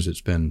managed, because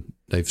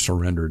they've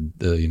surrendered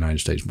the United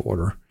States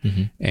border.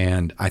 Mm-hmm.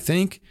 And I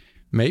think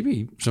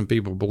maybe some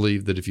people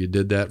believe that if you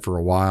did that for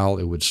a while,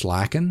 it would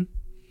slacken.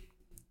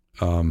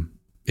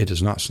 It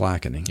is not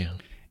slackening. Yeah.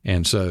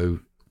 And so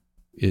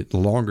the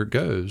longer it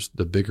goes,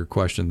 the bigger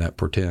question that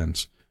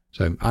portends.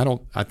 So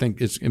I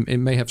think it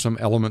may have some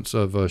elements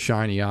of a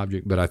shiny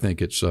object, but I think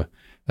that's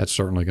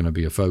certainly going to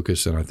be a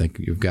focus. And I think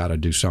you've got to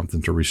do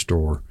something to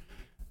restore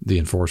the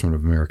enforcement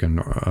of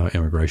American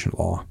immigration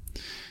law.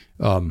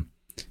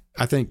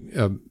 I think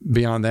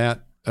beyond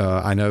that,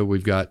 I know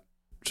we've got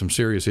some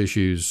serious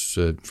issues,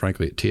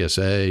 frankly, at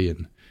TSA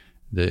and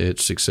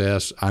its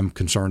success. I'm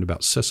concerned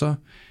about CISA,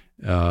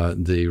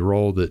 the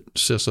role that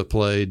CISA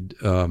played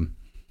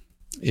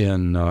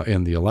in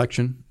the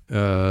election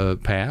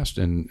past,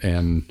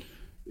 and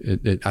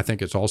I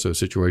think it's also a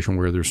situation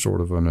where there's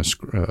sort of an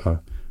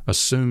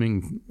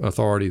assuming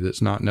authority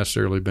that's not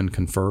necessarily been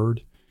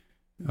conferred.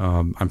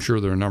 I'm sure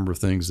there are a number of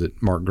things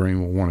that Mark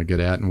Green will want to get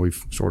at, and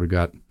we've sort of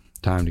got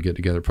time to get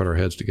together, put our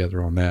heads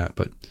together on that.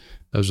 But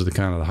those are the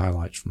kind of the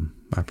highlights from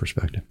my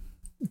perspective.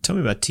 Tell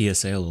me about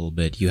TSA a little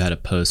bit. You had a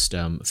post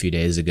a few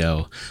days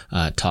ago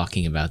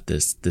talking about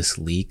this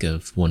leak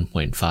of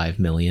 1.5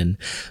 million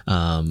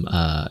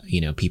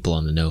people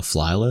on the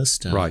no-fly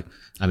list. Right.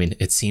 I mean,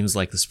 it seems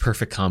like this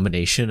perfect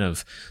combination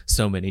of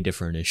so many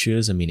different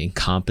issues. I mean,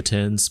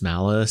 incompetence,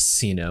 malice,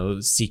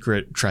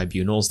 secret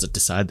tribunals that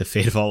decide the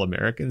fate of all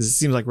Americans. It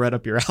seems like right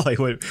up your alley.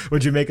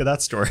 What'd you make of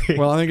that story?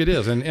 Well, I think it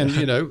is, and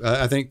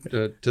I think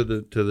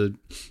to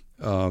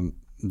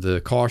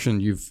the caution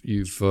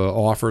you've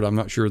offered, I'm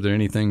not sure that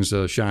anything's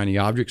a shiny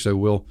object. So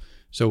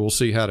we'll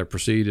see how to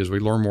proceed as we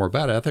learn more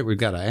about it. I think we've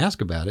got to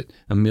ask about it.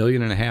 1.5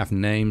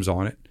 million names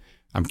on it.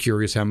 I'm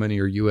curious how many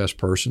are U.S.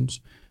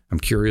 persons. I'm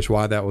curious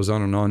why that was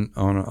on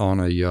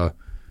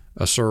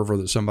a server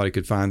that somebody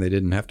could find. They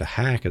didn't have to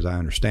hack, as I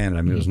understand it.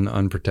 I mean, it was an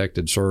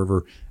unprotected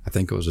server. I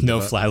think it was a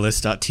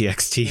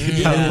noflylist.txt.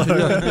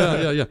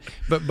 Yeah.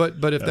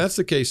 But if that's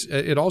the case,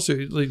 it also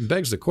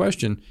begs the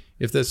question: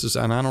 if this is,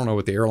 and I don't know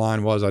what the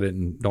airline was, I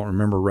don't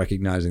remember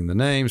recognizing the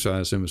name, so I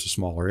assume it's a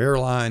smaller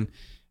airline.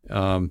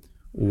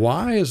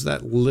 Why is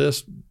that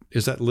list?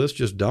 Is that list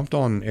just dumped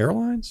on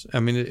airlines? I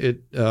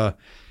mean,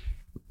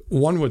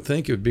 one would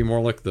think it would be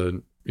more like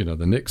the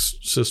NICS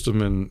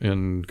system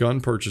in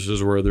gun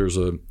purchases, where there's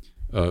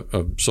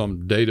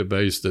some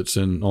database that's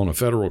on a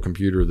federal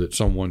computer that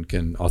someone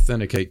can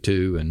authenticate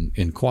to and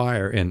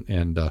inquire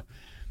and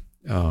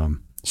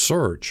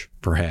search,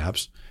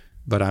 perhaps.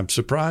 But I'm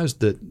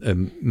surprised that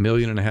 1.5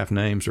 million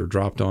names are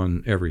dropped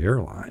on every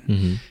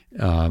airline.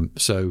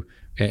 So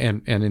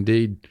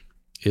indeed,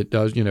 it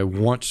does.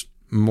 Once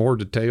if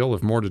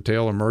more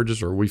detail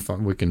emerges, or we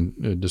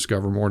can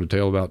discover more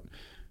detail about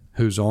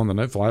who's on the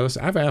no-fly list.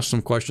 I've asked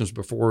some questions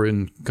before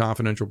in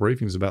confidential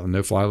briefings about the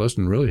no-fly list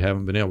and really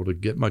haven't been able to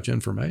get much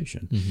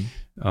information.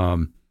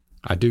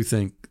 I do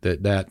think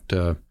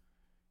that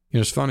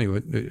it's funny.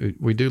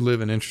 We do live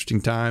in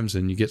interesting times,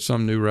 and you get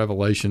some new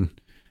revelation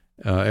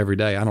every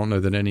day. I don't know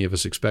that any of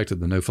us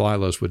expected the no-fly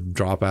list would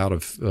drop out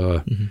of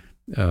the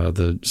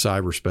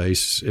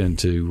cyberspace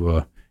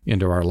into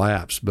our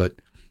laps, but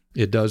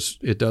it does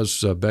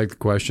beg the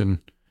question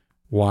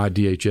why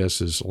DHS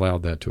has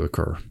allowed that to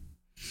occur.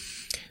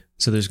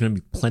 So there's going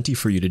to be plenty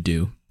for you to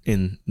do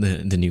in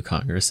the new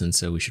Congress, and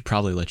so we should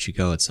probably let you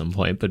go at some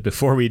point. But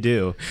before we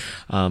do,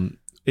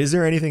 is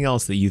there anything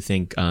else that you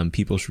think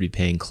people should be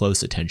paying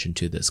close attention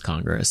to this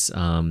Congress?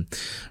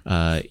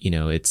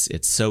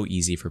 It's so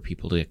easy for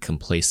people to get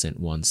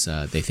complacent once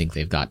they think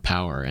they've got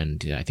power,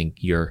 and I think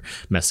your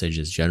message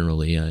is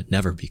generally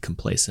never be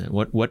complacent.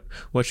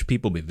 What should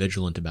people be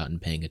vigilant about and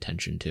paying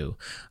attention to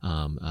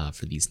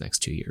for these next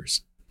 2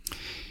 years?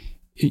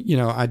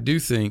 I do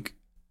think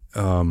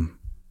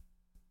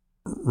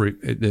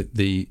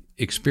the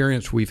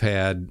experience we've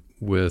had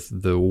with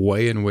the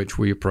way in which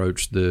we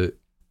approach the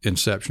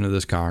inception of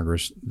this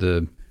Congress,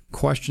 the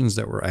questions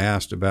that were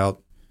asked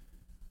about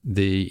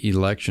the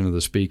election of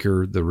the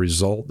Speaker, the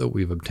result that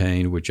we've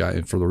obtained, which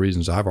for the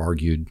reasons I've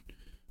argued,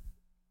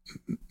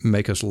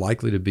 make us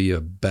likely to be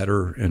a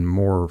better and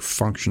more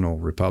functional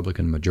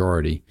Republican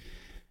majority.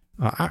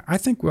 I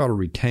think we ought to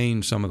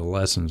retain some of the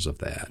lessons of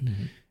that,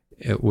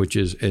 which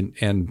is,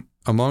 and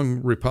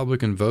among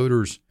Republican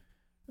voters,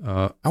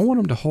 I want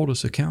them to hold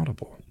us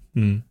accountable.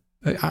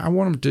 I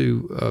want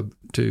them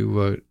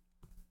to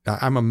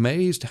I'm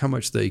amazed how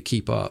much they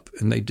keep up,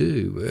 and they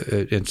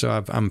do. And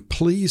so I'm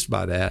pleased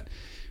by that.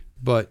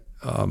 But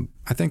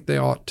I think they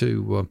ought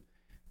to,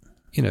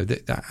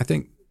 I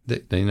think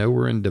that they know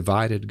we're in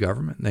divided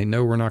government. They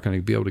know we're not going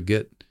to be able to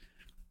get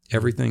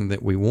everything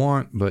that we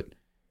want, but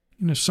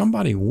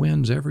somebody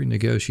wins every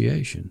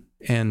negotiation.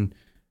 And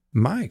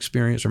my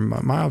experience or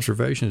my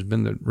observation has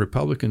been that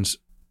Republicans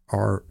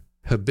are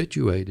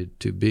habituated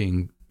to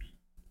being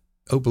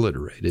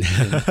obliterated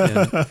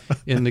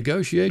in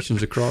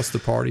negotiations across the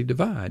party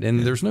divide, and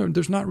there's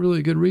not really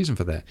a good reason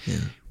for that.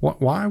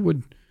 Why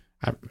would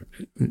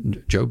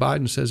Joe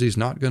Biden says he's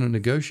not going to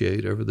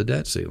negotiate over the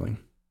debt ceiling?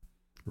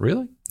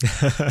 Really?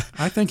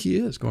 I think he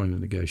is going to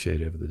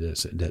negotiate over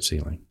the debt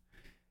ceiling,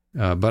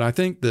 but I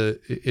think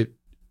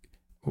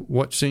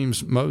what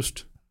seems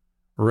most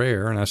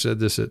rare, and I said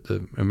this at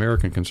the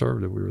American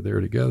Conservative, we were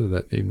there together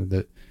that evening,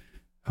 that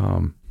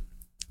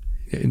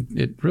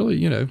it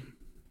really,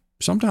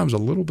 sometimes a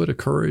little bit of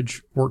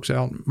courage works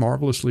out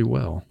marvelously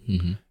well.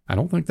 I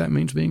don't think that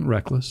means being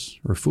reckless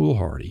or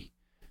foolhardy.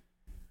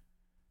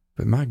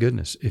 But my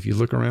goodness, if you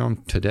look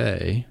around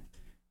today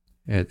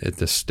at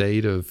the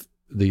state of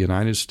the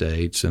United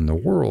States and the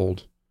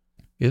world,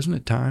 isn't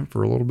it time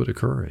for a little bit of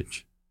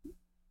courage?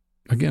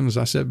 Again, as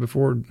I said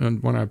before,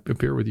 and when I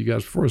appeared with you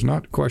guys before, it's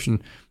not a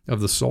question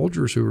of the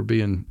soldiers who are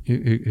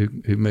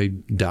who may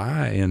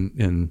die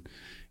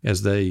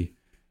as they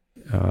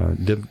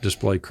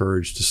display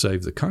courage to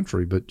save the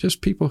country, but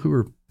just people who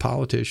are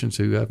politicians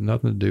who have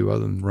nothing to do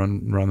other than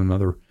run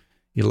another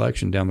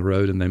election down the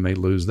road, and they may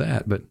lose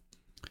that. But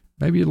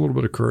maybe a little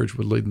bit of courage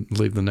would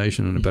leave the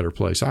nation in a better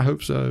place. I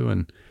hope so,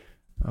 and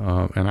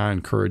I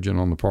encourage it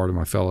on the part of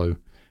my fellow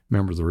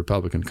members of the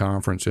Republican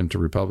Conference, and to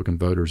Republican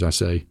voters, I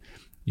say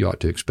you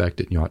ought to expect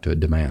it and you ought to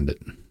demand it.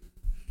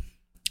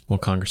 Well,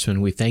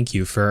 Congressman, we thank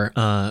you for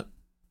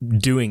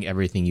doing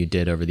everything you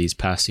did over these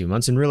past few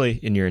months, and really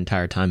in your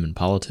entire time in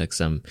politics.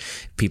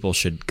 People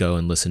should go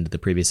and listen to the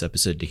previous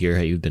episode to hear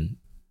how you've been,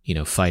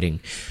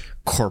 fighting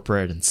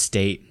corporate and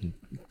state and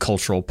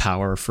cultural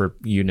power for,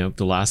 the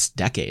last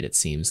decade, it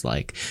seems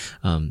like.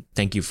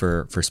 Thank you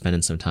for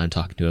spending some time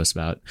talking to us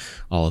about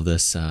all of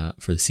this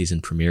for the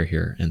season premiere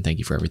here, and thank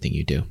you for everything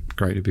you do.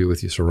 Great to be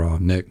with you, Sarah.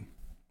 Nick,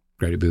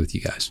 great to be with you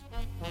guys.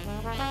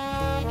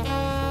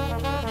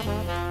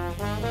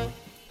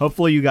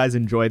 Hopefully you guys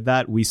enjoyed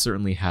that. We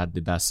certainly had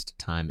the best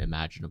time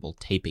imaginable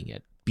taping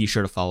it. Be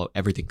sure to follow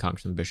everything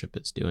Congressman Bishop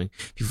is doing.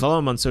 If you follow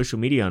him on social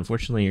media,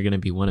 unfortunately, you're going to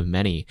be one of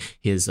many.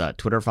 His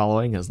Twitter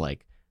following is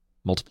like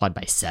multiplied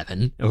by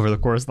 7 over the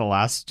course of the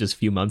last just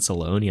few months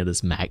alone. He had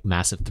this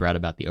massive thread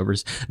about the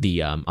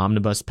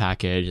omnibus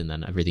package, and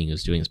then everything he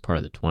was doing as part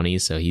of the 20.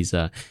 So he's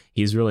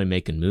really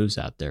making moves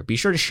out there. Be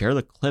sure to share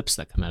the clips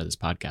that come out of this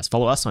podcast.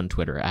 Follow us on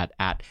Twitter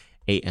at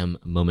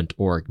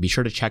ammoment.org. Be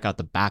sure to check out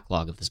the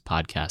backlog of this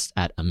podcast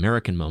at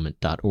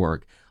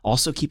americanmoment.org.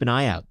 Also, keep an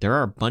eye out. There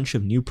are a bunch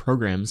of new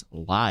programs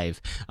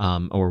live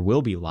or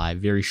will be live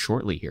very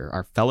shortly here.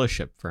 Our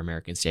Fellowship for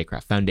American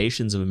Statecraft,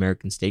 Foundations of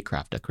American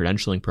Statecraft, a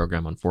credentialing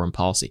program on foreign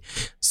policy,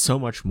 so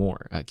much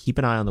more. Keep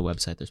an eye on the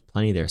website. There's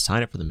plenty there.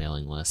 Sign up for the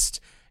mailing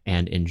list.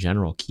 And in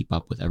general, keep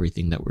up with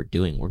everything that we're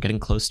doing. We're getting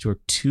close to our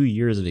 2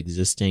 years of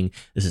existing.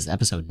 This is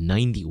episode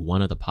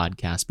 91 of the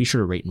podcast. Be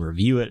sure to rate and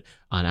review it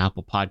on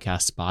Apple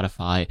Podcasts,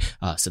 Spotify,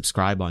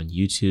 subscribe on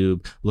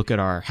YouTube. Look at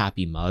our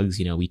happy mugs.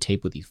 We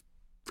tape with these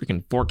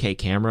freaking 4K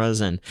cameras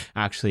and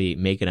actually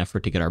make an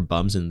effort to get our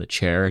bums in the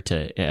chair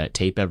to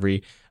tape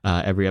every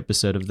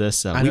episode of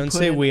this. I don't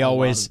say we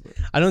always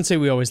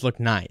look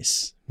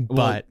nice.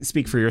 But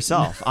speak for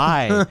yourself.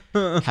 I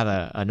have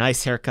a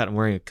nice haircut. I'm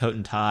wearing a coat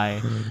and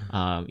tie.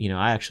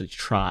 I actually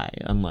try.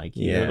 Unlike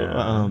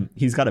you,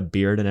 he's got a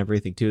beard and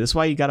everything too. That's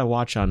why you got to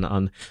watch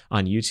on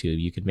YouTube.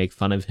 You could make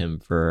fun of him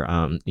for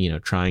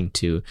trying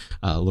to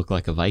look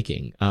like a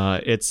Viking.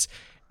 It's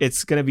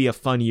going to be a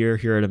fun year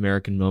here at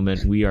American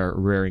Moment. We are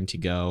raring to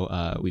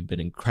go. We've been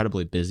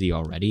incredibly busy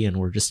already, and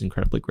we're just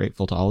incredibly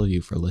grateful to all of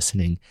you for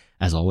listening,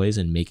 as always,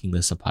 and making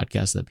this a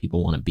podcast that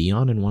people want to be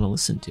on and want to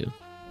listen to.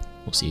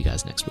 We'll see you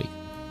guys next week.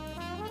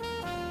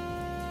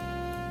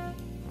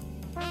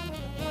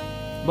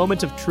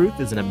 Moment of Truth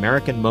is an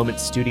American Moment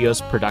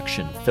Studios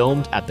production,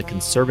 filmed at the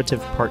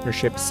Conservative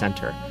Partnership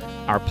Center.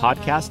 Our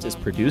podcast is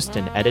produced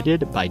and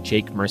edited by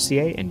Jake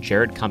Mercier and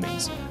Jared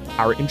Cummings.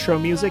 Our intro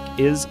music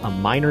is A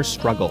Minor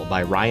Struggle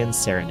by Ryan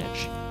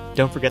Serenich.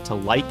 Don't forget to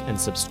like and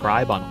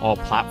subscribe on all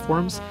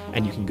platforms,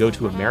 and you can go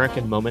to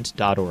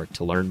AmericanMoment.org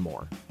to learn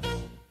more.